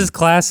 This is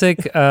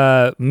classic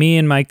me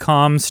in my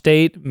calm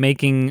state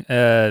making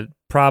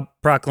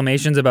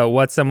proclamations about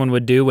what someone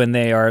would do when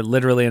they are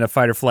literally in a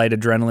fight or flight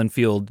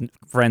adrenaline-fueled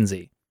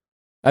frenzy.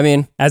 I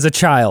mean, As a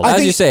child.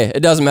 as you say,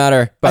 it doesn't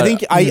matter. But I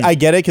think I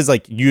get it because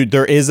like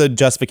there is a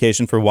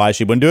justification for why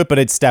she wouldn't do it, but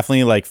it's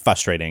definitely like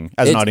frustrating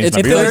as an audience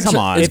member. You're clear like, come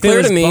on. It's If it clear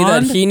to was me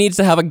Bond- that he needs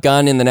to have a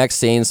gun in the next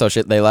scene, so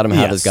they let him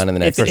have Yes. his gun in the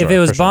next if scene. it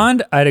was for sure.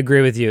 Bond, I'd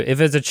agree with you.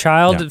 If it's a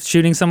child Yeah.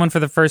 shooting someone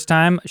for the first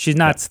time, she's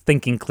not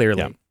thinking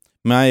clearly. Yeah.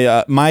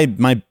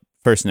 My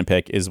first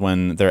nitpick is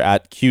when they're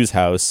at Q's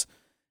house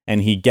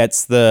and he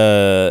gets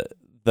the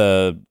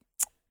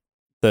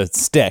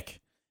stick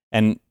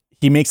and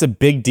he makes a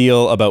big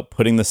deal about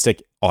putting the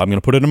stick. Oh, I'm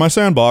gonna put it in my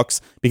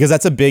sandbox because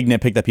that's a big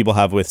nitpick that people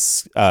have with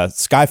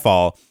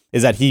Skyfall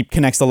is that he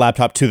connects the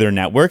laptop to their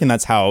network and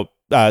that's how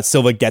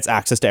Silva gets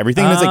access to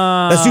everything. And it's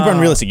like that's super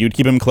unrealistic. You'd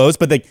keep him close,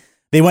 but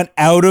they went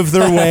out of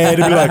their way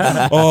to be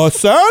like, oh,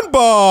 sandbox.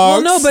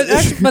 Well, no,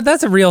 but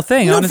that's a real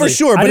thing. No, honestly. for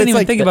sure, I but didn't it's even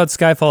like- think about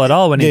Skyfall at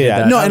all when he did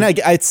that. No, and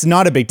it's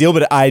not a big deal,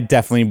 but I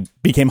definitely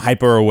became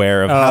hyper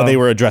aware of how they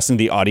were addressing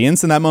the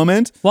audience in that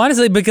moment. Well,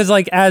 honestly, because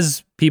like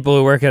as people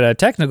who work at a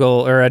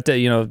technical or at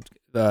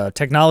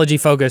technology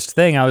focused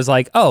thing, I was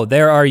like, oh,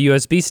 there are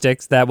USB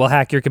sticks that will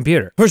hack your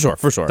computer. For sure.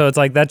 So it's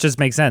like that just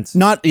makes sense.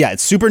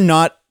 It's super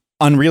not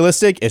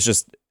unrealistic. It's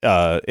just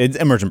it's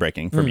immersion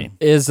breaking for me.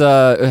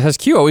 Has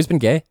Q always been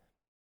gay?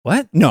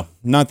 What? No,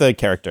 not the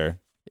character.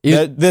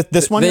 He's-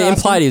 This one They you're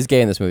implied asking? he's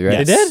gay in this movie, right?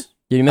 Yes. They did?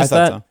 You missed I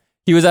that? thought so.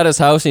 He was at his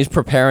house and he's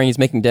preparing, he's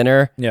making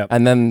dinner. Yeah.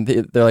 And then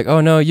they're like,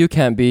 oh no, you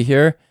can't be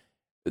here.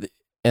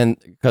 And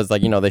because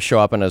they show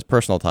up in his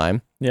personal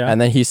time. Yeah. And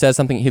then he says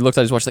something, he looks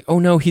at his watch like, oh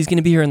no, he's going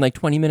to be here in like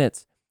 20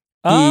 minutes.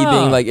 He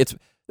being like, it's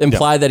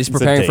implied that he's It's a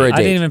preparing for a date. I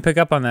date. didn't even pick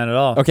up on that at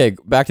all. Okay,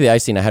 back to the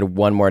ice scene. I had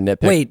one more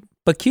nitpick. Wait,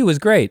 but Q was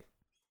great.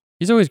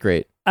 He's always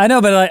great. I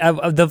know,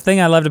 but the thing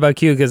I loved about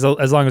Q, because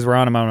as long as we're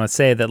on him, I want to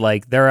say that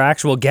like there are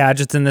actual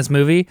gadgets in this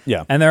movie.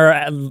 Yeah. And there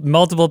are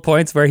multiple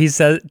points where he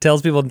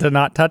tells people to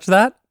not touch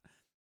that,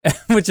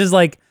 which is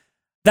like,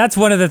 that's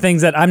one of the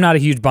things that I'm not a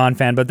huge Bond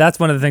fan, but that's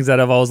one of the things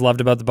that I've always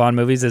loved about the Bond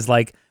movies is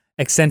like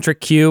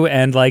eccentric Q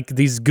and like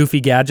these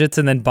goofy gadgets,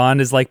 and then Bond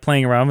is like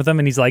playing around with them,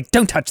 and he's like,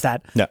 "Don't touch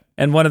that." Yeah.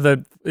 And in one of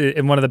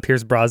the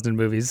Pierce Brosnan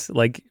movies,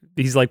 like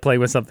he's like playing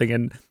with something,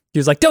 and he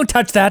was like, "Don't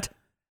touch that.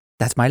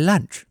 That's my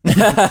lunch."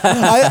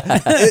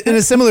 In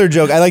a similar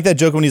joke, I like that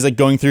joke when he's like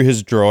going through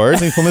his drawers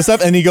and he's pulling this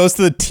stuff and he goes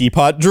to the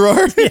teapot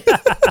drawer. I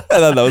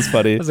thought that was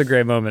funny. That was a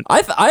great moment.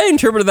 I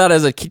interpreted that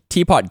as a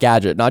teapot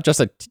gadget, not just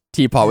a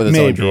teapot with its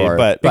own Maybe, drawer.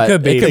 but it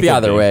could be. It could be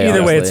either way.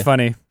 Either way, honestly. it's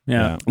funny.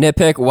 Yeah.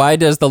 Nitpick, why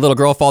does the little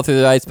girl fall through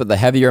the ice, but the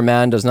heavier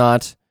man does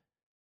not?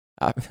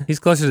 He's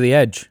closer to the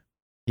edge.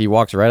 He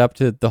walks right up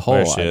to the hole.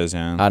 There she is,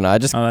 yeah. I don't know. I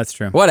just, Oh, that's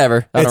true.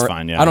 whatever. It's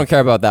fine, yeah. I don't care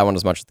about that one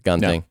as much as the gun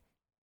No.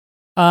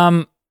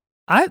 thing.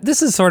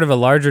 This is sort of a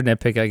larger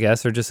nitpick, I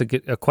guess, or just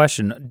a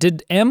question.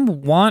 Did M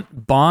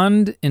want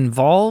Bond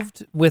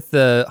involved with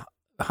the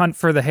hunt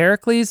for the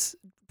Heracles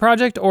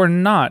project or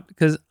not?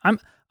 Because I'm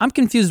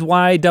confused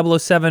why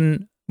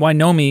 007, why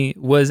Nomi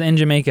was in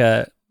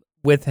Jamaica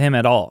with him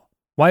at all.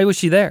 Why was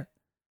she there?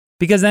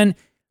 Because then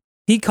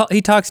he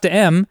talks to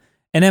M,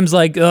 And M's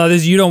like, oh,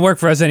 you don't work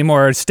for us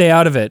anymore. Stay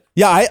out of it.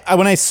 Yeah, I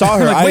when I saw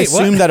her, Like, I wait,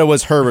 what? assumed that it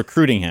was her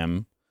recruiting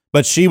him,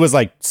 but she was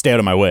like, "Stay out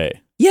of my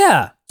way."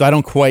 Yeah. So I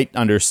don't quite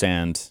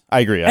understand. I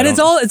agree. And it's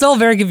all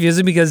very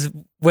confusing because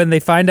when they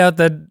find out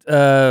that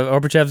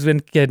Orbachev's been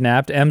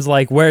kidnapped, M's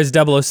like, where's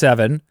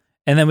 007?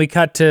 And then we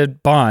cut to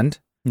Bond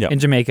Yep. in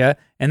Jamaica.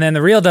 And then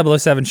the real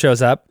 007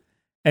 shows up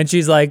and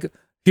she's like,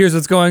 here's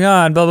what's going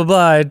on, blah, blah,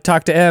 blah. I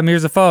talk to M.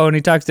 Here's a phone.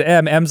 He talks to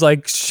M. M's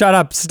like, shut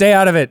up. Stay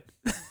out of it.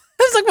 I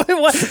was like,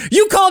 wait, what?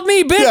 You called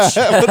me, bitch.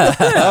 Yeah, what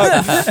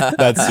the fuck?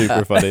 That's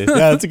super funny.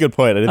 Yeah, that's a good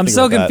point. I didn't I'm think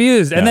so about that.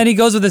 confused. Yeah. And then he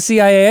goes with the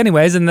CIA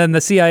anyways. And then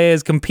the CIA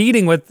is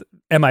competing with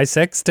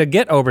MI6 to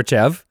get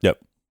Oberchev. Yep.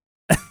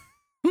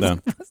 No.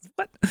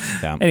 What?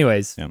 Yeah.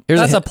 Anyways, Yeah.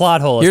 that's a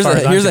plot hole. Here's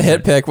a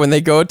hit pick when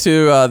they go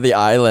to the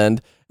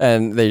island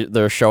and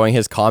they're showing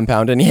his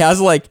compound and he has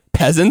like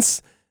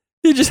peasants.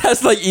 He just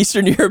has like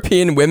Eastern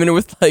European women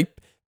with like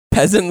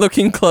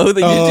peasant-looking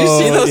clothing. Did you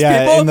see those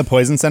people in the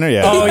Poison Center?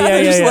 Yeah. Oh,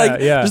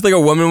 yeah, just like a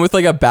woman with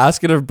like a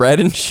basket of bread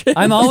and shit.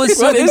 I'm always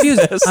so What is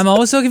confused. this? I'm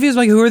always so confused.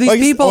 Like, who are these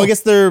people? I guess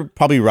they're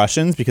probably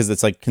Russians because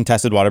it's like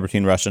contested water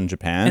between Russia and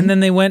Japan. And then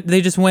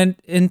they just went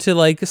into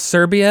like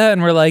Serbia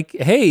and were like,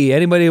 hey,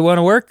 anybody want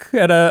to work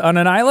on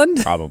an island?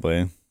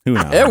 probably. Who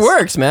knows? It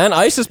works, man.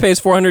 ISIS pays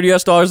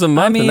 $400 a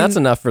month, mean, and that's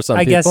enough for some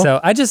I people. guess so.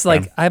 I just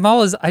like,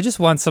 I just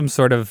want some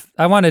sort of,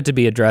 I want it to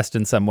be addressed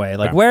in some way.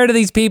 Like, where do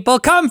these people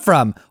come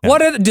from?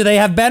 Yeah. Do they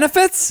have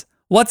benefits?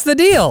 What's the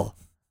deal?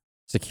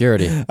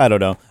 Security. I don't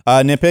know.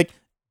 Nitpick.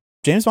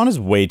 James Bond is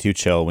way too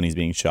chill when he's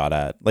being shot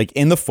at. Like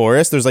in the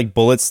forest, there's like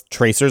bullets,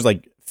 tracers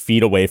like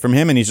feet away from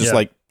him, and he's just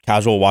like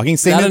casual walking.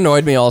 That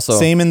annoyed me also.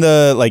 Same in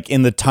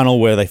the tunnel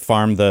where they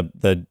farm the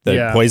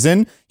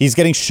poison. He's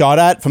getting shot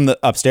at from the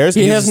upstairs.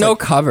 He and he's has just, no like,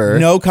 cover.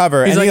 No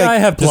cover. He's and like, he, I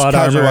have just plot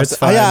casually armor, walks- it's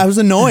fine. Yeah, I was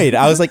annoyed.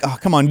 I was like, oh,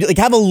 come on. Like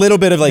have a little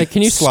bit of like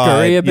can you slide.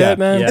 scurry a bit,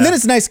 man? Yeah. And then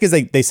it's nice because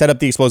they set up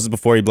the explosives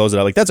before he blows it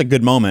up. Like that's a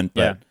good moment.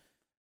 But Yeah.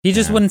 He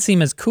just wouldn't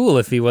seem as cool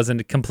if he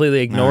wasn't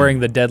completely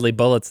ignoring the deadly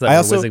bullets that I were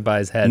also- whizzing by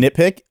his head.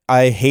 Nitpick.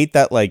 I hate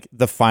that like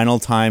the final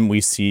time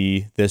we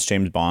see this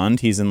James Bond,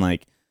 he's in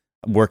like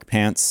work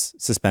pants,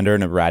 suspender,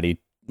 and a ratty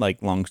like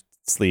long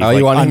sleeve. Oh, like,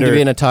 you want him under- to be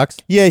in a tux?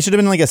 Yeah, he should have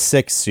been in, like a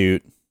 6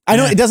 suit. I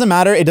know it doesn't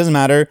matter. It doesn't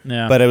matter.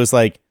 Yeah. But it was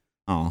like,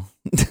 oh.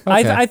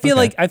 I feel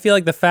okay.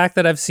 like the fact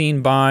that I've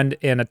seen Bond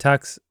in a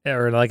tux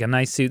or like a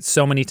nice suit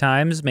so many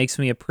times makes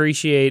me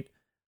appreciate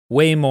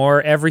way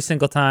more every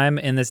single time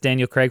in this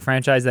Daniel Craig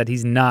franchise that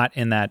he's not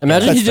in that.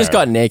 Imagine That's he just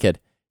fair. got naked.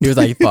 He was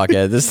like, fuck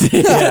it. This is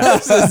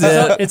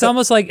it. It's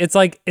almost like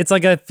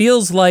it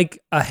feels like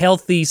a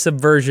healthy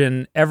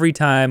subversion every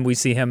time we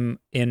see him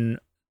in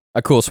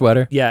A cool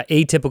sweater.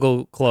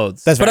 atypical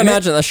clothes. That's But right.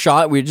 imagine a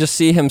shot, we just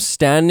see him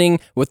standing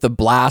with the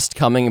blast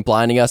coming and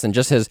blinding us and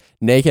just his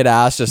naked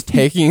ass just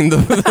taking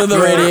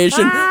the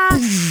radiation.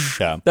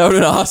 Yeah. That would have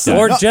been awesome.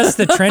 or just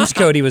the trench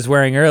coat he was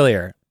wearing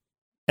earlier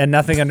and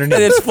nothing underneath.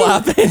 And it's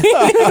flapping.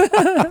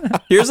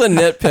 Here's a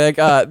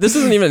nitpick. This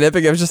isn't even a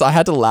nitpick. It was just I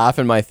had to laugh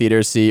in my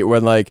theater seat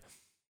when like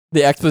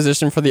the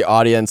exposition for the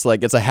audience,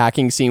 like it's a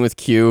hacking scene with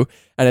Q,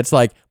 and it's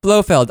like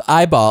Blofeld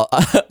eyeball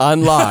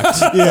unlocked.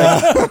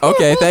 Yeah. Like,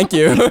 okay, thank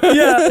you.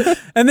 Yeah.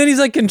 And then he's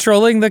like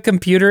controlling the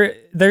computer.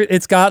 There,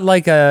 it's got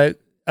like a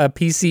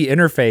PC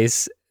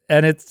interface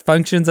and it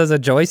functions as a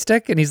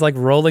joystick and he's like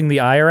rolling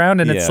the eye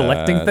around and it's Yeah,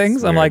 selecting it's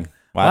things. I'm weird. like,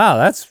 wow,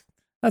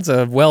 that's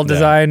a well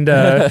designed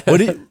What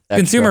do you,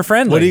 consumer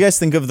friendly. what do you guys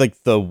think of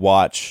like the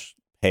watch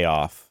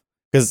payoff?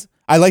 Because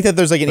I like that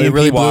there's like an It EMP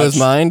really blew watch. his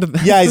mind.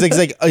 Yeah, he's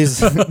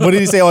what did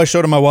he say? Oh, I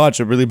showed him my watch.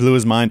 It really blew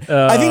his mind.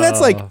 I think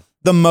that's like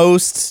the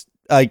most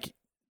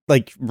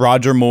like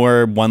Roger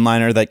Moore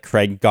one-liner that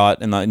Craig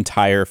got in the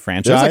entire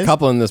franchise. There's a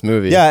couple in this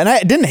movie. Yeah, and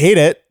I didn't hate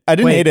it. I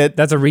didn't Wait, hate it.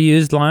 That's a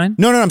reused line?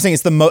 No, I'm saying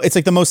it's it's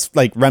like the most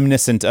like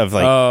reminiscent of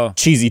like Oh.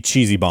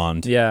 cheesy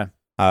Bond. Yeah.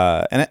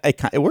 And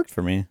it worked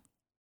for me.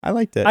 I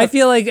liked it. I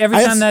feel like every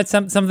I time that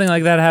something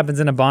like that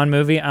happens in a Bond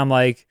movie, I'm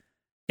like,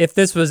 if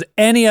this was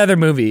any other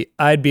movie,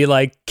 I'd be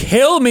like,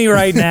 kill me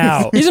right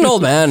now. He's an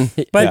old man.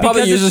 He But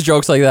probably because uses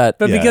jokes like that.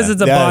 But Yeah. because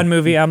it's a Yeah. Bond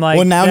movie, I'm like,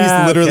 well, now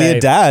yeah, he's literally okay.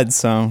 a dad,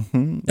 so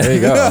There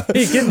you go.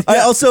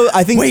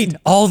 I think Wait,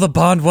 all the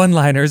Bond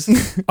one-liners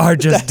are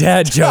just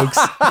dad jokes.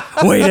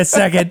 Wait a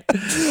second.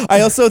 I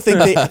also think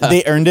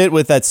they earned it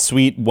with that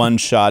sweet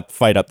one-shot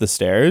fight up the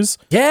stairs.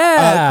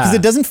 Yeah. Because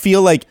it doesn't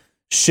feel like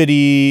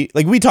shitty.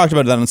 Like we talked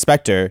about that on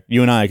Spectre,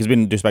 you and I, because we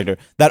didn't do Spectre.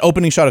 That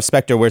opening shot of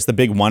Spectre where it's the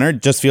big oneer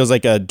just feels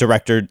like a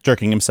director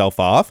jerking himself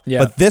off. Yeah.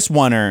 But this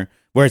oneer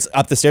where it's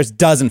up the stairs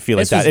doesn't feel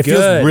like This that. was It feels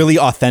good. really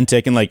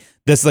authentic and like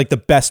this is like the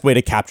best way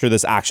to capture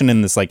this action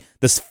in this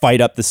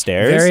fight up the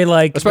stairs. very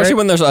like, Especially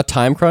when there's a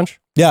time crunch.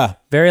 yeah.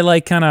 very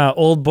like kind of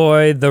old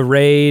boy, The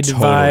Raid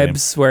Totally.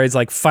 vibes, where he's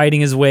like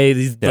fighting his way,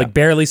 he's Yeah. like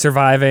barely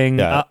surviving,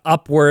 Yeah.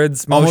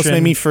 upwards motion. Almost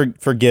made me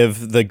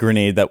forgive the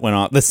grenade that went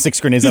off, the 6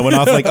 grenades that went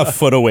off like a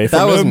foot away from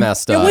That was him.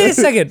 messed Yeah, up. wait a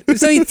second.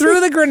 So he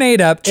threw the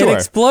grenade up, Sure. it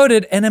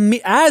exploded, and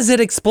as it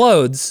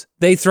explodes,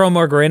 they throw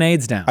more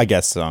grenades down. I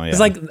guess so, yeah. It's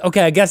like,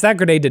 okay, I guess that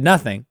grenade did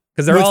nothing.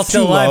 Because they're It's all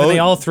still too alive low. and they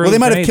all threw Well, they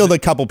might have grenades. killed a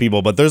couple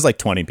people, but there's like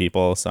 20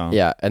 people. So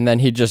Yeah, and then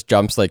he just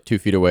jumps like 2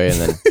 feet away, and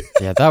then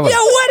yeah, that was Yeah,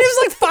 what? It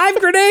was like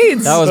 5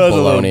 grenades. that was That was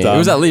a little baloney. It dumb.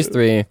 was at least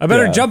 3. I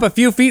better Yeah. jump a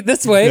few feet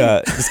this way.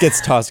 yeah, just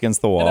gets tossed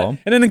against the wall.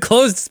 In an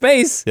enclosed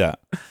space. Yeah.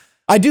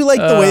 I do like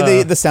the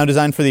way the sound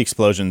design for the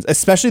explosions,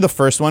 especially the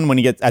first one when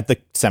he gets at the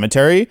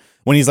cemetery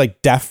when he's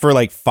like deaf for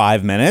like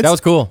 5 minutes. That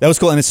was cool. That was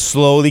cool, and it's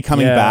slowly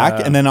coming Yeah.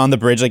 back, and then on the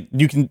bridge, like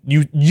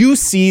you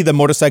see the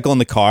motorcycle in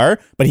the car,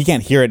 but he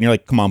can't hear it, and you're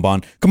like, "Come on,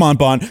 Bond! Come on,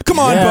 Bond! Come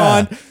on,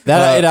 Bond!"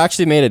 That it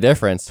actually made a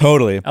difference.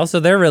 Totally. Also,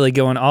 they're really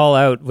going all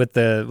out with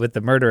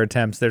the murder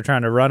attempts. They're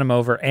trying to run him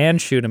over and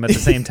shoot him at the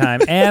same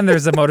time, and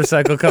there's a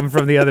motorcycle coming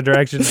from the other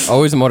direction. It's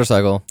Always a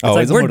motorcycle. Oh,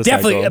 like it's a we're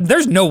motorcycle. definitely.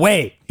 There's no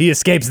way he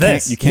escapes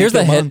this. You can't Here's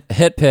the kill Bond.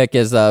 hit pick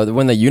is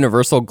when the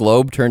universal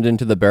globe turned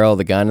into the barrel of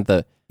the gun at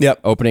the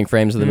Yep. opening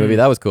frames of the movie.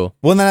 That was cool.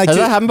 Well, then Has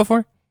that happened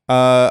before?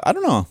 I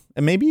don't know.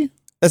 Maybe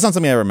that's not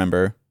something I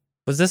remember.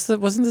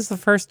 Wasn't this the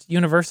first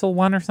Universal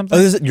one or something?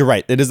 Oh, you're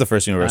right. It is the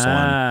first Universal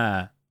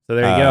one. So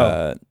there you go.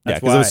 Yeah, That's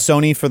because it was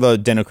Sony for the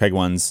Daniel Craig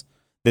ones.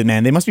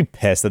 Man, they must be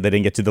pissed that they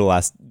didn't get to the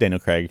last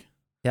Daniel Craig.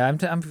 Yeah,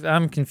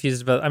 I'm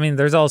confused about. I mean,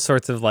 there's all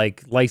sorts of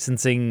like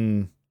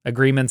licensing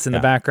agreements in the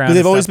background. Because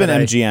they've and always stuff been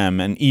that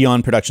MGM, and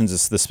Eon Productions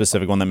is the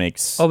specific one that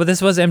makes. Oh, but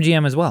this was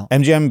MGM as well.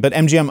 MGM, but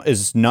MGM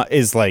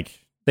is like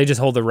They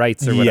just hold the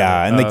rights or whatever.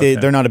 yeah, and Oh, like okay.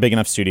 they're not a big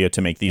enough studio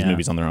to make these Yeah.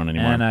 movies on their own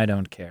anymore, And I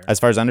don't care. as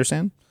far as I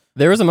understand.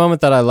 There was a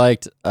moment that I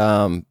liked.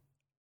 I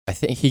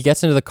think he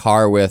gets into the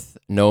car with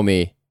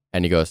Nomi,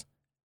 and he goes,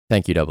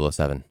 "Thank you,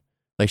 007."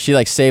 Like she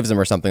like saves him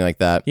or something like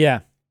that, Yeah.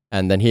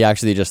 and then he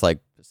actually just like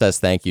says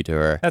thank you to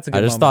her. That's a good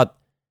I just moment. thought,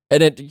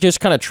 and it just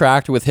kind of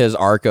tracked with his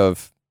arc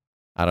of,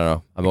 I don't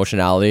know,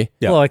 emotionality.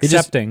 Yeah. Well, He just-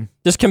 accepting.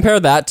 Just compare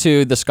that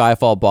to the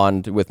Skyfall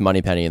Bond with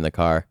Moneypenny in the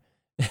car.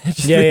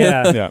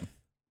 Yeah. Yeah,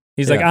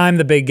 He's like, Yeah. I'm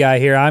the big guy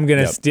here. I'm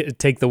gonna Yep.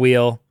 take the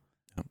wheel.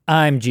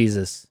 I'm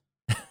Jesus.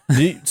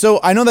 So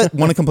I know that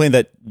one complaint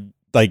that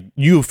like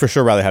you for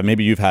sure rather have,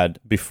 maybe you've had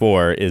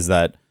before, is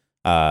that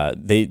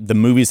the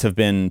movies have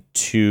been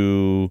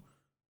too.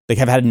 They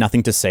have had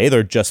nothing to say.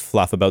 They're just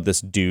fluff about this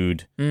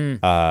dude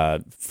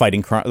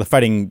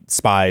fighting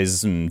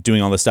spies and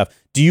doing all this stuff.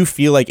 Do you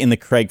feel like in the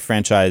Craig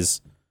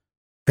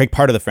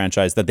part of the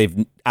franchise, that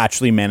they've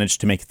actually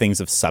managed to make things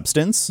of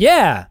substance?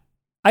 Yeah,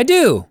 I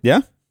do.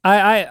 Yeah?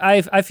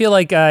 I feel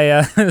like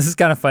I this is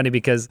kind of funny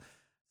because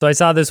so I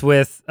saw this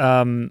with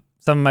some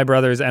of my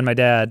brothers and my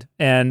dad,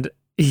 and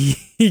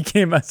he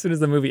came as soon as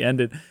the movie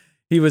ended.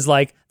 He was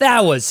like,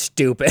 "That was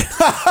stupid."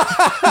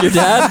 Your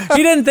dad?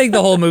 He didn't think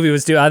the whole movie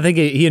was stupid. I think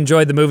he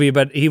enjoyed the movie,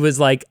 but he was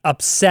like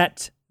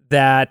upset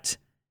that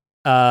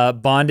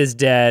Bond is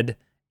dead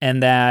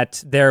and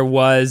that there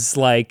was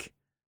like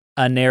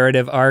a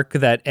narrative arc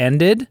that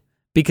ended,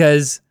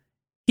 because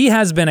he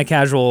has been a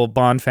casual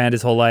Bond fan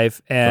his whole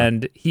life,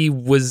 and in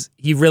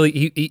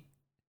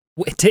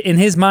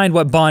his mind,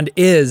 what Bond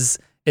is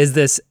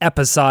this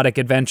episodic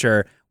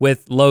adventure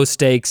with low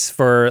stakes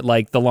for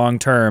like the long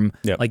term.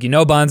 Yep. Like,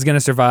 Bond's gonna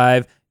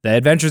survive, the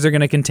adventures are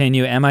gonna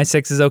continue,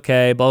 MI6 is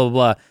okay, blah blah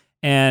blah.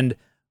 And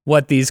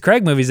what these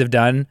Craig movies have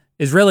done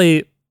is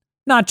really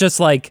not just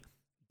like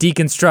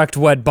deconstruct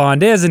what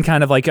Bond is and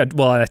kind of like an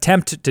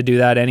attempt to do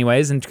that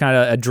anyways, and kind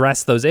of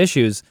address those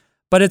issues,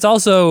 but it's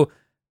also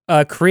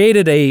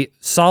created a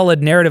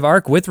solid narrative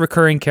arc with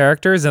recurring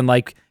characters, and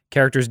like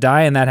characters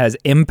die and that has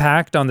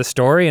impact on the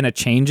story and it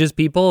changes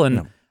people.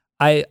 And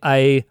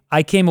I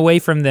came away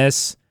from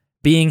this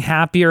being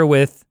happier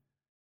with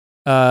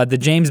the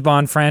James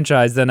Bond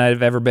franchise than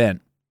I've ever been,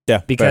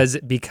 Yeah. because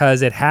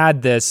it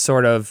had this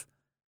sort of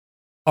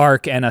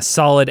arc and a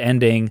solid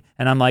ending,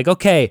 and I'm like,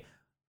 okay,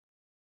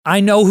 I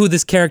know who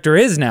this character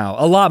is now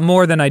a lot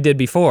more than I did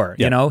before.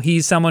 Yeah.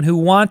 He's someone who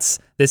wants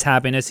this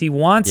happiness. He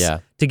wants Yeah.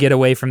 to get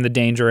away from the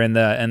danger and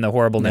the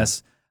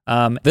horribleness.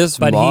 This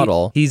But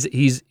model, he's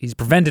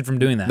prevented from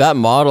doing that. that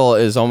model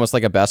is almost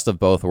like a best of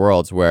both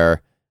worlds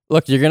where,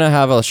 look, you're going to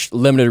have a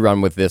limited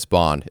run with this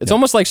Bond. It's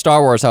almost like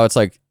Star Wars, how it's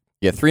like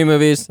you get 3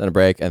 movies and a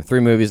break and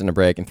 3 movies and a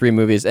break and 3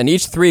 movies. And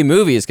each 3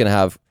 movies is going to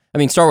have, I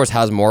mean, Star Wars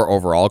has more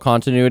overall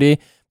continuity,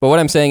 but what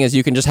I'm saying is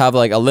you can just have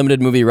like a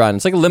limited movie run.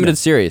 It's like a limited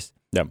series.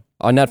 Yeah.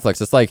 On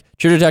Netflix. It's like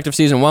True Detective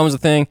Season 1 was a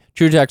thing,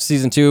 True Detective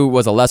Season 2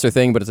 was a lesser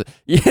thing, but it's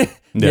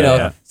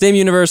Yeah. same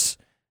universe,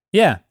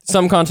 yeah.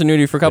 some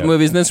continuity for a couple Yeah.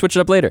 movies, and then switch it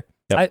up later.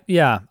 Yep.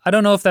 I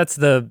don't know if that's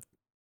the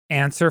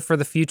answer for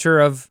the future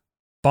of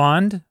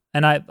Bond.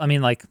 And I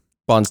mean, like,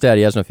 Bond's dead,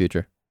 he has no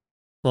future.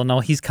 well,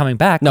 no, he's coming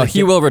back. No, Like,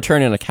 he will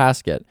return in a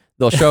casket.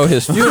 They'll show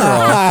his funeral.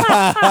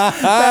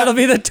 That'll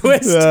be the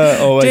twist.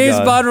 Oh my James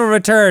God. Bond will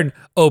return,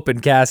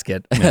 open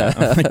casket. Yeah.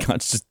 Oh my God,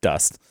 it's just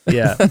dust.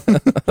 Yeah.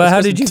 But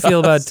how did you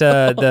feel about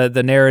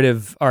the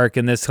narrative arc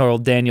in this whole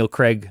Daniel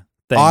Craig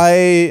thing?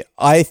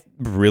 I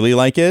really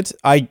like it.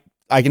 I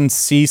can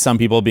see some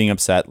people being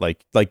upset,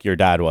 like your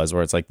dad was,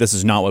 where it's like, this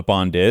is not what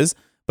Bond is.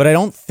 But I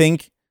don't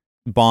think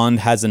Bond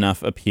has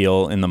enough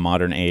appeal in the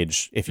modern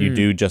age if you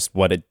do just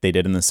what they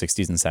did in the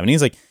 60s and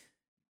 70s. Like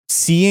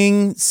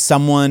seeing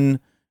someone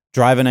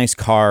drive a nice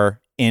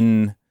car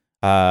in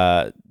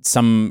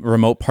some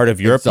remote part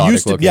of Europe.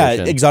 Exotic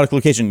location. Exotic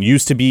location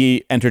used to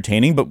be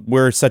entertaining, but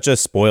we're such a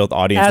spoiled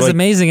audience. As Like,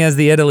 amazing as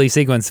the Italy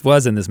sequence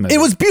was in this movie. it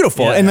was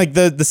beautiful, Yeah. and like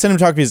the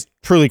cinematography is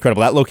truly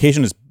incredible. That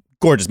location is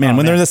gorgeous, man.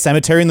 When they're in the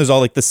cemetery and there's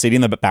all like the city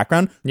in the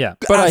background, Yeah.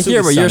 But I hear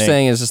absolutely what you're stunning.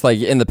 saying is just like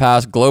in the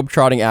past,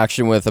 globe-trotting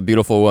action with a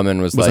beautiful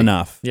woman was was like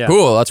enough. Yeah.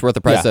 cool. That's worth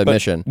the price Yeah, of but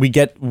admission.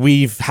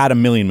 we've had a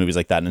million movies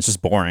like that, and it's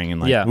just boring.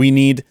 And like Yeah. we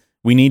need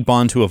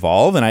Bond to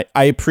evolve, and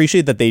I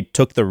appreciate that they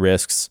took the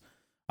risks.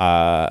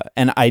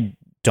 And I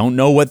don't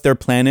know what their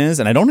plan is,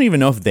 and I don't even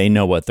know if they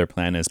know what their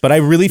plan is. But I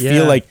really Yeah.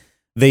 feel like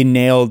they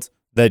nailed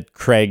the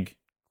Craig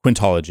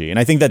quintology, and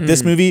I think that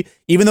this movie,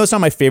 even though it's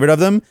not my favorite of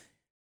them,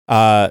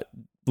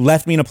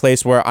 left me in a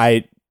place where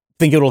I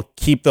think it'll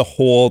keep the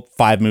whole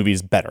 5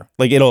 movies better.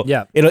 Like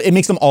it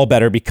makes them all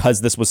better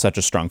because this was such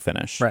a strong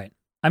finish. Right.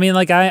 I mean,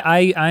 like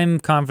I'm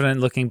confident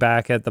looking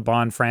back at the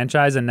Bond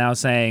franchise and now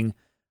saying,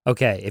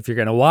 okay, if you're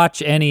going to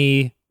watch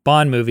any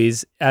Bond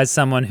movies as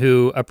someone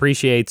who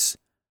appreciates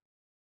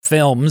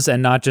films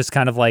and not just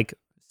kind of like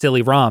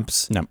silly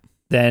romps, No.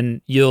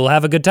 then you'll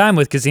have a good time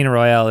with Casino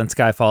Royale and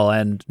Skyfall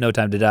and No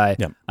Time to Die.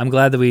 Yep. I'm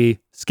glad that we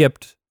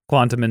skipped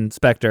Quantum and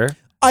Spectre.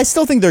 I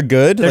still think they're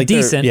good. They're Like,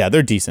 decent.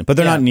 They're decent, but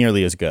they're Yeah. not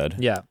nearly as good.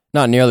 Yeah.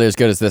 Not nearly as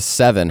good as this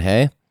 7,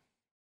 hey?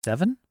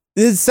 7?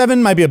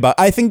 7 might be about.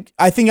 I think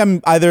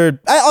I'm either.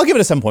 I'll give it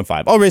a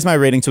 7.5. I'll raise my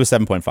rating to a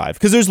 7.5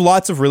 because there's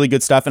lots of really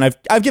good stuff, and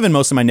I've given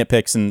most of my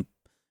nitpicks and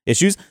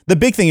issues. The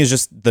big thing is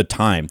just the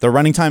time. The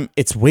running time.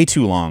 It's way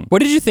too long. What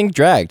did you think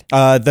dragged?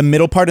 The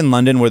middle part in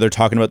London where they're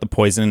talking about the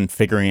poison and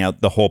figuring out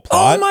the whole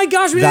plot. Oh my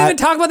gosh, we didn't even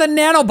talk about the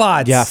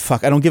nanobots. Yeah,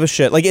 fuck. I don't give a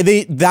shit. Like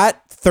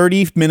that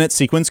 30-minute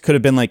sequence could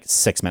have been like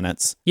 6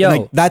 minutes. Yo. And,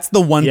 like, that's the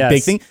one Yes.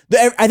 big thing.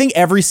 I think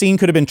every scene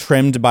could have been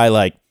trimmed by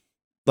like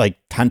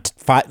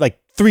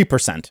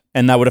 3%,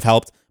 and that would have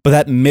helped. But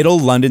that middle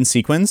London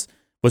sequence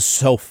was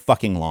so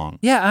fucking long.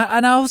 Yeah,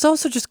 and I was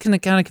also just kind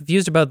of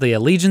confused about the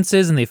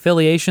allegiances and the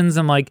affiliations.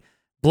 I'm like,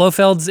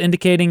 Blofeld's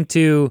indicating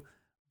to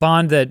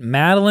Bond that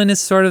Madeline is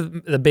sort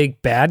of the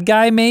big bad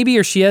guy, maybe,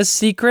 or she has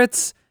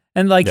secrets.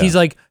 And like he's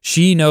like,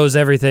 she knows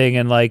everything,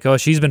 and like, oh,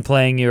 she's been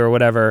playing you or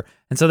whatever.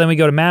 And so then we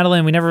go to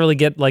Madeline. We never really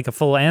get like a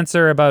full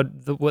answer about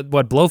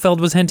what Blofeld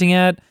was hinting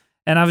at.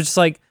 And I was just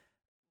like,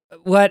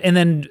 what? And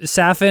then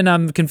Safin,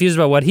 I'm confused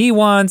about what he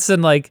wants.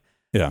 And like,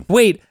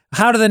 wait,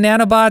 how do the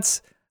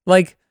nanobots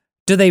like?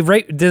 Do they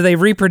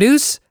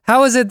reproduce?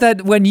 How is it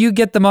that when you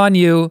get them on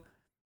you,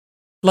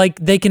 like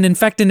they can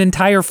infect an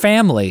entire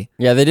family?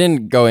 Yeah, they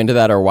didn't go into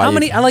that or why. How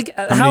many? Like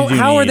many do you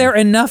how are need? there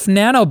enough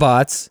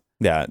nanobots?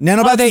 Yeah,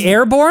 nanobots. Are they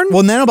airborne?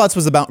 Well, nanobots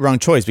was the wrong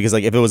choice because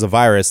like if it was a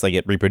virus, like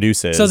it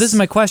reproduces. So this is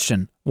my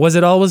question: was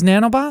it always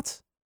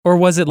nanobots, or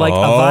was it like a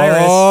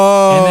virus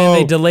and then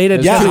they delayed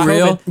it? Yeah. because of Too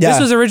real? COVID? Yeah. This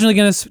was originally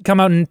going to come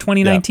out in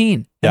 2019,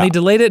 and Yeah. they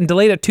delayed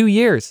it 2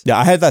 years. Yeah,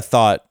 I had that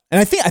thought, and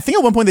I think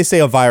at one point they say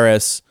a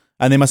virus,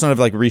 and they must not have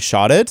like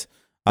reshot it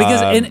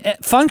Because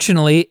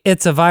functionally,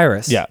 it's a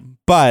virus. Yeah,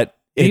 but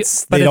they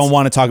don't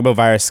want to talk about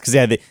virus because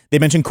they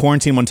mentioned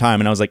quarantine one time,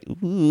 and I was like,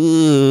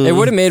 ooh. It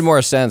would have made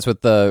more sense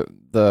with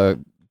the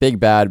big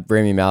bad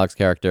Rami Malek's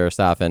character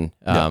Safin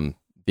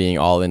being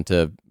all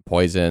into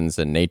poisons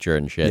and nature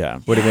and shit. Yeah.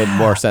 Would have made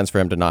more sense for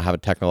him to not have a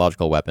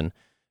technological weapon.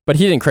 But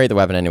he didn't create the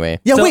weapon anyway.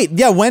 Yeah, So- wait.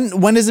 Yeah, when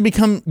does it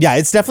become? Yeah,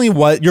 it's definitely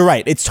what you're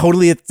right. It's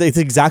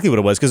exactly what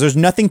it was because there's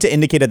nothing to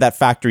indicate at that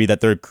factory that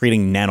they're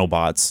creating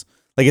nanobots.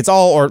 Like it's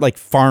all or like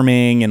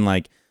farming and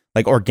like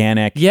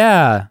organic.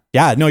 Yeah.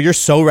 Yeah, no, you're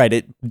so right.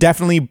 It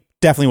definitely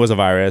was a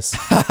virus.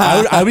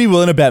 I would be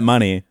willing to bet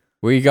money.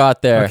 We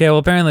got there. Okay. Well,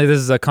 apparently this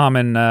is a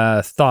common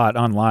thought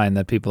online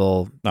that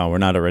people No, we're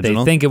not they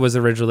original. think it was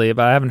originally,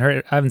 but I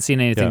haven't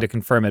seen anything Yeah. to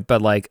confirm it.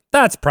 But like,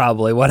 that's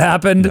probably what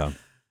happened. No.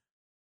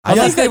 I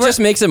think that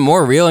just makes it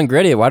more real and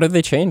gritty. Why did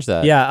they change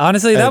that? Yeah,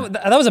 honestly, that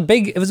was a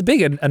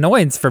big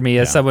annoyance for me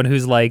as someone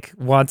who's like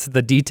wants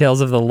the details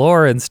of the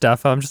lore and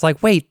stuff. I'm just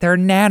like, wait, they're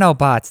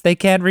nanobots. They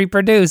can't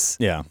reproduce.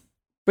 Yeah.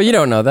 But you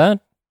don't know that.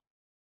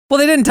 Well,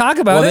 they didn't talk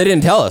about Well, it. they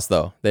didn't tell us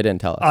though. They didn't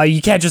tell us.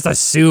 You can't just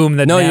assume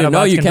that No, you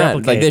nanobots can can't.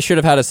 replicate. Like they should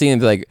have had a scene and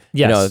be like,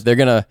 Yes. you know, they're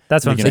gonna.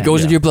 That's what I'm It saying.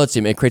 goes into your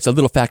bloodstream. It creates a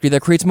little factory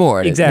that creates more.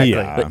 And Exactly.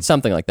 Yeah. but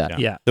something like that.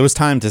 Yeah. There was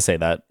time to say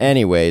that.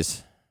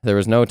 Anyways, there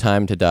was no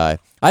time to die.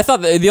 I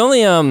thought the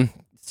only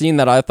scene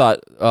that I thought,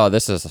 oh,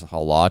 this is a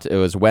lot. It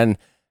was when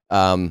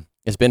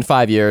it's been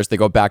 5 years. They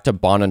go back to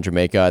Bond in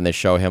Jamaica and they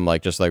show him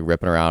like just like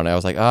ripping around. I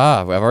was like,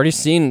 I've already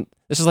seen.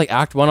 This is like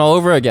Act 1 all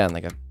over again.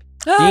 Like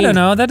I don't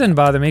know. That didn't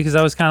bother me because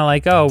I was kind of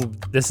like, oh,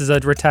 this is a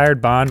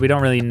retired Bond. We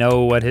don't really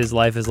know what his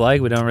life is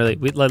like. We don't really.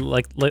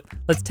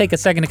 Let's take a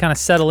second to kind of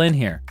settle in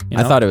here. You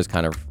know? I thought it was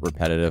kind of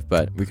repetitive,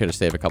 but we could have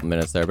saved a couple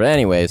minutes there. But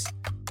anyways,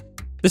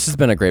 this has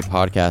been a great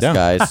podcast, Yeah.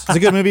 guys. It's a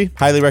good movie.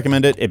 Highly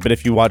recommend it. But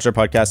if you watch our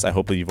podcast, I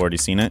hope that you've already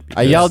seen it.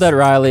 I yelled at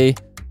Riley.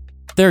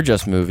 They're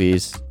just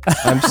movies.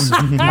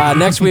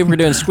 Next week we're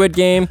doing Squid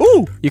Game.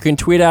 Ooh. You can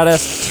tweet at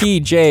us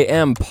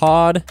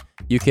TJMPod.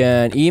 You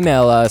can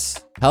email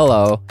us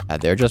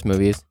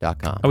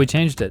hello@they'rejustmovies.com. Oh, we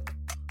changed it.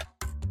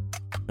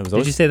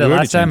 Did you say that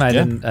last time?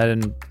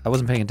 I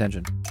wasn't paying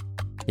attention.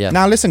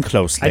 Now listen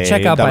closely. I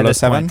check out by this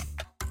 007. point.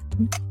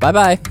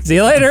 Bye-bye. See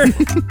you later.